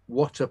corner.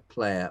 What a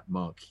player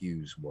Mark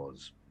Hughes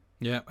was.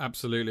 Yeah,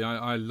 absolutely.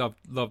 I love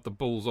the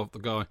balls off the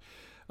guy.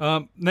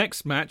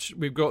 Next match,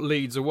 we've got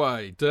Leeds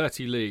away,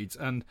 dirty Leeds,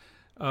 and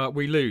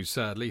we lose,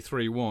 sadly,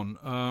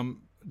 3-1.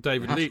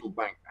 David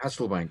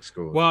Hasselbank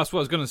scored. Well, that's what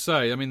I was going to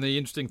say. I mean, the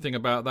interesting thing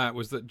about that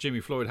was that Jimmy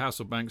Floyd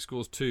Hasselbank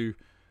scores two.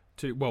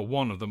 Well,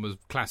 one of them was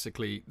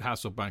classically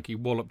Hasselbank. He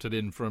walloped it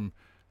in from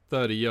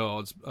 30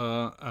 yards,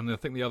 and I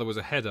think the other was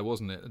a header,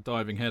 wasn't it? A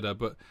diving header.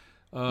 But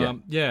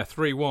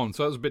 3-1.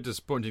 So that was a bit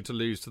disappointing to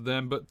lose to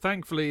them. But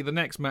thankfully, the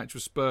next match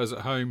was Spurs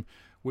at home,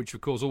 which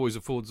of course always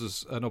affords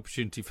us an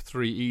opportunity for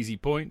 3 easy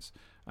points,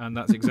 and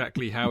that's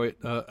exactly how it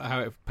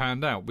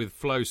panned out, with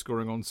Flo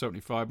scoring on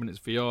 75 minutes,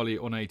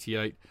 Vialli on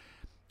 88,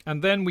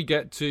 and then we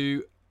get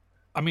to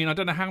I mean, I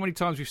don't know how many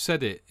times we've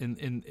said it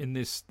in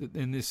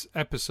this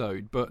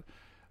episode, but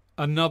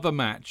another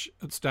match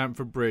at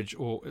Stamford Bridge,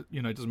 or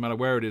it doesn't matter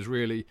where it is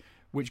really,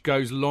 which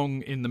goes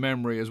long in the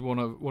memory as one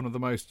of the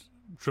most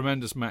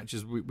tremendous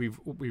matches we've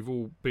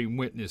all been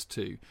witness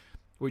to,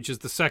 which is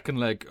the second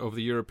leg of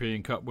the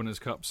European Cup Winners'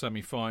 Cup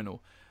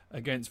semi-final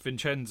against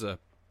Vicenza.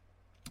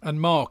 And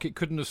Mark, it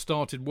couldn't have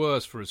started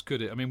worse for us,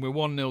 could it? I mean, we're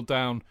 1-0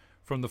 down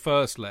from the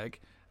first leg,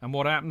 and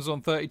what happens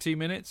on 32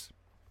 minutes?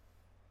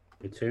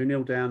 We're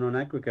 2-0 down on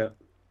aggregate.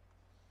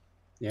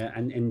 Yeah,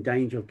 and in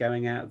danger of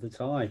going out of the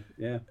tie.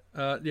 Yeah.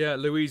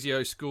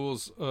 Luizio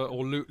scores,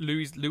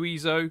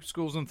 Luizio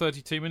scores on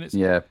 32 minutes.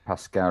 Yeah,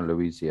 Pascal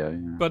Luizio.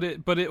 Yeah.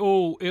 But it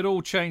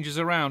all changes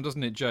around,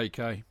 doesn't it,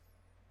 JK?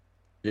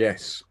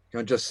 Yes.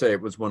 Can I just say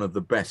it was one of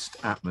the best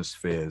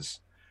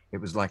atmospheres. It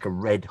was like a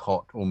red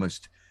hot,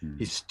 almost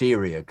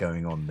hysteria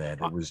going on there.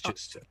 There was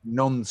just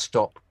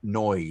non-stop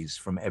noise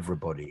from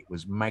everybody. It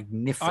was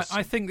magnificent.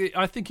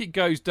 I think it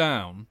goes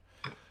down.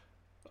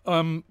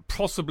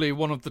 Possibly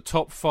one of the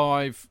top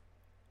 5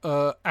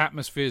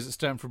 atmospheres at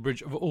Stamford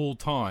Bridge of all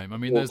time. I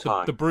mean, there's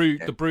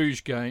the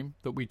Bruges game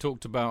that we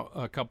talked about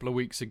a couple of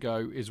weeks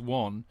ago is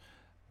one.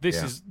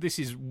 This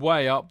is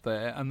way up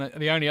there, and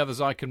the only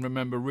others I can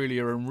remember really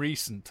are in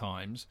recent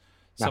times.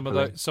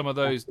 Napoli. Some of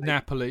those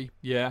Napoli,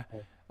 yeah,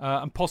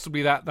 and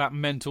possibly that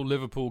mental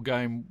Liverpool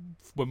game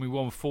when we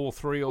won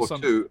 4-3 or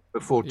something. The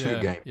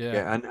 4-2 game,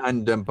 yeah.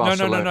 And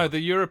Barcelona. No, the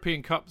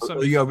European Cup.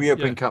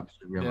 European Cup.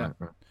 Yeah.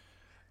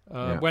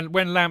 Right.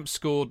 When Lamp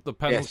scored the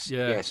penalty,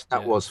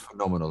 that was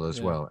phenomenal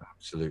as well.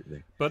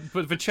 Absolutely. But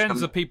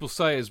Vicenza, people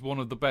say, is one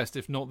of the best,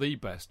 if not the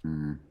best.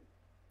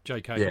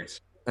 JK.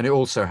 Yes, and it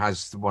also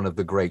has one of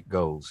the great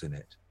goals in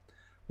it,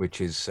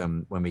 which is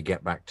when we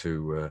get back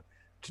to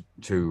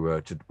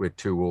we're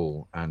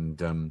 2-2,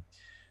 and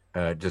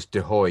just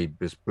De Hoy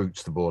just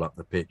boots the ball up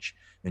the pitch,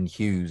 and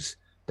Hughes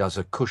does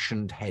a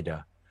cushioned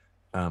header.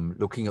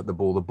 Looking at the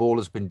ball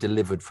has been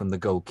delivered from the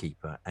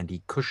goalkeeper, and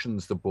he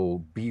cushions the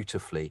ball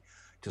beautifully,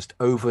 just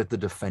over the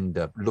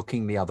defender,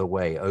 looking the other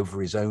way,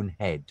 over his own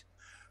head,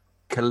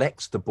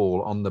 collects the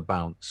ball on the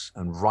bounce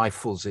and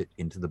rifles it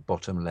into the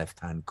bottom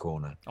left-hand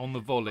corner. On the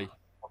volley.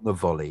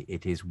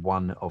 It is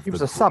one of He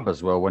was a sub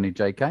as well, wasn't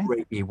he,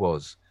 JK? He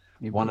was.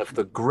 One of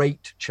the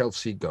great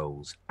Chelsea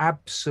goals.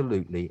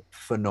 Absolutely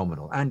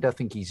phenomenal. And I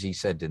think, as he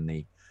said in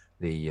the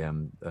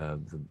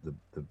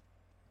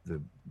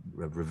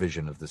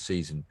revision of the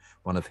season,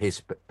 one of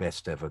his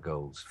best ever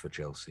goals for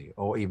Chelsea,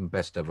 or even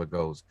best ever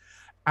goals.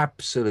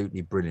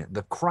 Absolutely brilliant.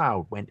 The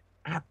crowd went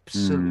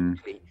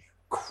absolutely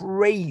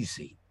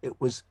crazy. It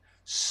was a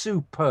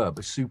superb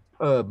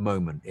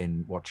moment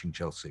in watching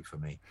Chelsea for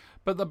me.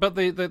 But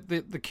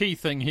the key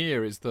thing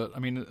here is that, I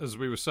mean, as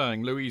we were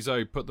saying,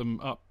 Luizio put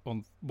them up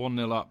on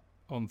 1-0 up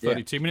on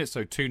 32 minutes,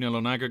 so 2-0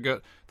 on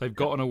aggregate. They've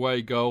got an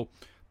away goal.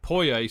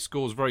 Poyet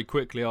scores very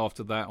quickly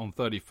after that on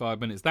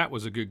 35 minutes. That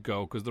was a good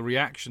goal because the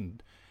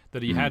reaction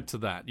that he had to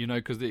that,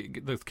 because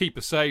the keeper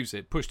saves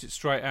it, pushed it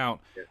straight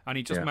out, and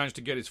he just managed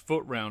to get his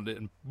foot round it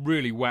and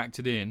really whacked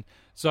it in.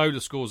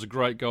 Zola scores a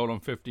great goal on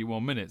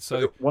 51 minutes.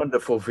 So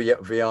wonderful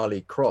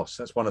Vialli cross.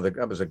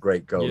 That was a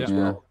great goal as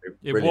well.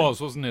 It was,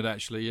 wasn't it?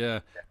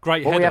 Actually,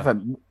 great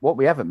header. What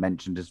we haven't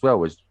mentioned as well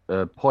was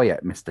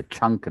Poyet missed a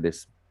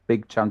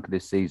big chunk of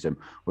this season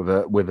with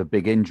a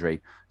big injury.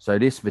 So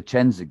this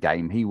Vicenza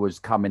game, he was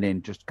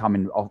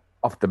coming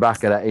off the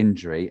back of that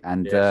injury,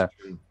 and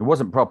he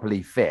wasn't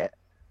properly fit.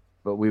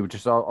 But we were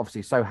just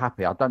obviously so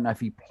happy. I don't know if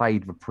he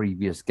played the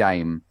previous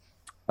game,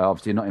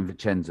 obviously not in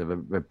Vicenza,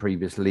 the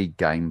previous league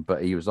game,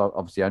 but he was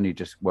obviously only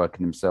just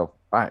working himself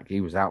back.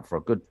 He was out for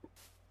a good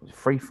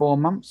 3-4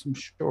 months, I'm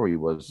sure he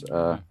was.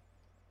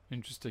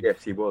 Interesting.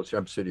 Yes, he was.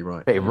 You're absolutely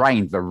right. But it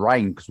rained,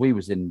 because we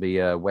was in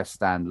the West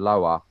Stand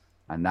lower,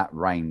 and that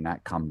rain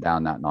that come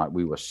down that night,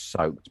 we were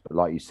soaked. But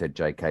like you said,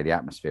 JK, the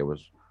atmosphere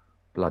was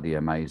bloody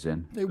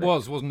amazing. It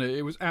was, wasn't it?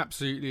 It was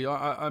absolutely.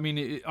 I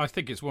mean, I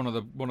think it's one of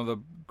the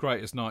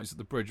greatest nights at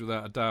the Bridge,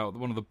 without a doubt.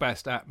 One of the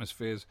best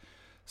atmospheres,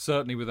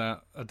 certainly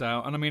without a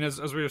doubt. And I mean, as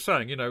we were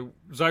saying,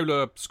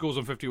 Zola scores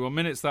on 51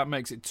 minutes. That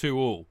makes it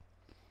 2-2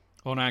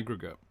 on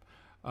aggregate.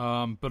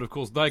 But of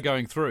course, they're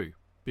going through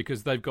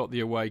because they've got the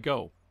away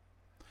goal.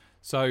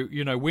 So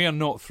we are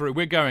not through.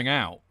 We're going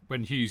out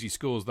when Hughesy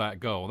scores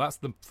that goal. That's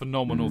the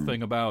phenomenal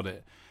thing about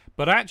it.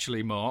 But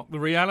actually, Mark, the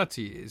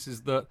reality is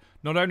that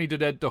not only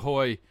did Ed De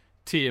Hoy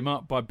tee him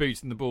up by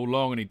booting the ball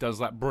long, and he does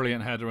that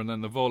brilliant header and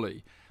then the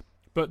volley,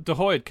 but De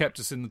Hoy had kept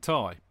us in the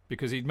tie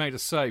because he'd made a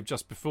save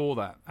just before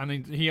that.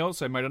 And he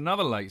also made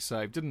another late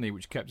save, didn't he,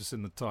 which kept us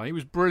in the tie. He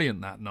was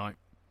brilliant that night.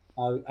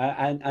 Oh,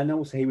 and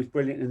also he was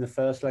brilliant in the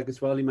first leg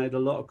as well. He made a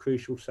lot of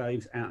crucial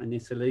saves out in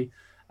Italy.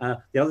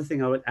 The other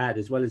thing I would add,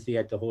 as well as the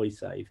Ed De Hoy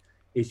save,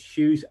 is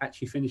Hughes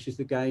actually finishes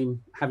the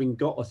game, having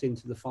got us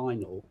into the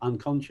final,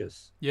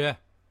 unconscious. Yeah.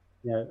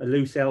 A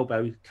loose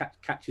elbow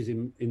catches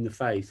him in the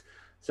face.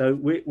 So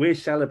we're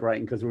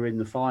celebrating because we're in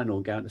the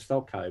final going to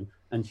Stockholm,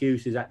 and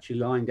Hughes is actually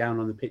lying down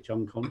on the pitch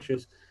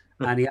unconscious,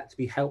 and he had to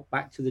be helped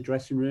back to the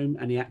dressing room,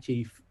 and he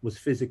actually was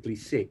physically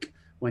sick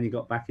when he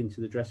got back into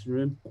the dressing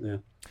room. Yeah.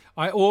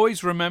 I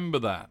always remember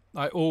that.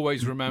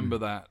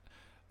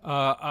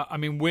 I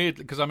mean, weird,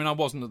 because I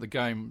wasn't at the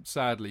game,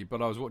 sadly,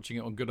 but I was watching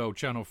it on good old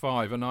Channel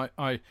 5, and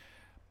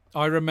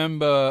I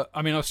remember,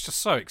 I was just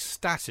so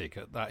ecstatic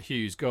at that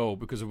Hughes goal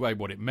because of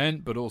what it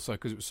meant, but also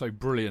because it was so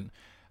brilliant.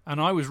 And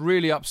I was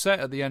really upset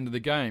at the end of the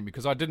game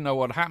because I didn't know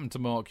what happened to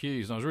Mark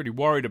Hughes, and I was really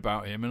worried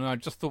about him. And I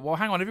just thought, well,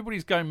 hang on,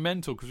 everybody's going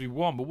mental because we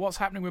won, but what's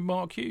happening with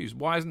Mark Hughes?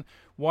 Why isn't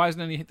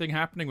anything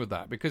happening with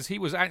that? Because he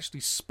was actually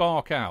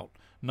spark out,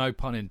 no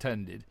pun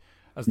intended,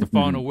 as the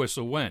final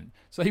whistle went.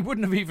 So he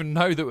wouldn't have even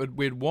known that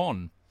we'd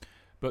won.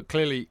 But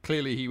clearly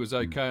he was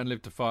okay and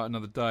lived to fight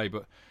another day.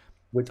 But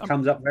which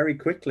comes up very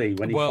quickly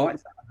when he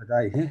fights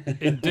another day.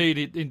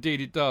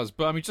 Indeed it does.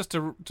 But just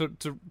to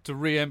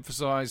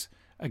re-emphasise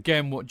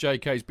again what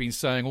JK's been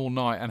saying all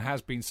night and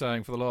has been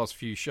saying for the last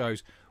few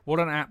shows, what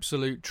an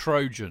absolute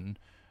Trojan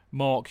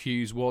Mark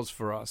Hughes was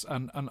for us.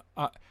 And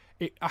I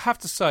have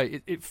to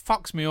say, it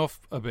fucks me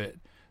off a bit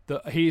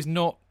that he is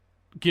not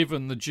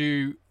given the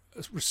due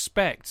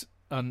respect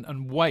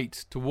and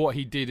weight to what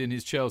he did in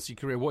his Chelsea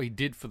career, what he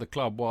did for the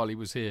club while he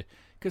was here,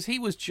 because he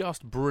was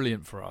just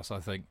brilliant for us, I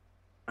think.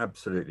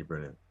 Absolutely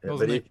brilliant. Yeah,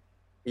 but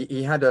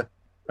he had a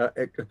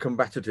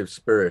combative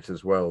spirit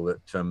as well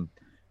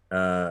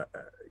that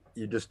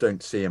you just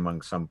don't see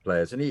among some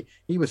players. And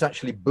he was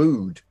actually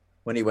booed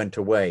when he went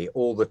away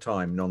all the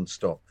time,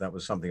 non-stop. That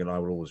was something that I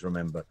will always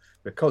remember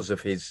because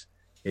of his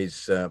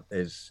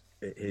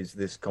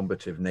this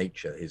combative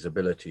nature, his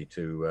ability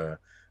to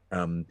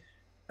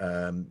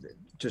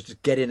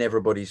just get in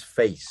everybody's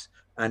face.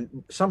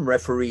 And some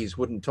referees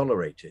wouldn't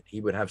tolerate it.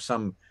 He would have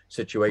some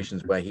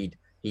situations where he'd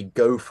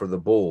go for the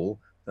ball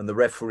and the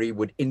referee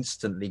would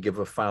instantly give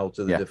a foul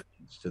to the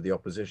defense, to the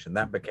opposition.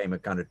 That became a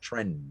kind of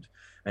trend.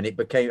 And it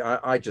became,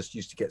 I just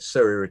used to get so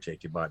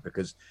irritated by it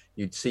because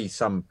you'd see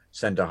some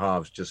centre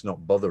halves just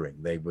not bothering.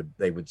 They would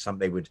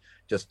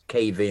just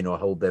cave in or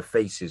hold their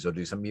faces or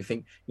do something. You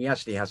think he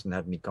actually hasn't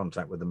had any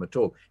contact with them at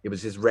all. It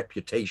was his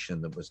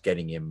reputation that was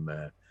getting them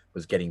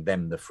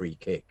the free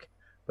kick.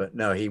 But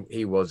no,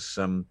 he was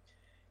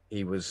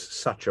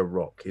such a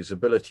rock. His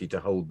ability to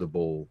hold the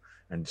ball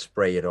and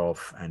spray it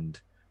off and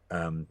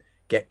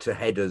get to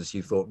headers,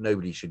 you thought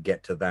nobody should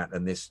get to that.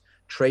 And this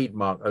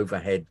trademark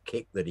overhead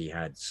kick that he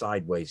had,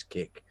 sideways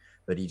kick,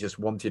 that he just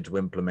wanted to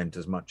implement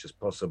as much as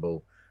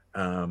possible.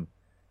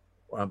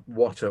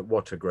 What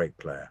a great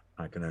player.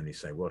 I can only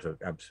say, what an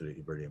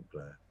absolutely brilliant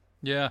player.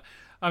 Yeah,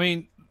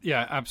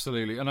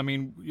 absolutely.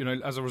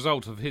 And as a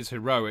result of his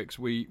heroics,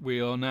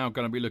 we are now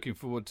going to be looking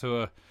forward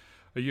to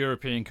a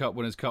European Cup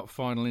Winners' Cup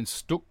final in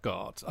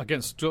Stuttgart,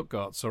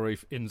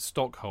 in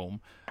Stockholm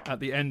at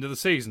the end of the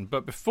season.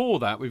 But before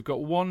that, we've got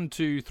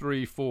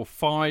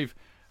 5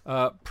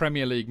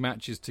 Premier League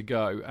matches to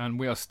go, and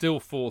we are still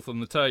fourth on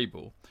the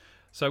table.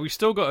 So we've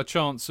still got a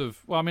chance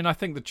of, I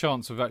think the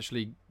chance of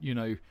actually,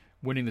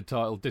 winning the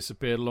title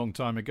disappeared a long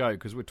time ago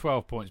because we're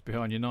 12 points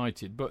behind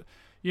United. But,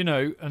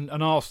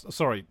 Arsenal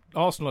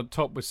are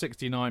top with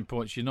 69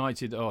 points,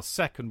 United are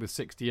second with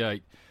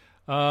 68.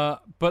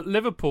 But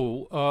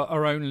Liverpool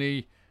are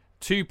only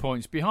 2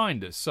 points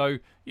behind us. So,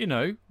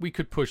 we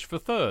could push for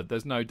third.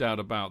 There's no doubt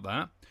about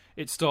that.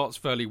 It starts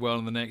fairly well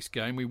in the next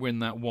game. We win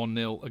that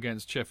 1-0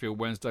 against Sheffield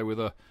Wednesday with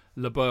a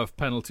Leboeuf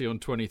penalty on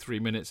 23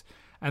 minutes.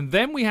 And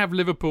then we have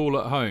Liverpool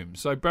at home.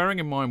 So bearing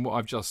in mind what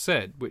I've just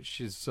said, which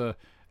is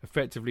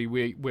effectively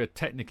we're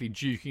technically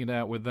duking it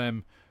out with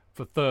them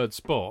for third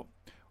spot,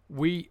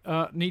 we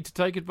need to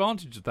take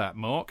advantage of that,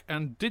 Mark.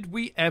 And did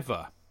we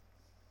ever?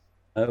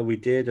 We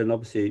did, and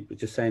obviously, we were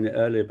just saying it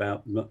earlier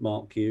about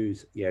Mark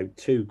Hughes.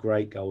 2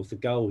 great goals. The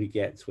goal he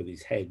gets with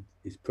his head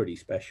is pretty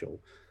special,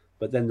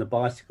 but then the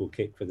bicycle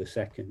kick for the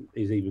second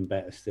is even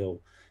better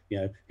still.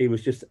 He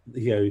was just,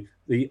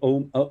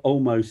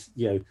 almost,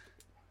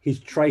 his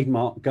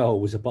trademark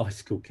goal was a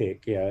bicycle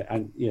kick.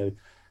 And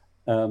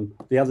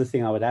the other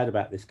thing I would add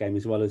about this game,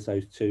 as well as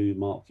those 2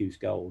 Mark Hughes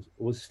goals,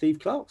 was Steve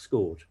Clarke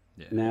scored.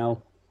 Yeah.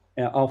 Now,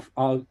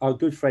 our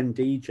good friend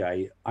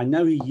DJ, I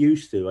know he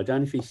used to. I don't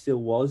know if he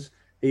still was.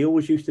 He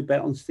always used to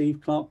bet on Steve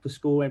Clarke to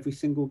score every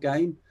single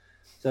game.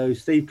 So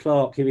Steve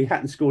Clarke, if he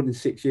hadn't scored in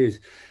 6 years,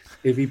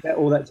 if he bet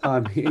all that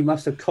time, he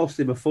must have cost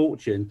him a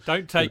fortune.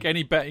 Don't take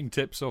any betting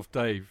tips off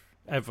Dave,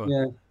 ever.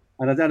 Yeah,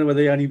 and I don't know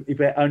whether he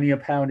bet only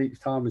 £1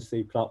 each time with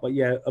Steve Clarke. But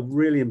yeah, a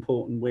really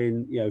important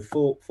win,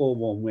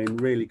 4-1 win,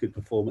 really good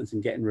performance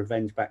and getting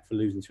revenge back for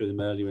losing to them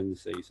earlier in the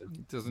season.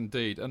 It does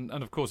indeed. And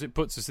of course, it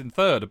puts us in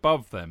third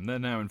above them. They're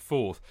now in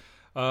fourth.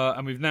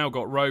 And we've now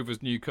got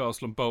Rovers,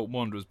 Newcastle and Bolton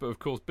Wanderers. But of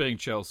course, being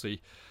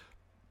Chelsea,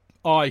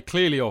 eye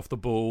clearly off the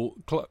ball,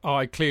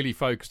 eye clearly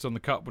focused on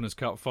the Cup Winners'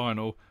 Cup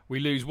final. We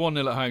lose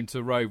 1-0 at home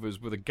to Rovers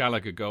with a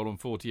Gallagher goal on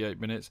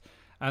 48 minutes.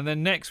 And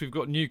then next we've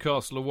got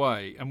Newcastle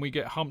away, and we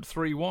get humped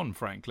 3-1,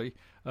 frankly.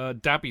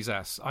 Dabby's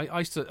ass.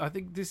 I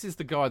think this is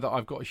the guy that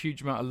I've got a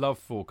huge amount of love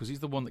for because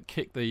he's the one that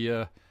kicked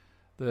the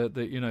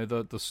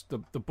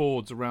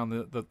boards around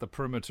the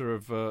perimeter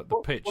of the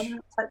pitch.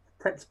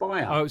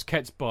 Ketsbayer. Oh, it was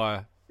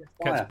Ketsbayer.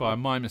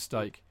 My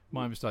mistake.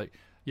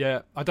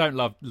 Yeah, I don't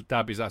love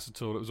Dabby's ass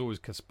at all. It was always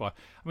kissed by.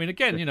 I mean,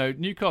 again,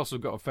 Newcastle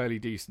got a fairly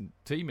decent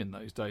team in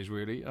those days,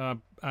 really,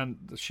 and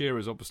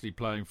Shearer's obviously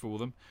playing for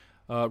them.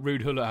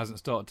 Ruud Gullit hasn't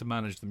started to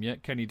manage them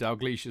yet. Kenny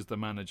Dalglish is the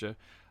manager.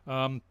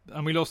 And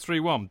we lost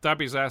 3-1.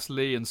 Dabby's ass,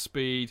 Lee and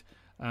Speed,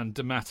 and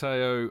Di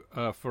Matteo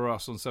for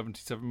us on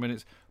 77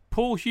 minutes.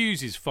 Paul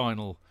Hughes'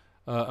 final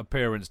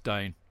appearance,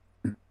 Dane.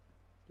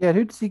 Yeah,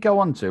 who does he go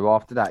on to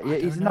after that?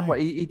 He's another one.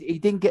 He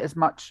didn't get as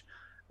much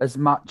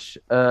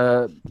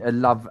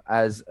love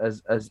as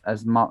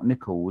Mark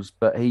Nichols,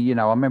 but he,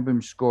 I remember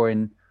him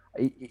scoring.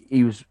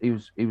 He was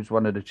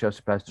one of the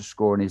Chelsea players to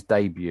score in his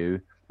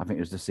debut. I think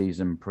it was the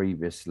season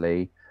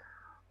previously,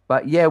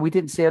 but yeah, we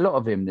didn't see a lot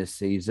of him this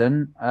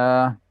season.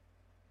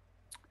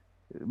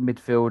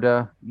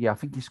 Midfielder, yeah, I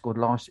think he scored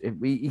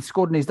he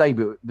scored in his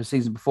debut the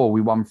season before.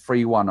 We won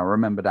 3-1. I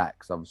remember that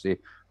because obviously I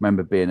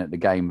remember being at the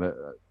game, but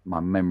my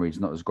memory is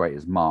not as great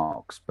as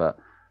Mark's, but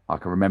I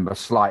can remember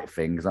slight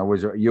things.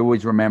 You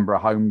always remember a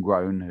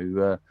homegrown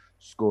who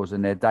scores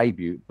in their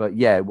debut. But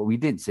yeah, we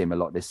didn't see him a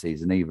lot this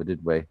season either,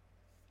 did we?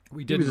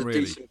 We didn't really.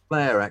 He was a decent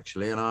player,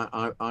 actually, and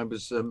I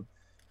was.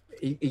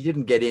 He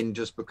didn't get in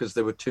just because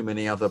there were too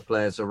many other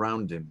players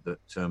around him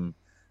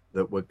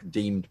that were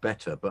deemed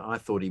better. But I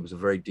thought he was a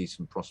very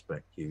decent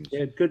prospect, Hughes.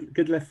 Yeah,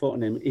 good left foot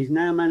on him. He's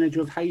now manager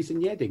of Hayes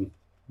and Yedding.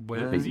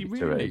 Where is he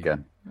really?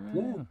 Again.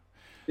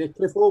 Yeah,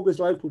 Cliff Auger's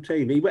local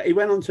team. He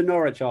went on to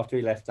Norwich after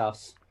he left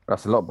us.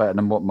 That's a lot better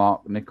than what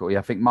Mark Nichols. Yeah,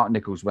 I think Mark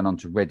Nichols went on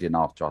to Reading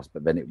after us,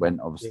 but then it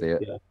went obviously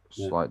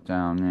slight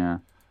down. Yeah.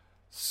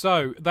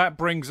 So that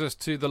brings us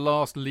to the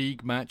last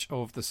league match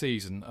of the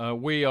season.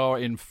 We are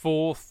in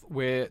fourth.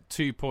 We're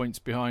 2 points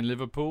behind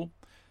Liverpool.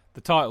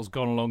 The title's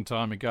gone a long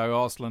time ago.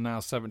 Arsenal are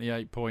now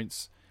 78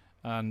 points.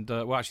 And,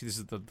 actually, this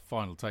is the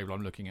final table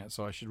I'm looking at,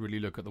 so I should really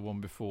look at the one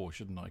before,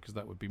 shouldn't I? Because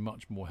that would be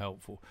much more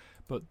helpful.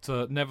 But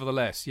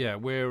nevertheless, yeah,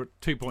 we're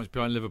 2 points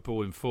behind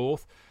Liverpool in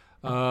fourth.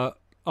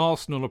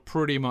 Arsenal have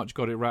pretty much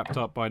got it wrapped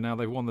up by now.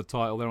 They've won the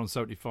title. They're on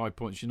 75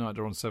 points. United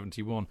are on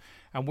 71.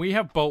 And we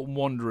have Bolton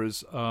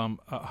Wanderers at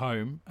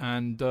home,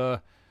 and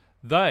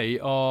they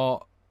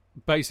are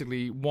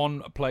basically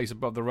one place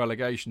above the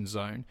relegation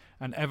zone,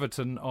 and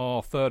Everton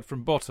are third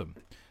from bottom.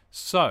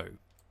 So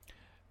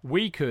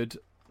we could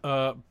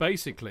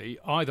basically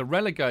either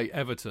relegate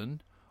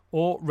Everton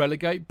or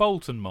relegate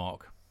Bolton,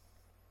 Mark.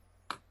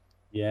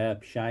 Yeah,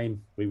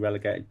 shame. We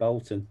relegated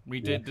Bolton. We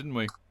did, didn't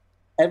we?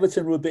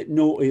 Everton were a bit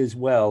naughty as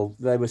well.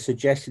 They were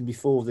suggesting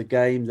before the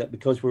game that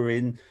because we're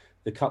in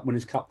the Cup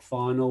Winners' Cup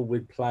final,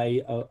 we'd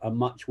play a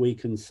much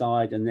weakened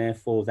side and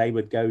therefore they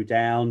would go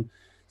down.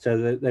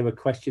 So they were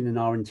questioning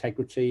our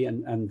integrity,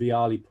 and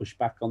Vialli pushed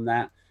back on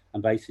that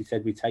and basically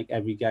said we take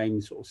every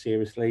game sort of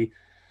seriously.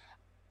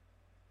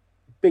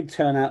 Big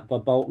turnout by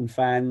Bolton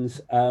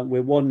fans.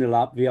 We're 1-0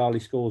 up.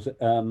 Vialli scores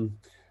and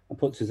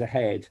puts us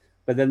ahead.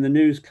 But then the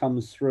news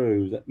comes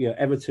through that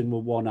Everton were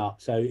 1 up,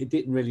 so it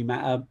didn't really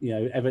matter.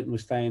 Everton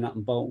was staying up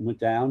and Bolton were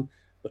down.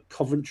 But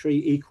Coventry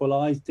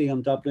equalised.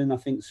 Dion Dublin, I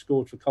think,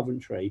 scored for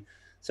Coventry.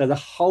 So the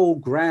whole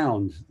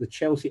ground, the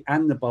Chelsea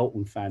and the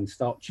Bolton fans,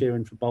 start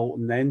cheering for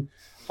Bolton. Then,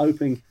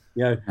 hoping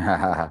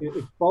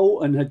if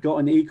Bolton had got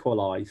an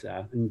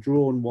equaliser and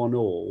drawn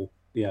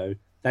 1-1,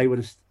 they would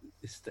have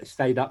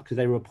stayed up because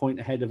they were a point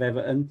ahead of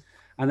Everton.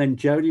 And then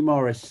Jody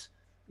Morris.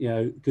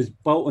 Because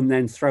Bolton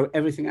then throw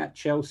everything at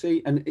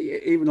Chelsea. And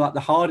even like the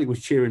Hardy was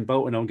cheering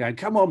Bolton on, going,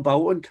 come on,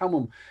 Bolton, come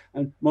on.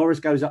 And Morris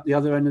goes up the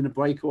other end in a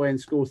breakaway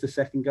and scores the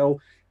second goal.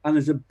 And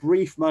there's a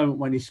brief moment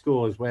when he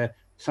scores where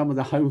some of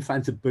the home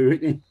fans are booing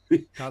him.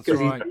 That's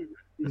right.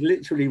 He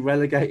literally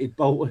relegated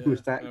Bolton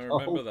with that goal.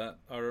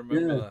 I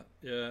remember that.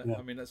 Yeah.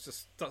 I mean,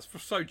 that's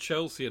so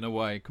Chelsea in a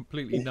way,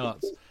 completely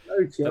nuts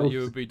that you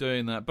would be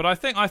doing that. But I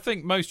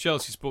think most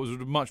Chelsea supporters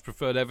would have much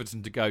preferred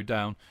Everton to go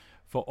down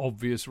for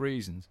obvious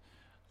reasons.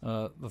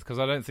 Because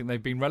I don't think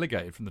they've been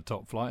relegated from the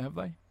top flight, have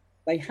they?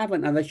 They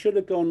haven't, and they should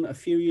have gone a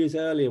few years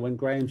earlier when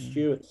Graham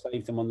Stewart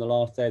saved them on the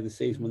last day of the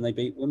season when they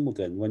beat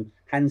Wimbledon, when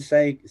Hans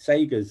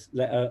Sagers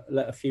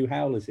let a few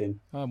howlers in.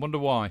 I wonder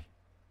why.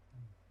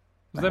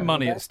 Was there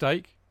money at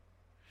stake?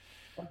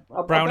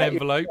 Brown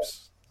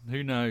envelopes?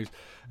 Who knows?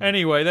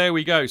 Anyway, there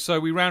we go. So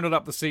we rounded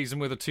up the season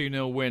with a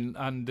 2-0 win,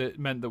 and it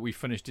meant that we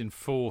finished in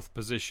fourth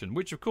position,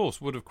 which, of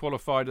course, would have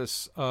qualified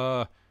us...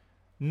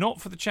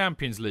 not for the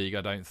Champions League, I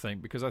don't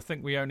think, because I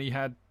think we only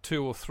had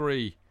 2 or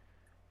 3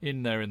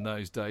 in there in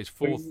those days.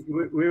 Fourth,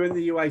 we're in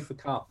the UEFA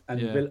Cup, and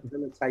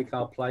Villa take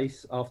our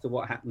place after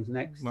what happens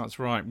next. That's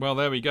right. Well,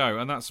 there we go,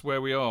 and that's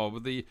where we are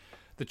with the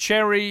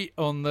cherry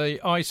on the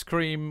ice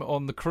cream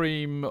on the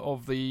cream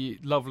of the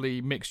lovely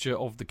mixture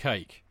of the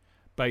cake.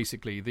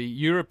 Basically, the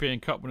European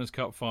Cup Winners'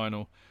 Cup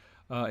final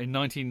in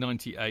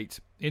 1998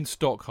 in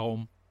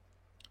Stockholm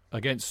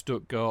against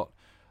Stuttgart.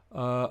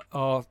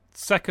 Our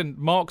second,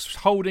 Mark's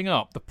holding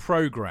up the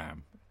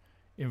programme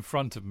in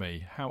front of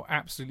me. How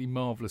absolutely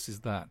marvellous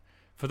is that?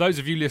 For those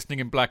of you listening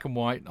in black and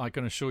white, I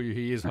can assure you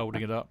he is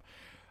holding it up.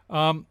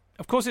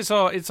 Of course, it's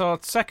our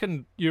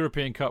second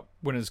European Cup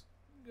Winners'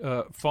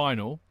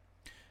 final.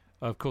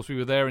 Of course, we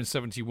were there in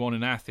 71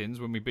 in Athens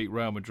when we beat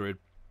Real Madrid.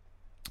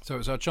 So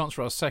it's our chance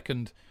for our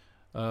second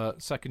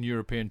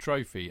European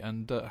trophy,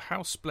 and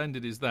how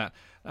splendid is that?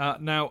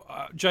 Now,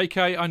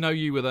 JK, I know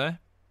you were there.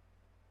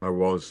 I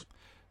was.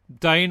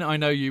 Dane, I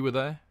know you were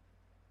there.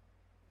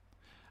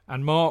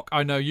 And Mark,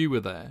 I know you were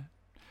there.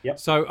 Yep.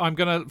 So I'm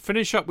going to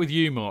finish up with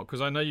you, Mark,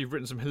 because I know you've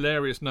written some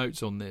hilarious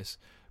notes on this.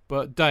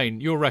 But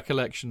Dane, your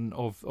recollection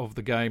of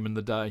the game and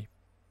the day.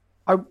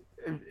 I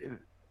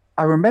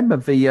remember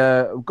we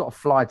got a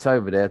flight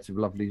over there to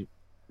lovely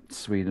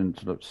Sweden,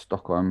 to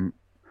Stockholm.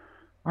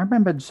 I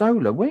remember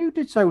Zola. Where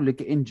did Zola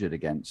get injured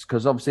against?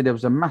 Because obviously there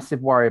was a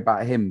massive worry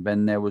about him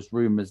when there was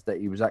rumours that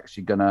he was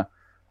actually going to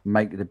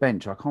make the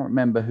bench. I can't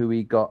remember who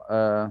he got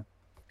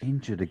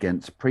injured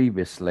against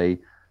previously,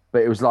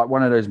 but it was like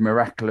one of those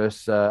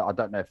miraculous. I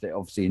don't know if they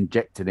obviously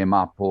injected him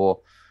up or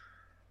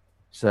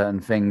certain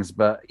things,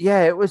 but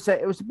yeah, it was a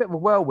bit of a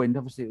whirlwind.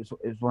 Obviously, it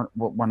was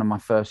one of my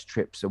first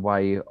trips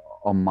away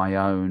on my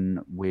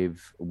own with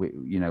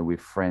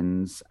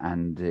friends,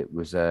 and it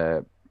was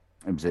a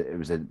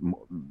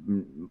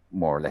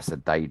more or less a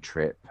day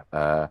trip.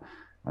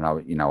 And I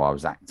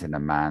was acting a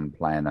man,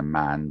 playing a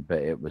man, but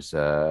it was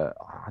I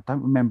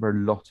don't remember a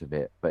lot of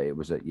it, but it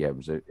was a.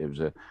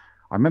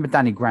 I remember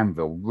Danny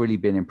Granville, really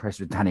being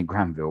impressed with Danny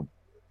Granville,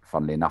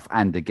 funnily enough,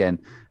 and again,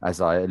 as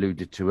I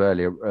alluded to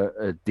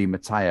earlier, Di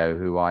Matteo,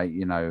 who I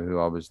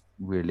was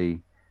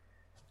really,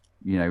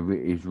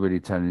 he's really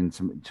turned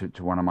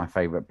into one of my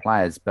favourite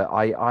players. But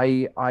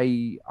I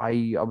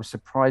was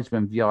surprised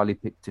when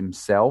Vialli picked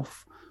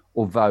himself.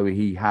 Although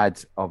he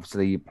had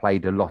obviously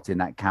played a lot in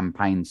that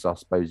campaign, so I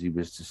suppose he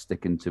was just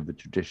sticking to the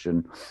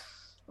tradition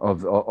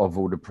of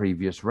all the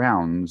previous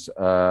rounds.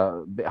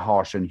 A bit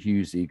harsh on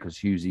Hughesy, because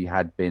Hughesy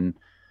had been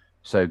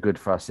so good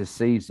for us this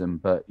season.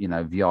 But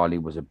Vialli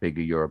was a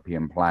bigger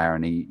European player,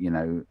 and he,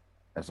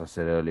 as I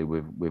said earlier,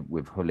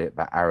 with Hullet,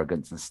 that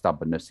arrogance and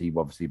stubbornness, he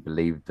obviously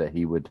believed that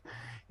it would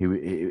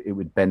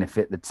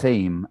benefit the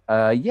team.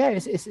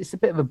 It's a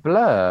bit of a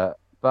blur.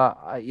 But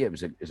it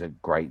was a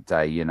great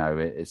day.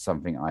 It's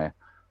something I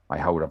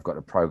hold. I've got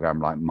a program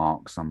like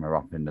Mark somewhere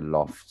up in the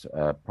loft,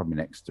 probably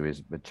next to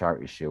the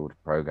Charity Shield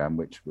program,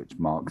 which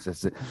Mark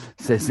says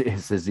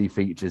he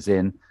features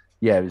in.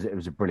 Yeah, it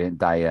was a brilliant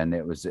day, and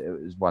it was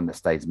one that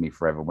stays with me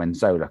forever. When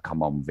Zola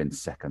come on within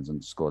seconds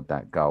and scored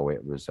that goal,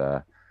 it was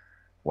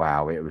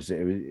wow. It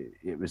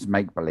was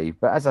make believe.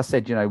 But as I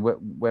said,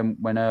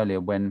 when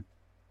earlier when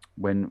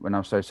I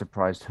was so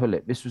surprised,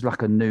 Hullet, this was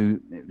like a new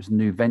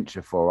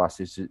venture for us.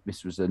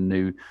 This was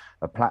a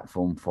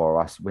platform for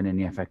us. Winning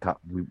the FA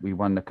Cup, we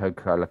won the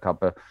Coca-Cola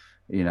Cup,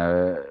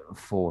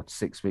 4 to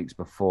 6 weeks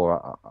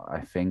before, I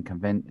think,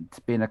 and then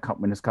to be in a Cup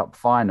Winners' Cup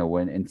final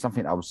and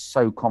something I was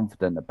so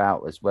confident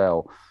about as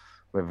well,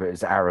 whether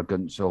it's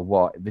arrogance or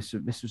what. This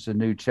was a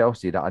new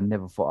Chelsea that I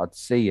never thought I'd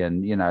see,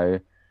 and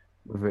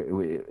whether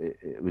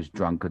it was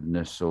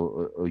drunkenness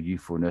or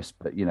youthfulness,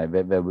 but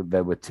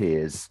there were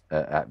tears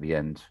at the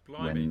end.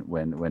 Blimey.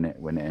 when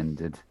it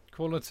ended.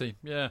 Quality,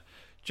 yeah.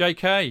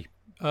 JK,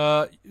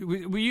 were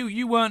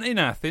you weren't in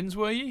Athens,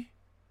 were you?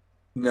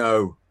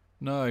 No.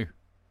 I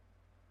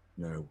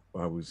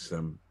was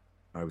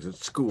at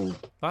school.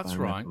 That's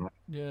right.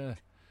 Yeah.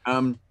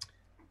 No,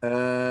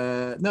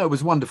 it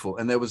was wonderful,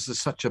 and there was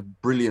such a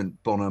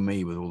brilliant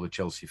bonhomie with all the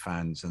Chelsea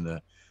fans and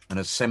an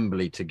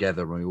assembly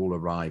together when we all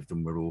arrived,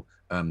 and we're all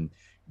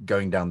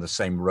going down the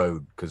same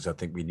road, because I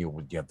think we knew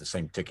we had the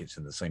same tickets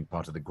in the same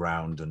part of the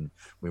ground, and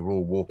we were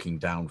all walking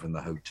down from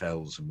the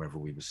hotels and wherever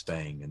we were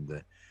staying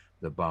and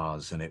the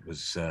bars, and it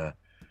was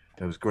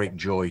there was great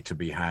joy to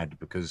be had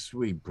because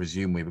we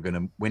presumed we were going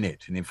to win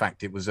it, and in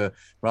fact it was a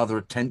rather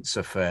a tense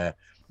affair,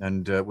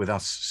 and with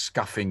us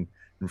scuffing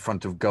in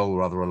front of goal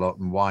rather a lot,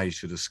 and Wise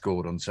should have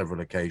scored on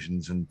several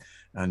occasions, and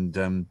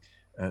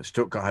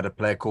Stuttgart had a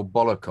player called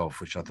Bolokov,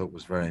 which I thought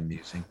was very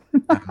amusing.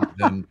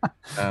 And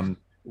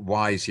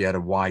Wise, he had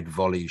a wide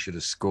volley, he should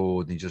have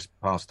scored, and he just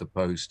passed the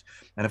post.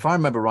 And if I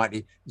remember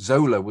rightly,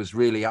 Zola was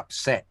really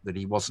upset that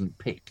he wasn't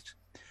picked,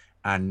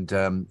 and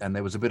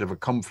there was a bit of a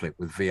conflict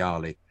with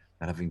Vialli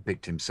and having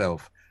picked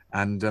himself.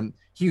 And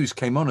Hughes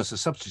came on as a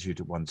substitute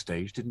at one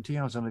stage, didn't he?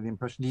 I was under the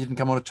impression he didn't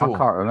come on at all. I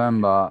can't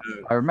remember.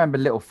 I remember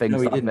little things. No,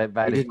 he like didn't.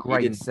 that. He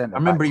didn't. I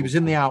remember he was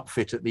in the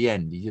outfit at the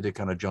end. He did a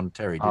kind of John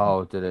Terry.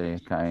 Oh, did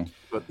he? Okay.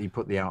 But he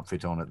put the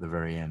outfit on at the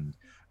very end.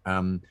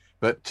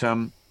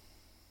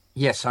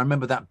 Yes, I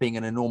remember that being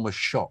an enormous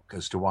shock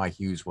as to why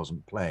Hughes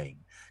wasn't playing,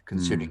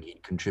 considering he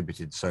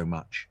contributed so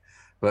much.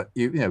 But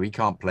he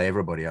can't play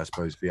everybody, I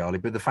suppose,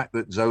 Vialli. But the fact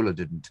that Zola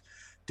didn't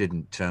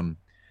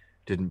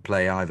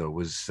play either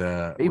was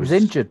he was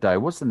injured though,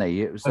 wasn't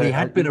he? It was. Well, he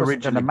had been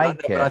originally,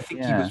 but I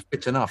think he was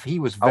fit enough. He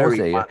was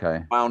very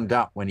wound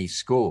up when he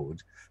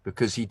scored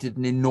because he did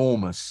an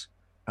enormous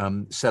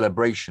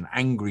celebration,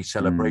 angry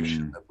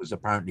celebration that was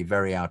apparently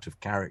very out of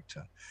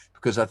character.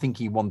 Because I think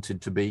he wanted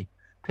to be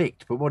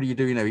picked. But what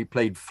do? He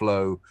played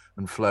Flo,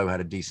 and Flo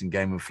had a decent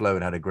game, and Flo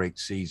had a great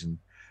season.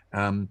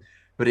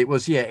 But it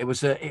was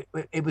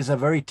a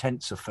very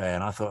tense affair,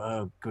 and I thought,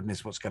 oh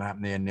goodness, what's going to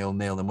happen there,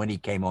 0-0. And when he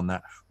came on,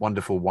 that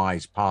wonderful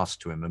Wise pass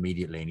to him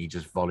immediately, and he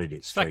just volleyed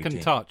it straight in.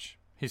 Second touch.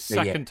 His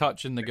second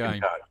touch in the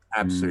game.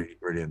 Absolutely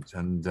brilliant.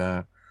 And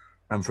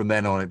from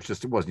then on,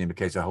 it wasn't even a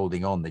case of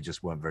holding on. They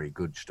just weren't very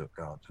good,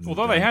 Stuttgart. And,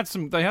 although they had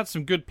some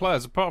good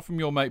players, apart from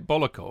your mate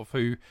Bolakov,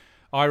 who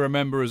I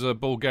remember as a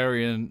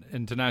Bulgarian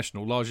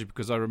international, largely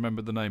because I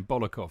remember the name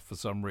Bolakov for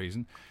some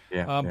reason.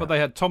 But they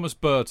had Thomas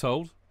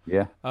Berthold.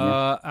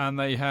 And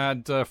they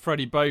had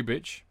Freddie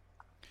Bobic.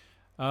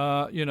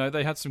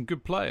 They had some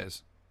good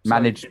players.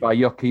 Managed by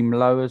Joachim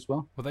Low as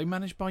well. Were they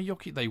managed by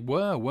Joachim? They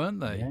were, weren't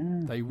they?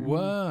 Yeah. They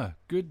were.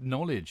 Good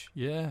knowledge.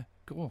 Yeah,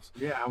 of course.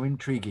 Yeah, how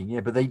intriguing.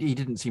 Yeah, but he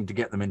didn't seem to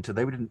get them into.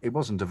 It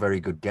wasn't a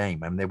very good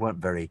game. I mean, they weren't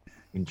very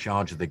in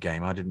charge of the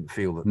game. I didn't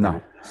feel that they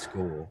would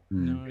score.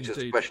 No, it's just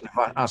a question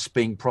of us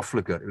being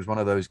profligate. It was one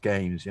of those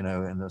games, and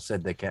I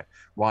said they kept.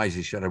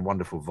 Wisey had a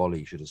wonderful volley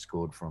he should have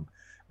scored from.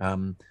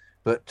 So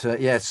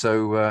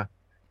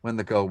when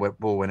the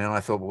ball went in,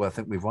 I thought, well, I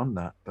think we've won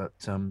that. But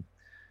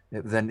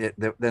then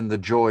the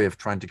joy of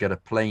trying to get a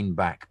plane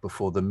back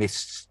before the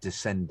mists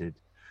descended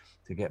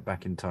to get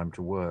back in time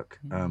to work.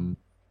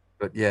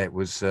 But yeah, it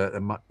was there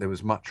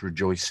was much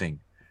rejoicing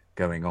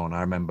going on.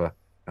 I remember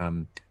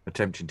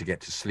attempting to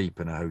get to sleep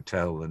in a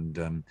hotel,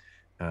 and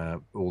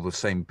all the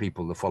same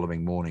people the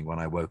following morning when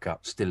I woke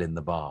up still in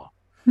the bar.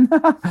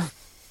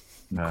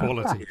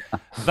 Quality.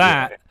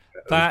 That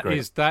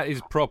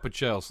is proper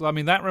Chelsea. I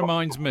mean, that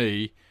reminds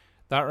me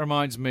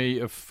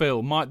of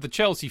Phil, the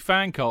Chelsea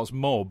Fancast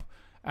mob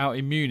out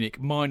in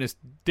Munich, minus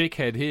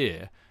Dickhead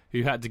here,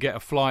 who had to get a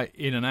flight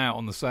in and out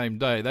on the same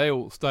day. They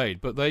all stayed,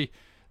 but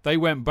they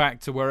went back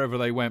to wherever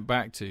they went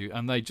back to,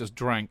 and they just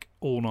drank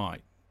all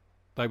night.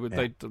 They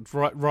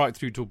right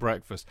through till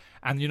breakfast.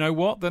 And you know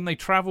what? Then they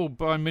travelled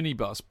by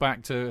minibus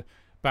back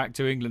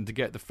to England to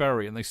get the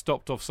ferry, and they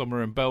stopped off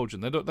somewhere in Belgium.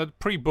 They'd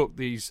pre-booked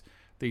these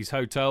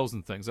hotels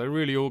and things. They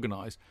really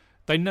organised.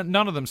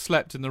 None of them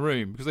slept in the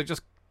room because they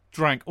just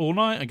drank all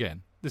night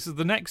again. This is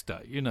the next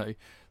day,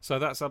 So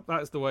that's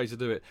the way to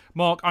do it.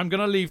 Mark, I'm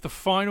going to leave the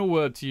final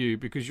word to you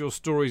because your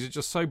stories are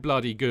just so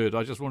bloody good.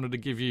 I just wanted to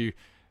give you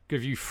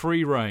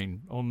free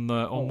rein on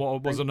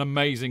what was an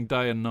amazing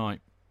day and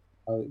night.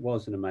 Oh, it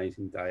was an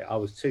amazing day. I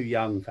was too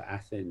young for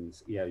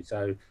Athens,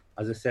 So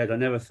as I said, I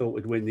never thought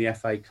we'd win the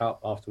FA Cup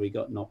after we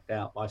got knocked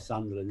out by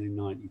Sunderland in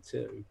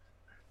 '92.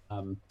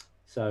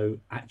 So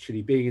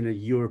actually being in a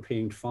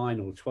European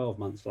final 12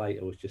 months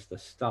later was just the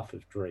stuff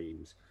of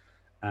dreams.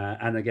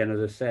 And again,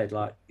 as I said,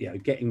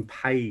 getting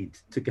paid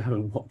to go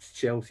and watch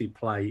Chelsea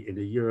play in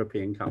a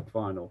European Cup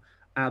final,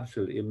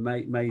 absolutely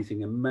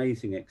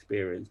amazing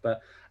experience.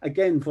 But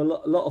again, for a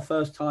lot of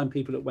first-time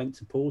people that went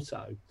to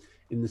Porto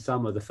in the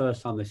summer, the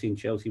first time they've seen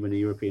Chelsea win a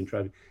European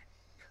trophy,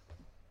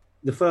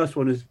 the first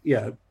one is,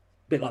 a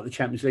bit like the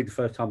Champions League, the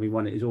first time we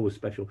won it is always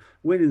special.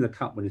 Winning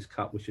the Winners'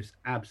 Cup was just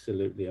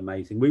absolutely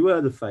amazing. We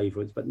were the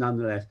favourites, but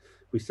nonetheless,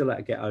 we still had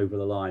to get over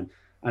the line.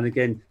 And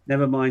again,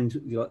 never mind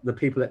the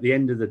people at the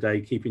end of the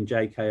day keeping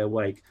JK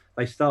awake.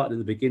 They started at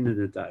the beginning of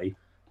the day.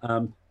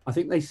 I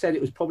think they said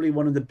it was probably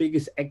one of the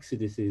biggest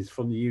exoduses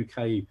from the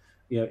UK,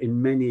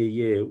 in many a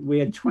year. We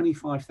had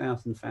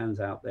 25,000 fans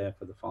out there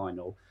for the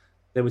final.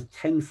 There was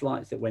 10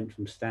 flights that went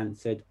from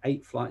Stansted,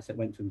 8 flights that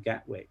went from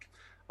Gatwick.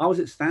 I was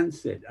at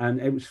Stansted,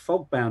 and it was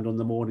fog bound on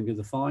the morning of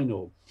the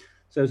final.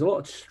 So there's a lot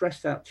of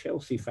stressed out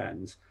Chelsea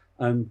fans.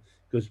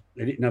 Because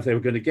they didn't know if they were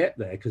going to get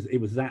there because it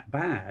was that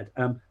bad.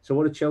 So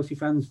what do Chelsea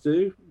fans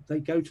do? They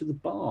go to the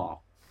bar.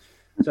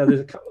 So there's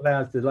a couple of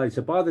hours delay.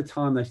 So by the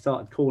time they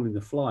started calling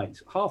the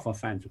flights, half our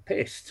fans were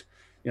pissed,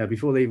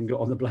 before they even got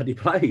on the bloody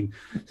plane.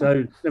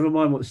 So never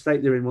mind what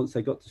state they're in once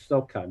they got to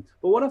Stockholm.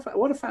 But what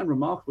I found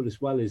remarkable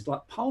as well is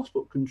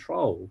passport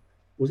control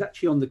was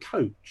actually on the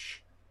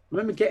coach. I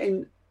remember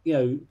getting,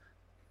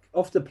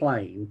 off the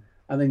plane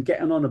and then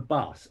getting on a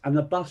bus, and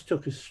the bus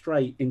took us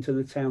straight into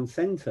the town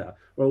centre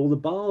where all the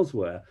bars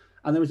were.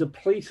 And there was a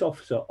police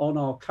officer on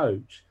our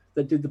coach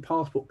that did the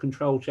passport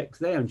control checks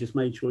there and just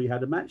made sure you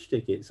had a match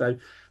ticket. So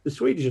the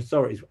Swedish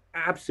authorities were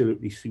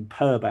absolutely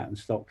superb out in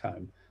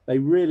Stockholm. They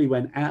really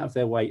went out of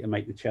their way to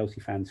make the Chelsea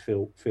fans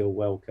feel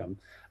welcome.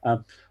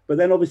 But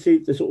then obviously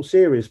the sort of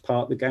serious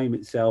part, the game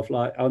itself,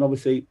 and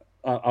obviously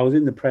I was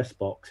in the press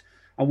box,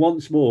 and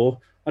once more,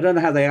 I don't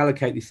know how they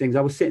allocate these things.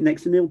 I was sitting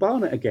next to Neil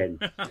Barnett again.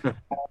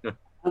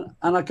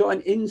 And I got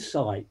an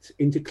insight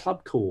into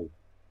Club Call.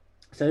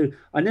 So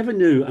I never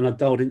knew, and I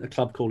dialed into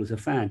Club Call as a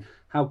fan,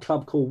 how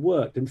Club Call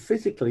worked. And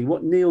physically,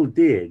 what Neil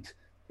did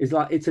is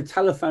it's a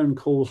telephone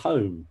call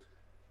home.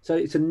 So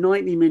it's a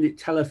 90-minute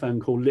telephone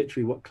call,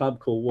 literally what Club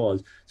Call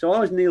was. So I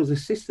was Neil's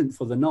assistant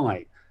for the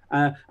night.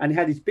 And he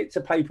had his bits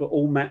of paper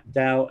all mapped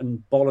out,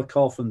 and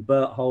Bolakov and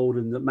Berthold,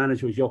 and the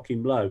manager was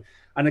Joachim Low.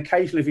 And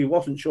occasionally, if he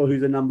wasn't sure who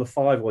the number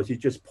 5 was, he'd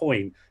just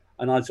point,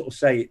 and I'd sort of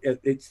say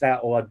it's that,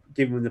 or I'd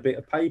give him the bit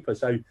of paper.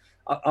 So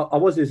I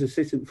was his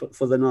assistant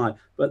for the night.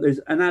 But there's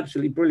an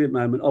absolutely brilliant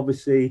moment.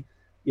 Obviously,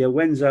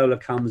 when Zola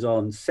comes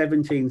on,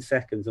 17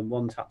 seconds and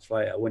 1 touch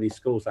later, when he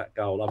scores that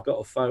goal, I've got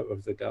a photo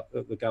of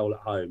the goal at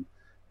home.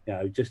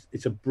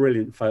 It's a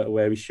brilliant photo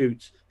where he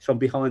shoots from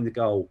behind the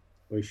goal,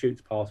 where he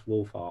shoots past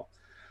Wolfhart.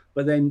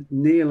 But then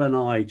Neil and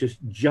I just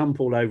jump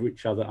all over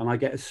each other, and I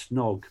get a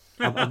snog.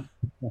 I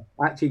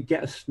actually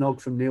get a snog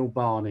from Neil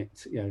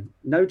Barnett.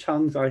 No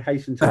tongues, I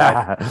hasten to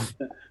add,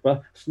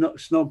 but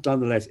snog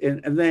nonetheless.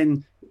 And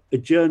then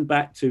adjourn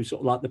back to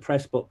sort of like the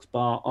press box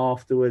bar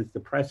afterwards, the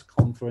press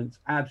conference.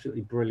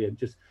 Absolutely brilliant.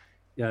 Just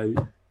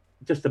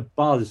a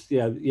buzz.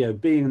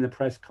 Being in the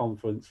press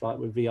conference like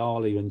with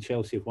Vialli when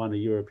Chelsea have won a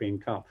European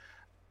Cup.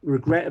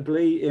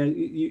 Regrettably,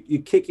 you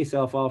kick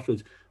yourself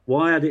afterwards.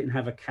 Why I didn't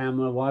have a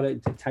camera, why I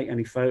didn't take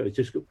any photos,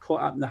 just got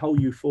caught up in the whole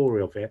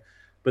euphoria of it.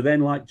 But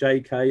then, like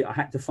JK, I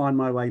had to find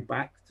my way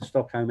back to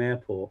Stockholm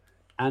Airport,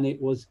 and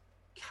it was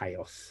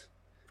chaos.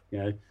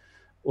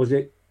 Was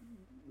it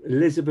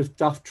Elizabeth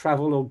Duff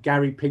travel or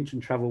Gary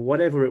Pinchon travel,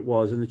 whatever it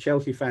was, and the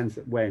Chelsea fans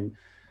that went,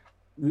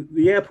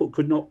 the airport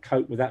could not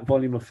cope with that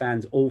volume of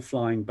fans all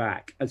flying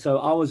back. And so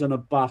I was on a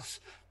bus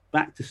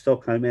back to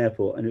Stockholm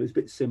Airport, and it was a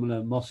bit similar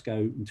in Moscow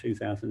in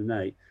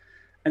 2008.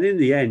 And in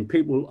the end,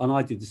 people, and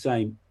I did the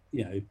same,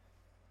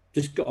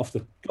 just got off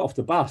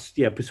the bus,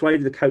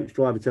 persuaded the coach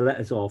driver to let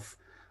us off.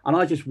 And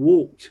I just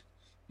walked,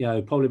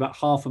 probably about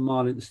half a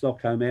mile into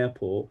Stockholm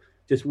Airport,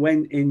 just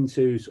went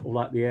into sort of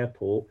like the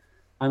airport,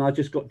 and I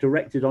just got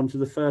directed onto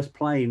the first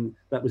plane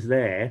that was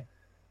there.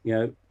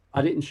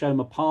 I didn't show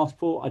my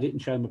passport, I didn't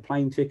show my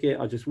plane ticket,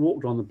 I just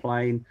walked on the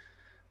plane.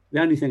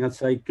 The only thing I'd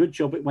say, good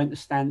job it went to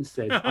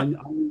Stansted.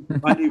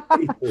 I knew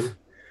people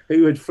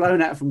who had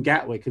flown out from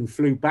Gatwick and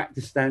flew back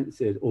to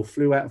Stansted, or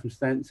flew out from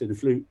Stansted and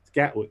flew to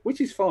Gatwick,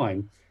 which is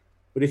fine.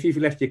 But if you've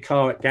left your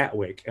car at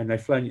Gatwick and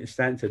they've flown you to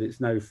Stansted,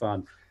 it's no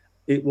fun.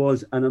 It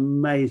was an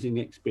amazing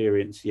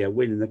experience,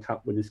 winning the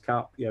Winners'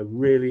 Cup.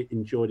 Really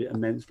enjoyed it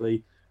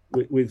immensely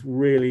with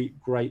really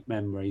great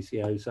memories.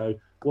 So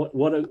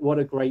what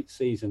a great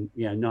season,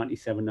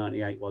 97,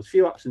 98 was. A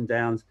few ups and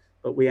downs,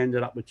 but we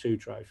ended up with 2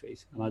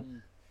 trophies.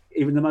 And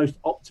even the most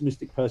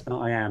optimistic person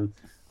I am,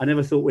 I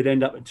never thought we'd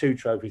end up with 2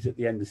 trophies at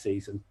the end of the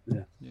season.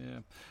 Yeah.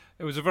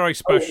 It was a very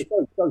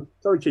special.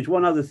 Sorry, Chidge.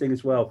 One other thing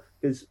as well,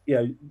 because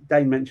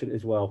Dane mentioned it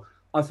as well.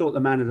 I thought the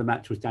man of the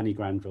match was Danny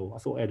Granville. I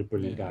thought he had a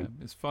brilliant game.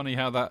 It's funny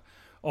how that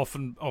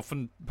often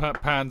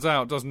pans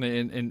out, doesn't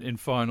it, in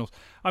finals?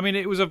 I mean,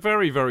 it was a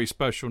very, very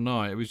special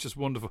night. It was just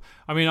wonderful.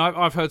 I mean,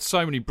 I've heard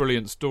so many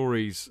brilliant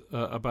stories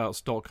about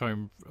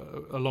Stockholm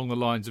along the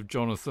lines of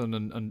Jonathan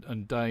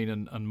and Dane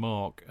and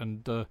Mark,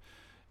 and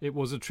it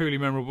was a truly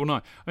memorable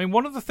night. I mean,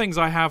 one of the things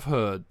I have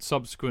heard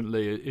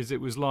subsequently is it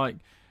was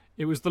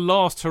the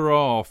last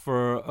hurrah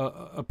for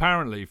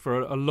apparently for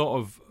a lot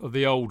of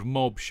the old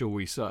mob, shall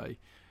we say,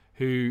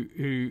 who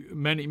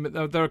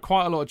there are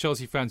quite a lot of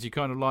Chelsea fans who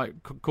kind of like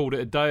called it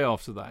a day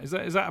after that. Is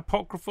that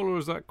apocryphal, or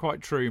is that quite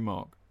true,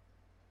 Mark?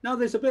 No,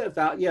 there's a bit of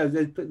that.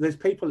 There's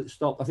people that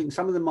stopped. I think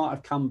some of them might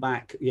have come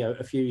back,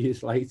 a few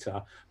years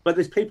later. But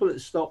there's people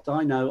that stopped,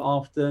 I know,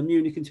 after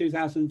Munich in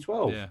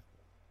 2012. Yeah.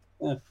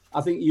 I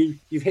think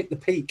you've hit the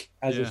peak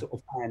as a sort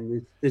of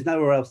fan. There's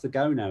nowhere else to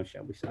go now,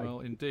 shall we say?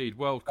 Well, indeed.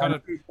 Well, kind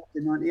of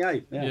in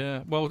 '98.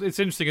 Yeah. Well, it's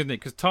interesting, isn't it?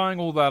 Because tying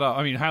all that up,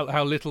 I mean,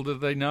 how little did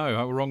they know?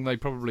 How wrong they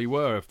probably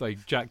were if they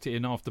jacked it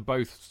in after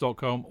both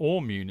Stockholm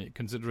or Munich,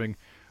 considering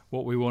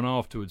what we won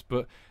afterwards.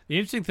 But the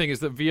interesting thing is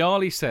that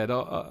Vialli said,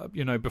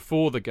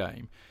 before the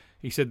game,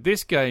 he said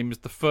this game is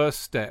the first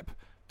step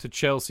to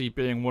Chelsea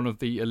being one of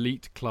the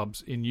elite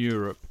clubs in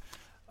Europe.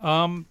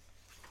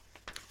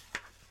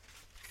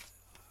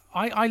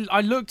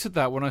 I looked at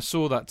that when I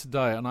saw that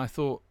today, and I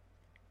thought,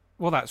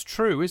 well, that's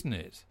true, isn't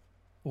it?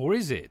 Or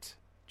is it,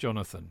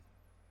 Jonathan?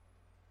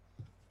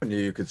 And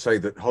you could say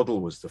that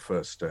Hoddle was the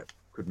first step,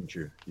 couldn't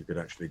you? You could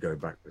actually go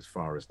back as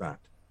far as that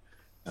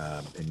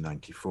in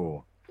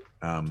 '94.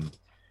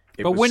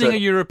 But winning a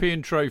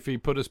European trophy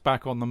put us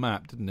back on the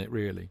map, didn't it,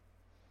 really?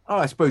 Oh,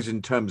 I suppose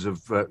in terms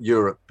of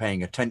Europe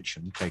paying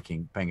attention to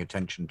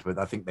it,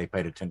 I think they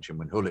paid attention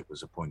when Hullet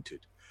was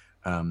appointed.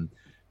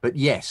 But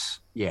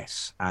yes,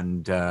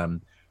 and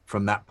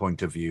from that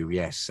point of view,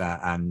 yes,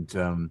 I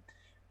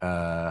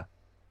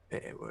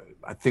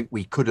think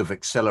we could have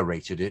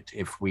accelerated it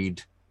if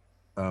we'd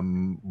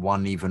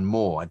won even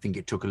more. I think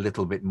it took a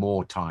little bit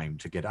more time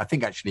to get. I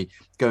think actually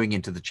going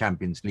into the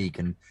Champions League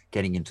and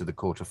getting into the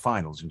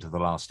quarterfinals, into the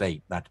last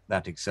 8, that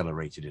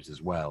accelerated it as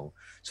well.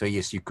 So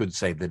yes, you could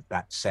say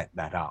that set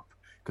that up,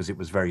 because it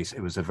was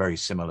a very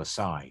similar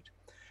side,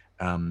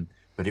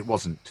 but it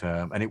wasn't,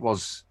 and it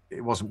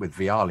wasn't with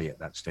Vialli at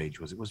that stage,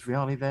 was it? Was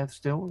Vialli there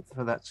still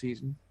for that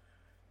season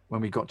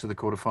when we got to the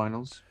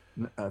quarterfinals?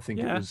 I think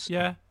it was.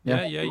 Yeah.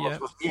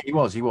 He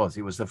was.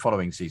 It was the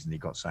following season he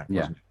got sacked,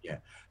 wasn't it? Yeah.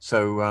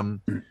 So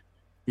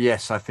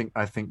yes, I think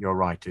you're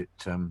right.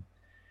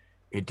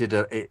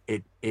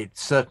 It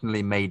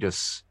certainly made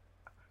us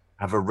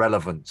have a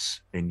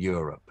relevance in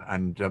Europe,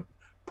 and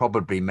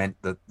probably meant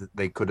that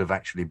they could have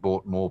actually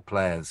bought more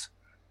players,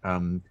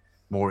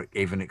 more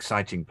even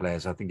exciting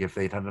players. I think if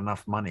they'd had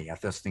enough money. I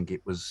just think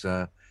it was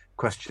a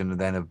question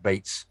then of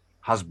Bates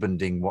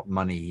husbanding what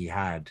money he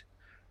had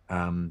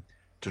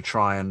to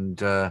try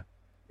and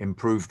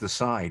improve the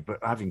side. But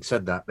having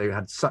said that, they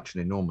had such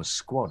an enormous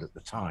squad at the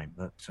time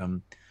that,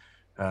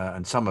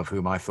 and some of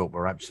whom I thought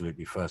were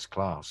absolutely first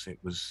class. It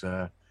was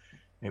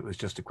It was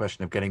just a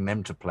question of getting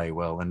them to play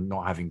well and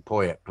not having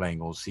Poyet playing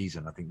all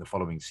season. I think the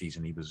following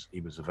season he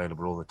was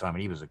available all the time,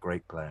 and he was a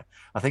great player.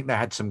 I think they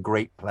had some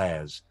great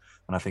players,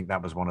 and I think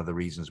that was one of the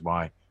reasons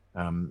why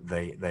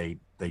they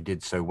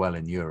did so well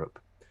in Europe.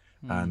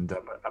 And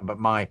but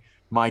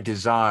my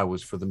desire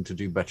was for them to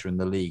do better in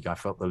the league. I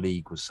felt the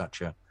league was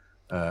such a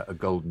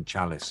golden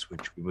chalice,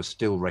 which was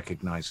still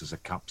recognised as a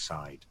cup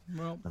side.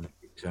 Well, and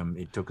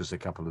it took us a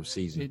couple of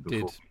seasons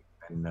before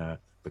we can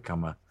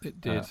become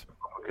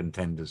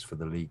contenders for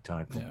the league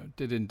title. Yeah, it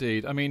did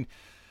indeed. I mean,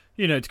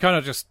 to kind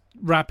of just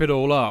wrap it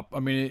all up. I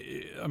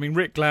mean,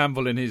 Rick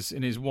Glanville in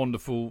his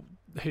wonderful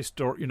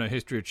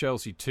history of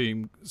Chelsea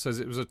tomb says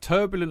it was a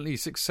turbulently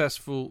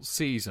successful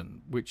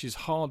season, which is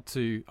hard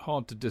to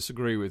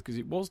disagree with, because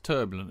it was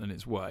turbulent in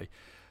its way,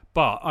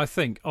 but I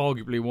think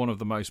arguably one of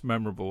the most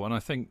memorable. And I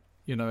think,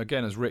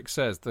 again, as Rick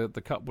says, the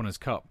Cup Winners'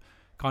 Cup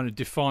kind of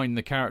defined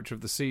the character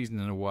of the season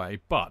in a way.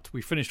 But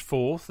we finished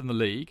 4th in the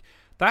league.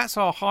 That's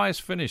our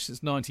highest finish since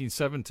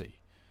 1970.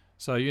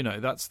 So,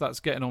 that's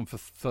getting on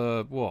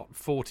for what,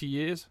 40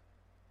 years?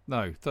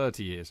 No,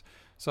 30 years.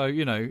 So,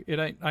 it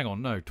ain't, hang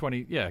on, no,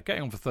 20,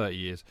 getting on for 30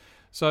 years.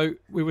 So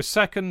we were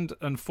second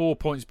and 4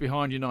 points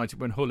behind United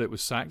when Hullett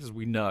was sacked, as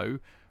we know.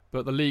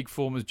 But the league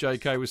form, as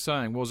JK was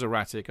saying, was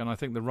erratic. And I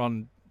think the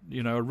run,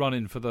 a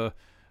run-in for the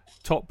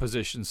top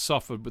position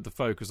suffered with the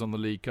focus on the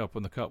League Cup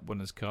and the Cup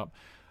Winners' Cup.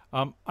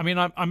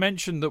 I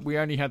mentioned that we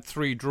only had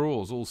 3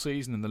 draws all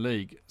season in the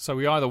league. So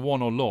we either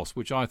won or lost,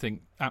 which I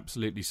think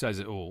absolutely says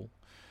it all.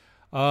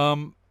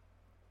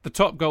 The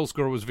top goal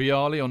scorer was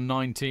Vialli on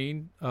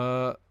 19.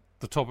 The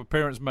top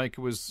appearance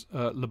maker was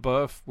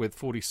Leboeuf with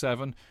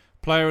 47.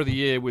 Player of the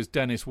year was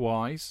Dennis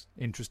Wise,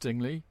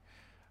 interestingly.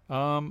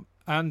 And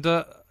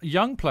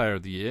young player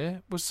of the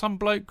year was some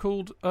bloke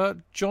called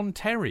John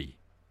Terry.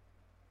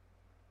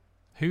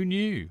 Who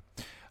knew?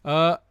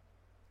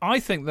 I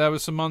think there were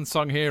some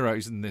unsung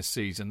heroes in this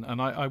season,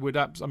 and I would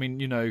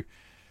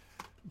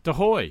De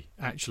Hoy,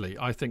 actually,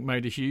 I think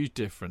made a huge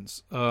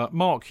difference.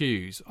 Mark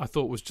Hughes, I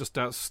thought, was just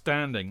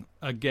outstanding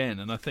again,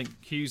 and I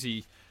think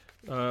Hughesy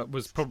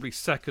was probably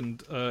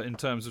second in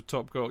terms of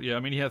top goal. Yeah,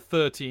 he had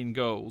 13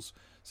 goals,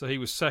 so he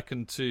was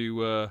second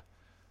to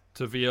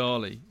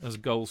Vialli as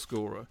goal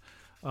scorer.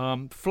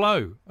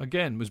 Flo,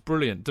 again, was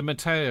brilliant. Di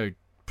Matteo,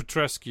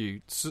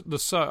 Petrescu,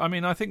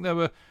 I think there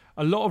were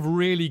a lot of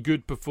really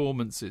good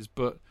performances,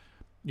 but,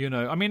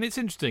 it's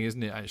interesting,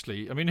 isn't it,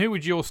 actually? Who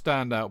would your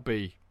standout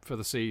be for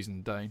the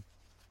season, Dane?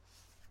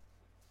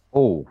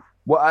 Oh,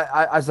 well,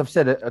 I as I've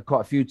said it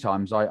quite a few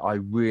times, I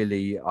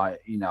really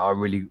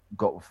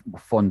got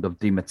fond of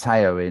Di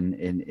Matteo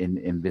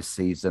in this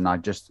season. I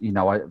just,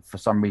 for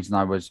some reason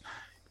I was,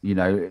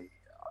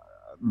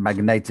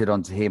 magneted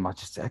onto him. I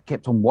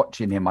kept on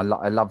watching him. I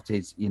loved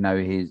his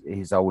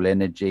whole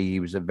energy. He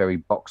was a very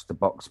box to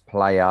box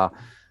player.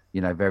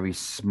 Very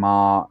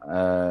smart.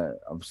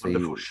 Obviously,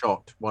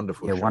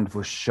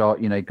 wonderful shot.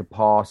 He could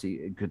pass,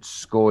 he could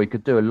score, he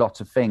could do a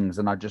lot of things.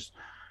 And I just,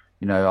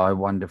 I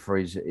wonder for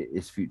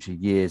his future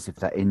years if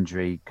that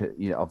injury could,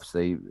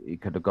 obviously, he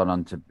could have gone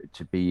on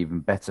to be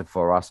even better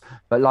for us.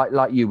 But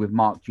like you with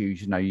Mark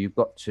Hughes, you've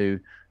got to,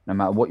 no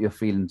matter what your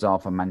feelings are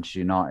for Manchester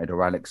United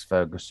or Alex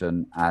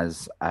Ferguson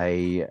as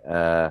a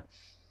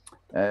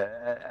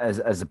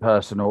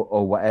person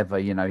or whatever,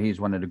 he's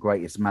one of the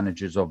greatest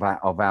managers of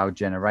our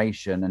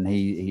generation, and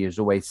he has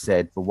always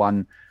said for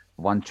one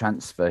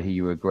transfer he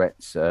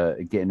regrets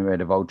getting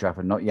rid of Old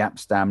Trafford, not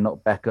Yapstam,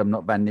 not Beckham,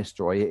 not Van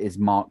Nistelrooy, it is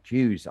Mark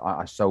Hughes.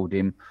 I sold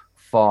him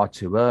far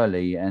too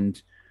early,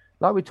 and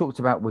like we talked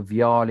about with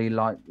Vialli,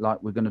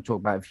 like we're going to talk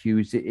about with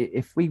Hughes,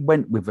 if we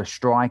went with a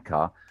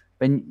striker,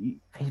 then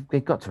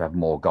they've got to have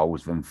more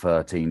goals than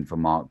 13 for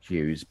Mark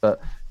Hughes.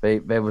 But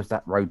there was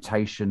that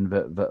rotation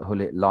that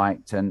Hullett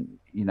liked. And,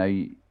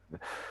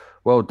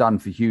 well done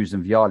for Hughes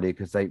and Vialli,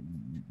 because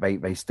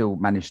they still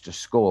managed to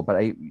score. But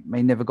they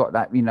never got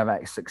that,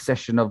 that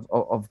succession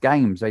of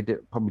games. They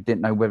probably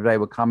didn't know whether they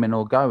were coming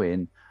or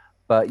going.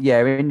 But,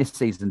 yeah, in this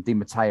season, Di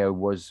Matteo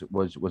was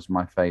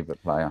my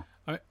favourite player.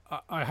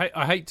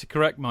 I hate to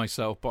correct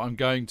myself, but I'm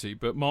going to.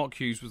 But Mark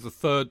Hughes was the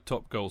third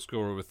top goal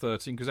scorer with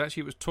 13, because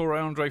actually it was Tore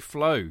Andre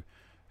Flo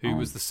who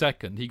was the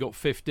second. He got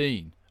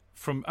 15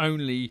 from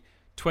only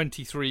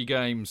 23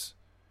 games,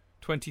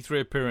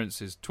 23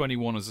 appearances,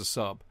 21 as a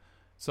sub.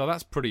 So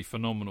that's pretty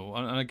phenomenal.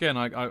 And again,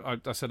 I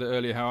said it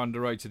earlier how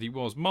underrated he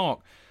was.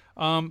 Mark,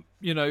 what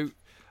I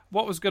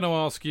was going to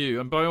ask you,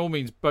 and by all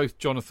means, both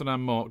Jonathan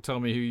and Mark, tell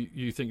me who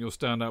you think your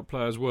standout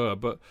players were,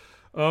 but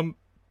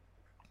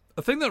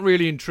a thing that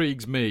really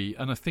intrigues me,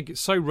 and I think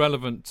it's so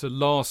relevant to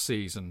last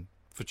season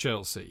for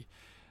Chelsea,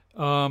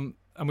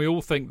 and we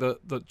all think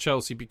that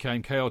Chelsea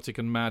became chaotic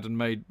and mad and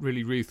made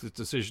really ruthless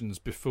decisions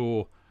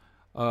before.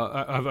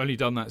 I've only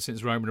done that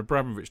since Roman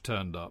Abramovich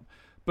turned up.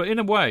 But in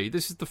a way,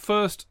 this is the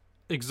first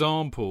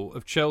example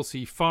of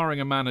Chelsea firing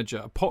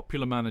a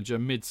popular manager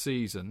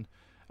mid-season,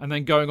 and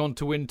then going on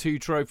to win 2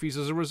 trophies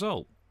as a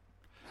result.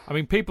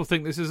 People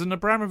think this is an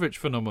Abramovich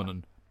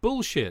phenomenon.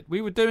 Bullshit.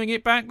 We were doing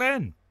it back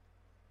then.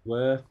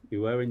 We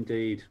were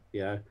indeed,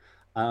 yeah.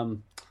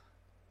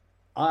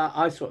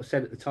 I sort of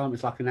said at the time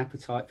it's like an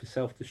appetite for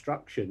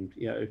self-destruction.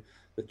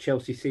 That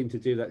Chelsea seemed to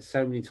do that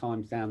so many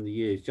times down the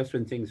years. Just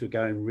when things were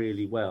going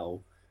really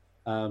well,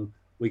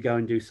 we go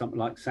and do something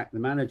like sack the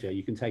manager.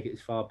 You can take it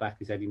as far back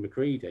as Eddie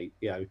McCready.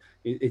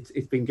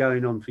 It's been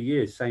going on for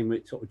years. Same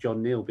with sort of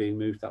John Neal being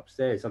moved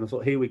upstairs. And I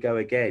thought, here we go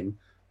again.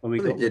 When we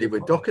did it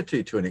with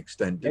Doherty to an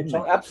extent, didn't they?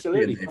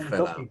 Absolutely.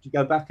 To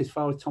go back as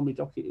far as Tommy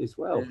Docherty as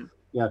well.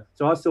 Yeah.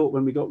 So I thought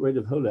when we got rid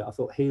of Hullett, I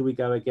thought, here we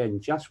go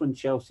again. Just when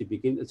Chelsea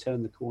begin to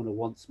turn the corner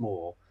once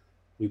more,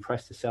 we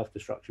press the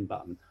self-destruction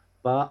button.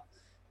 But,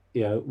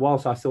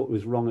 whilst I thought it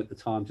was wrong at the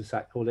time to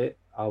sack Hullett,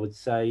 I would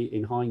say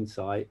in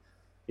hindsight,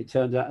 it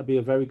turned out to be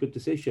a very good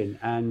decision.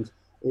 And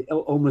it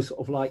almost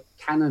sort of like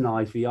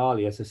canonised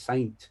Vialli as a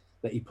saint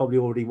that he probably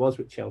already was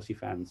with Chelsea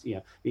fans.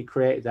 It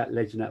created that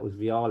legend that was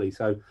Vialli.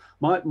 So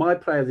my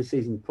player of the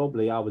season,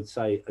 probably, I would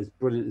say, as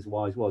brilliant as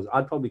Wise was,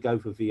 I'd probably go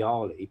for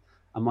Vialli.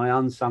 And my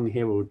unsung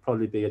hero would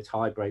probably be a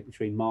tie-break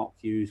between Mark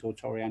Hughes or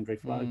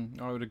Tore-André Flo.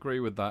 I would agree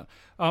with that.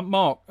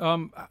 Mark,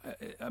 and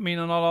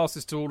I'll ask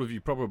this to all of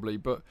you probably,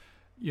 but,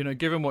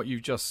 given what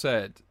you've just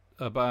said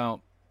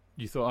about,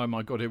 you thought, oh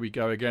my God, here we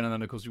go again, and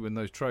then of course you win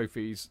those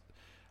trophies.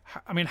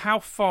 How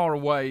far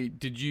away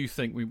did you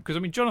think because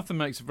Jonathan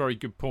makes a very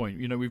good point.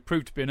 We've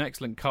proved to be an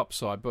excellent cup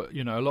side, but,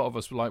 a lot of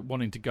us were like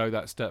wanting to go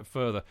that step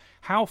further.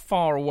 How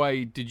far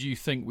away did you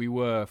think we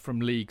were from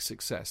league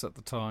success at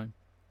the time?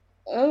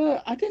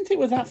 I didn't think it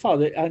was that far,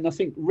 and I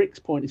think Rick's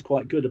point is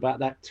quite good about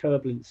that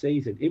turbulent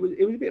season. It was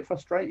a bit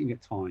frustrating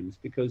at times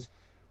because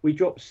we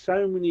dropped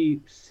so many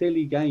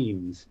silly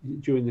games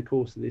during the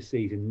course of this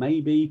season.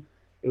 Maybe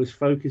it was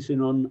focusing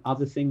on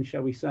other things,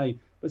 shall we say,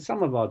 but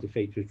some of our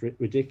defeats was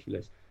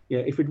ridiculous.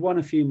 If we'd won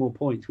a few more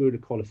points, we would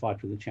have qualified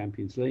for the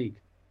Champions League.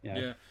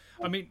 Yeah.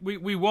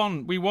 We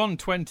won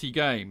 20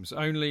 games.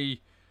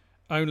 Only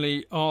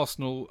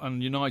Arsenal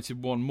and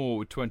United won more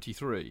with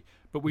 23.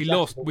 But we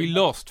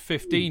lost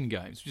 15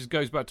 games, which just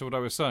goes back to what I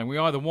was saying. We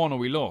either won or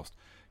we lost.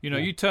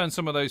 You turn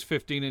some of those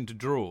 15 into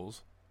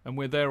draws, and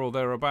we're there or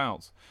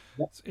thereabouts.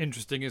 It's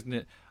interesting, isn't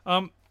it?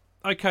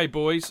 Okay,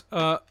 boys.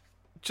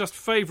 Just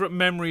favourite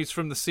memories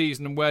from the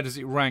season, and where does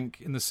it rank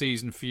in the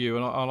season for you?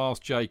 And I'll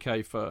ask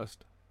JK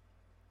first.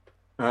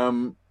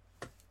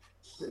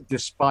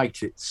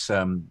 Despite its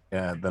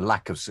the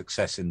lack of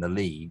success in the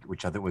league,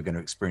 which I think we're going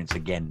to experience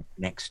again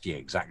next year,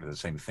 exactly the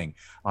same thing.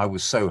 I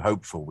was so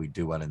hopeful we'd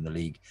do well in the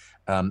league.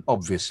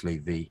 Obviously,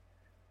 the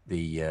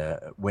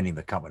winning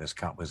the Winners'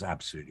 Cup was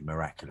absolutely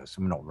miraculous.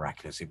 Not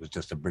miraculous; it was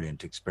just a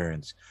brilliant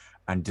experience,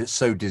 and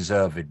so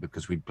deserved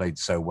because we'd played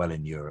so well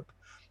in Europe,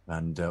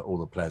 and all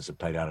the players had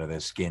played out of their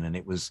skin, and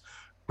it was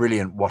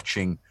brilliant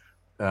watching.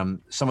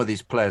 Some of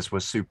these players were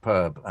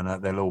superb,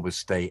 and they'll always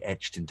stay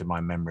etched into my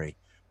memory.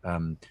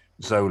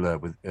 Zola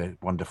with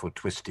wonderful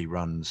twisty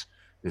runs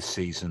this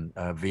season.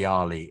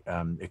 Vialli,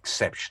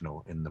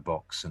 exceptional in the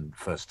box and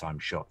first-time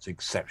shots,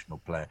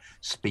 exceptional player.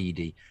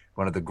 Speedy,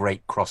 one of the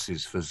great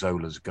crosses for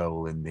Zola's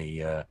goal in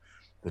the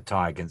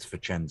tie against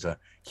Vicenza.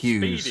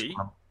 Hughes. Speedy?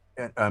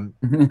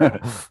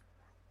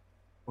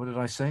 What did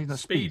I say?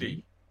 That's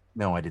Speedy?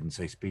 No, I didn't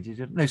say Speedy.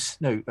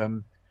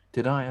 No.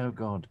 Did I? Oh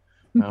God.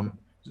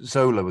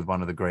 Zola with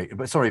one of the great,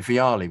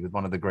 Vialli with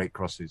one of the great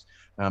crosses.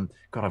 God,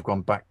 I've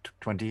gone back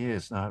 20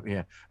 years now.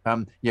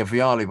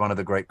 Vialli, one of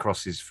the great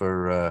crosses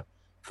for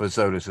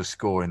Zola to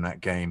score in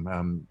that game.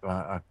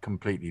 I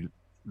completely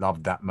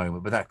loved that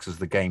moment, but that's because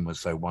the game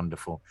was so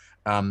wonderful.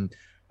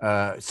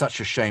 Such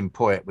a shame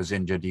Poyet was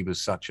injured. He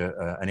was such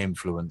an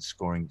influence,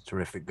 scoring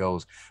terrific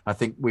goals. I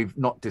think we've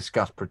not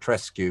discussed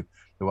Petrescu,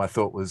 who I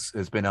thought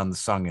has been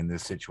unsung in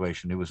this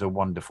situation. He was a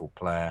wonderful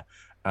player.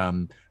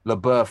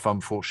 Leboeuf,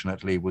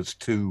 unfortunately, was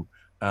too.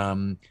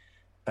 It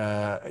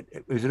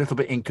was a little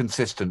bit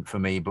inconsistent for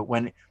me. But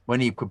when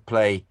he could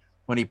play,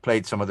 when he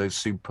played some of those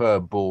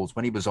superb balls,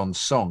 when he was on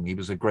song, he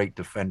was a great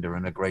defender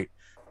and a great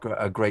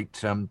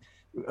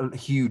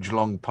huge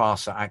long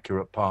passer,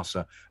 accurate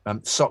passer.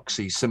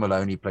 Soxy, similar,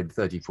 only played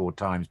 34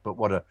 times, but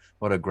what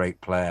a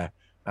great player.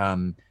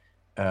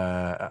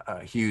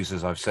 Hughes,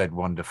 as I've said,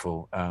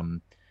 wonderful.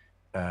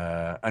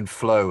 And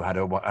Flo had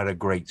a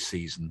great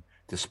season,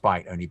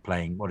 despite only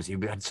playing, he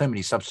had so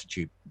many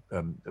substitute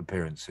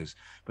appearances,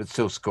 but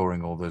still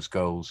scoring all those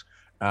goals.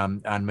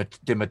 And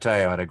Di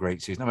Matteo had a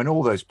great season. I mean,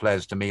 all those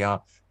players to me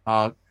are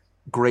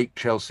great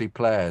Chelsea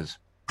players.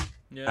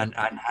 Yeah.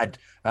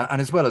 And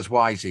as well as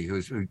Wisey, who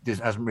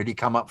hasn't really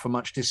come up for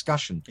much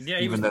discussion. Yeah,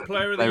 he was the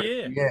player of the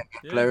year. Yeah,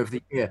 player of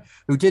the year,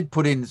 who did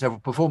put in several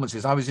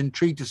performances. I was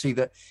intrigued to see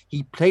that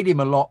he played him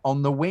a lot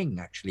on the wing.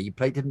 Actually,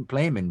 didn't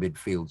play him in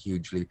midfield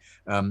hugely,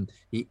 and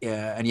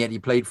yet he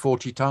played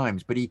 40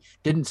 times. But he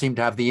didn't seem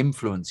to have the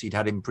influence he'd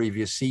had in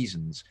previous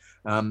seasons.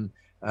 I mean,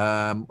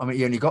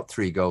 he only got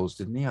 3 goals,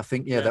 didn't he? I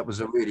think, that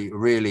was a really,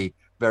 really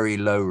very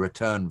low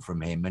return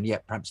from him, and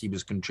yet perhaps he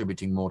was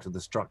contributing more to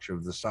the structure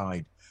of the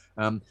side.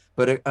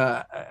 But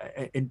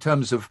in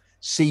terms of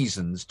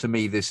seasons, to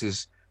me, this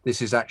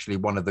is actually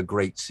one of the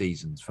great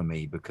seasons for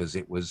me, because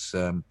it was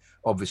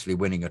obviously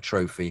winning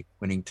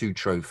 2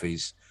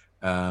 trophies.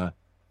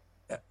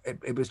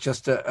 It was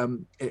just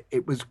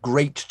it was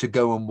great to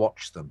go and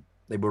watch them.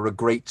 They were a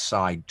great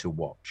side to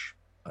watch,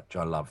 which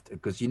I loved,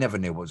 because you never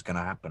knew what was going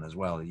to happen as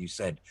well. You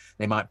said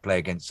they might play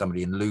against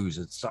somebody and lose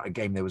a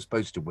game they were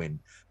supposed to win,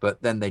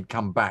 but then they'd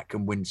come back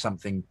and win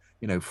something,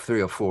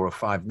 3 or 4 or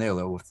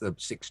 5-0 or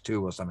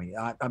 6-2 or something.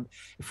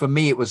 For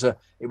me, it was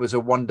a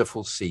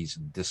wonderful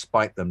season,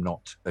 despite them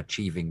not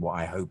achieving what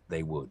I hoped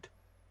they would.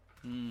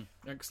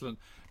 Excellent.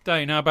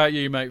 Dane, how about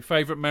you, mate?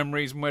 Favourite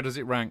memories, and where does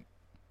it rank?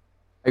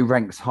 It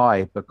ranks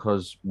high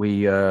because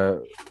we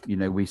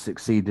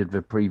succeeded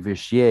the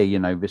previous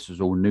year. This was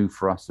all new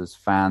for us as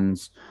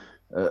fans.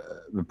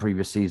 The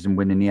previous season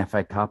winning the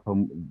FA Cup,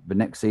 and the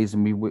next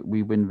season we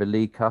win the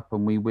League Cup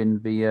and we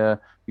win the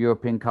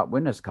European Cup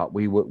Winners' Cup.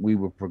 We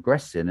were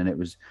progressing, and it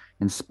was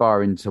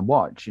inspiring to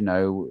watch.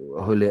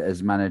 Gullit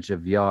as manager,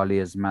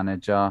 Vialli as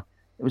manager.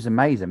 It was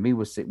amazing. We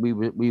was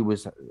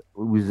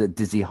at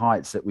dizzy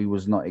heights that we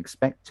was not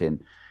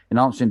expecting. In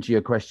answering to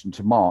your question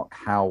to Mark,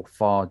 how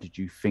far did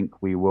you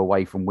think we were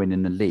away from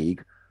winning the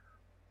league?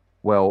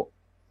 Well,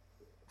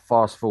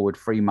 fast forward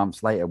 3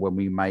 months later when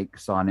we make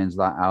signings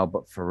like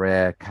Albert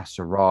Ferrer,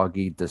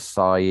 Kasaragi,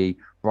 Desai,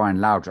 Brian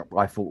Laudrup,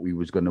 I thought we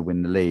was going to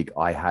win the league.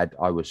 I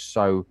was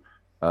so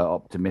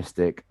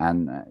optimistic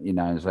and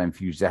so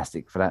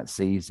enthusiastic for that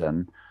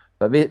season.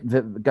 But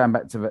going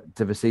back to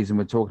the season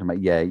we're talking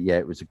about,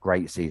 it was a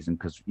great season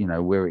because,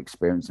 we're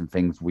experiencing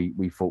things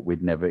we thought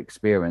we'd never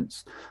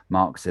experience.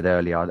 Mark said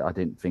earlier, I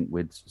didn't think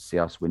we'd see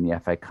us win the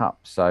FA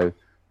Cup. So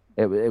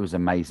it was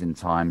amazing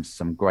times,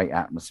 some great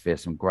atmosphere,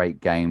 some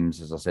great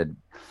games. As I said,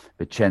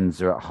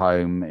 Vicenza at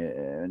home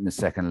in the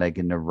second leg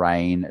in the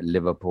rain,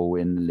 Liverpool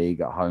in the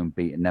league at home,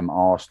 beating them,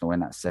 Arsenal in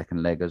that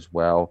second leg as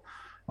well.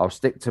 I'll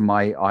stick to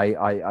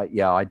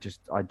I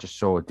just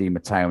saw Di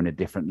Matteo in a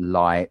different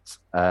light.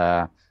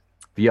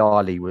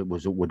 Vialli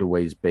would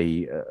always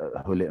be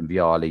Gullit and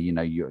Vialli.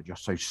 You're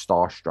so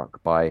starstruck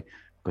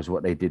because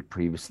what they did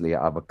previously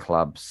at other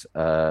clubs,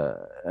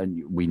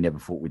 and we never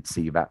thought we'd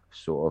see that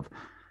sort of,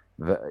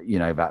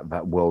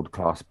 that world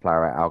class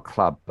player at our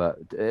club. But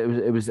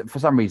it was for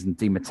some reason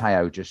Di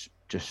Matteo just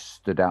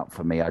stood out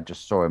for me. I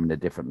just saw him in a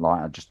different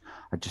light.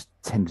 I just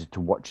tended to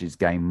watch his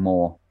game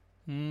more.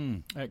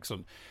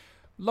 Excellent.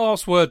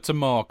 Last word to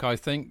Mark. I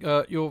think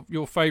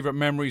your favourite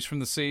memories from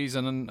the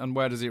season and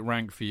where does it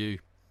rank for you?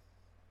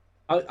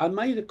 I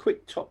made a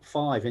quick top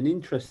 5, and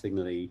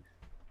interestingly,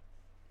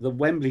 the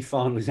Wembley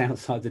final is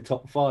outside the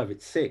top 5.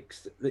 It's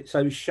 6th.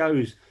 So it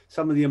shows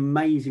some of the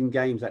amazing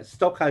games. That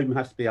Stockholm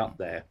has to be up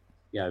there.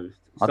 I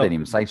didn't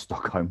even say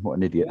Stockholm. What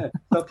an idiot. Yeah,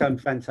 Stockholm,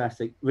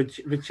 fantastic.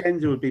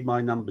 Vicenza would be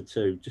my number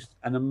 2. Just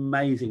an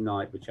amazing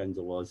night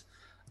Vicenza was.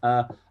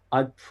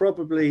 I'd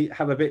probably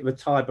have a bit of a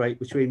tie break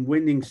between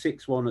winning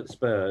 6-1 at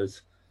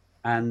Spurs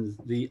and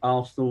the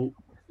Arsenal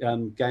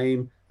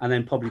game, and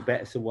then probably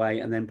Betis away,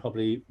 and then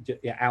probably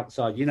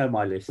outside.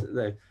 My list.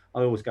 I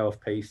always go off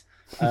piece.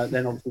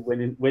 Then obviously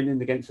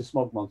winning against the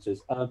Smog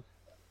Monsters.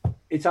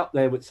 It's up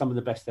there with some of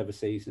the best ever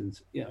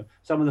seasons.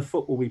 Some of the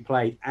football we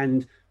played,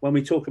 and when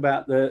we talk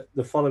about the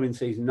following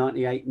season,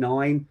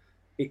 98-9,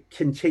 it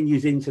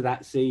continues into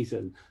that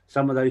season.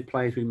 Some of those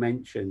players we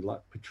mentioned,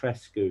 like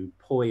Petrescu,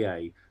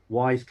 Poyet,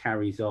 Wise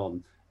carries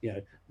on.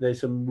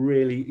 There's some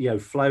really,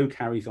 Flo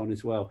carries on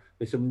as well.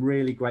 There's some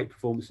really great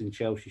performances in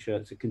Chelsea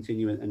shirts that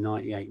continue in the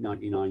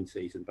 98-99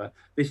 season. But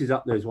this is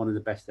up there as one of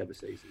the best ever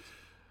seasons.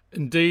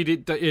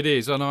 Indeed, it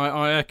is, and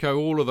I echo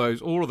all of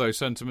those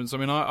sentiments. I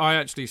mean,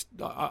 I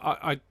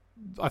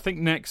think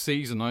next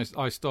season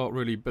I start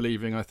really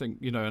believing. I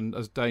think and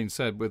as Dane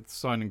said, with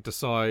signing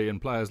Desai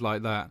and players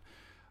like that,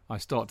 I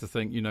start to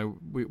think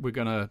we're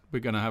gonna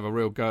have a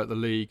real go at the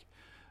league.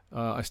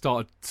 I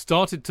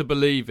started to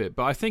believe it,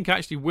 but I think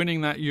actually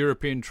winning that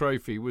European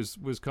trophy was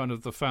kind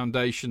of the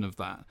foundation of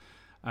that.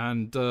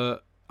 And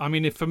I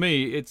mean, for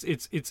me,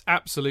 it's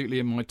absolutely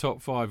in my top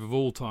 5 of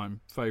all time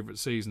favourite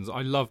seasons.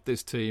 I loved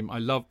this team. I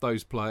loved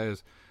those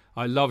players.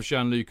 I love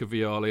Gianluca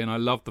Vialli, and I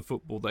loved the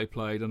football they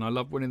played, and I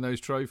loved winning those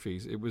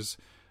trophies. It was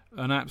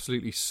an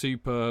absolutely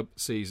superb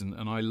season,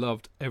 and I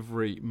loved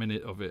every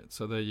minute of it.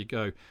 So there you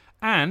go.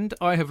 And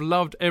I have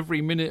loved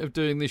every minute of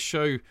doing this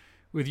show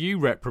with you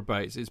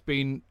reprobates. It's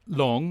been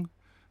long,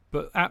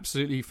 but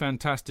absolutely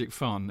fantastic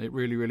fun. It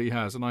really, really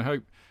has. And I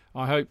hope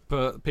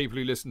people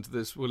who listen to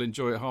this will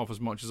enjoy it half as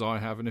much as I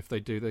have. And if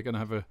they do, they're going to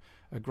have a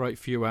great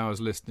few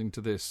hours listening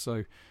to this.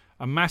 So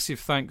a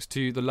massive thanks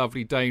to the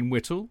lovely Dane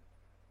Whittle.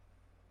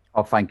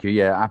 Oh, thank you.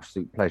 Yeah,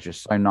 absolute pleasure.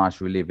 So nice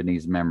reliving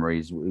these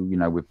memories,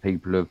 with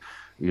people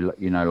like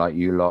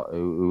you lot,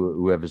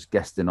 whoever's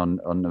guesting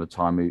on the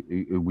time,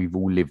 who we've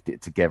all lived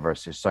it together.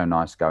 So it's so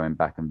nice going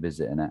back and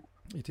visiting it.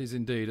 It is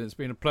indeed. It's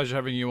been a pleasure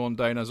having you on,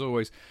 Dane, as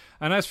always.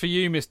 And as for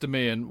you, Mr.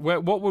 Meehan,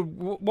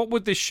 what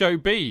would this show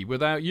be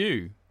without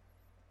you?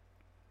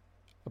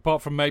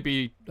 Apart from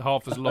maybe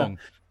half as long.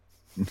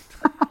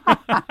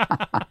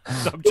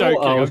 I'm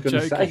joking. I was going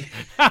to say.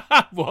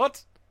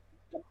 What?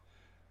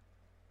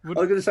 I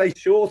was going to say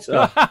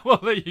shorter. Well,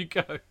 there you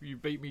go. You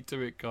beat me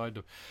to it, kind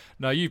of.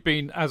 No, you've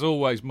been, as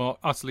always, Mark,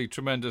 utterly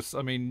tremendous.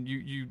 I mean,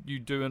 you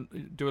do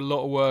a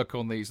lot of work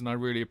on these, and I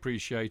really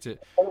appreciate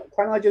it.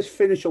 Can I just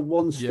finish on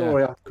one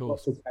story Yeah, I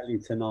forgot to tell you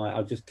tonight?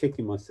 I'm just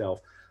kicking myself.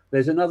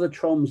 There's another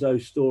Tromso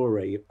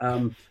story.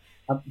 I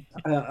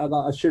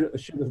should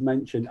have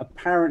mentioned.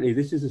 Apparently,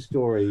 this is a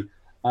story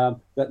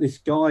that this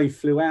guy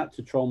flew out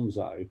to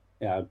Tromso,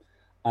 and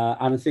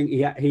I think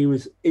he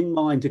was in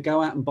mind to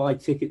go out and buy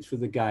tickets for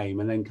the game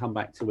and then come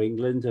back to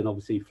England and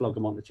obviously flog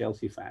them on the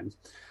Chelsea fans.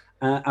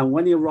 And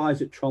when he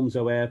arrives at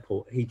Tromso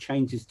Airport, he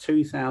changes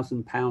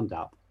 £2,000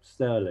 up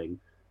sterling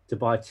to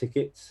buy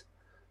tickets,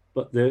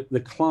 but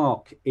the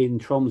clerk in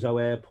Tromso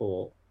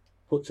Airport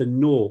puts a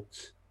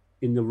naught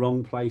in the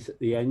wrong place at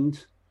the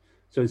end.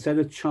 So instead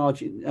of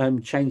changing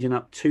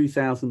up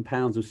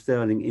 £2,000 of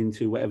sterling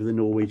into whatever the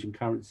Norwegian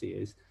currency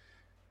is,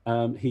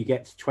 he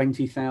gets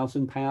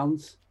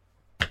 £20,000.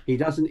 He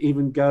doesn't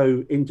even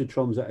go into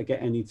Tromso to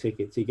get any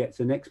tickets. He gets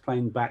the next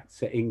plane back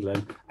to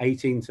England,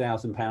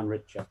 £18,000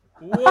 richer.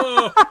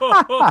 Whoa!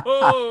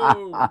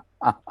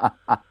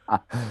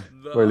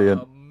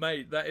 Brilliant.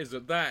 Mate, that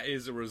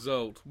is a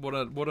result. What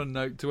a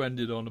note to end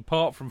it on.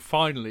 Apart from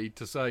finally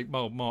to say,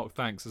 well, Mark,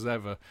 thanks as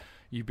ever.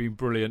 You've been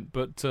brilliant.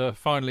 But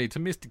finally to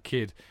Mr.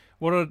 Kidd,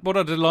 what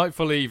a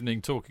delightful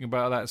evening talking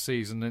about that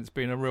season. It's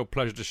been a real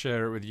pleasure to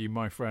share it with you,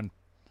 my friend.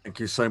 Thank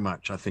you so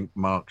much. I think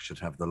Mark should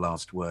have the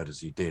last word,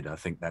 as he did. I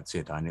think that's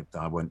it. I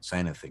won't say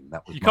anything.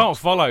 That was. You can't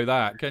follow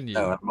that, can you?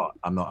 No,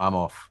 I'm not. I'm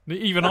off.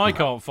 Even I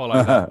can't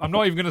follow that. I'm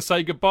not even going to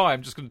say goodbye.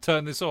 I'm just going to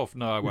turn this off.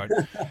 No, I won't.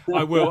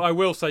 I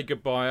will say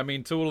goodbye. I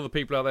mean, to all of the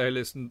people out there who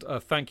listened,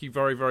 thank you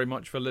very, very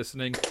much for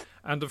listening.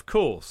 And of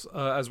course,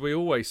 as we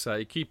always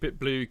say, keep it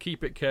blue,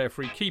 keep it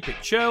carefree, keep it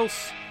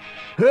Chelsea.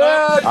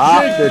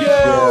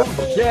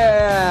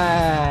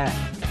 Yeah.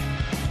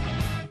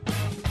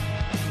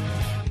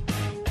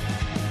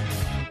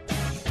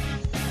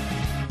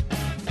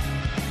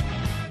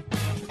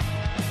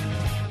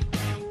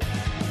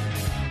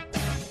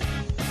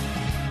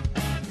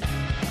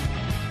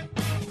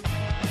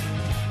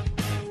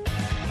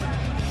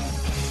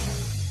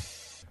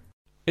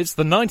 It's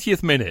the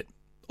 90th minute.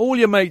 All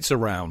your mates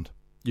around.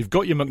 You've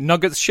got your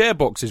McNuggets share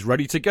boxes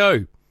ready to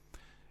go.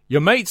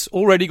 Your mates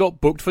already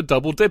got booked for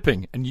double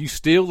dipping, and you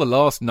steal the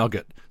last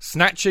nugget,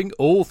 snatching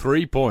all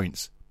 3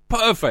 points.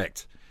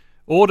 Perfect.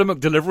 Order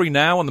McDelivery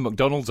now on the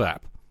McDonald's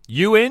app.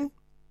 You in?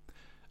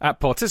 At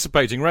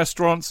participating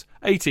restaurants,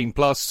 18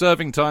 plus,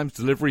 serving times,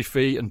 delivery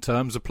fee and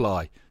terms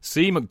apply.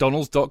 See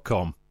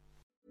mcdonalds.com.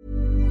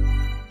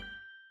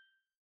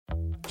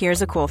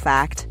 Here's a cool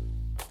fact.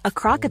 A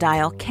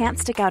crocodile can't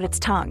stick out its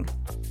tongue.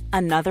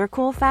 Another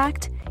cool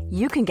fact,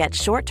 you can get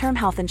short-term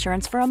health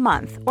insurance for a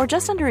month or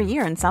just under a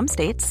year in some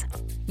states.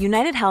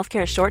 United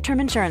Healthcare short-term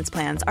insurance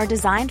plans are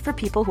designed for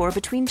people who are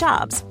between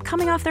jobs,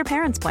 coming off their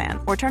parents' plan,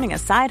 or turning a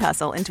side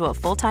hustle into a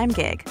full-time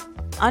gig.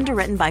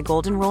 Underwritten by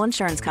Golden Rule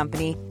Insurance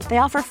Company, they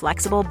offer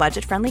flexible,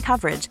 budget-friendly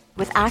coverage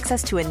with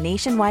access to a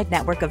nationwide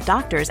network of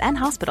doctors and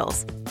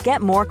hospitals.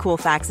 Get more cool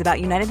facts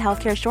about United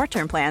Healthcare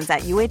short-term plans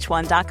at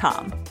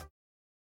uh1.com.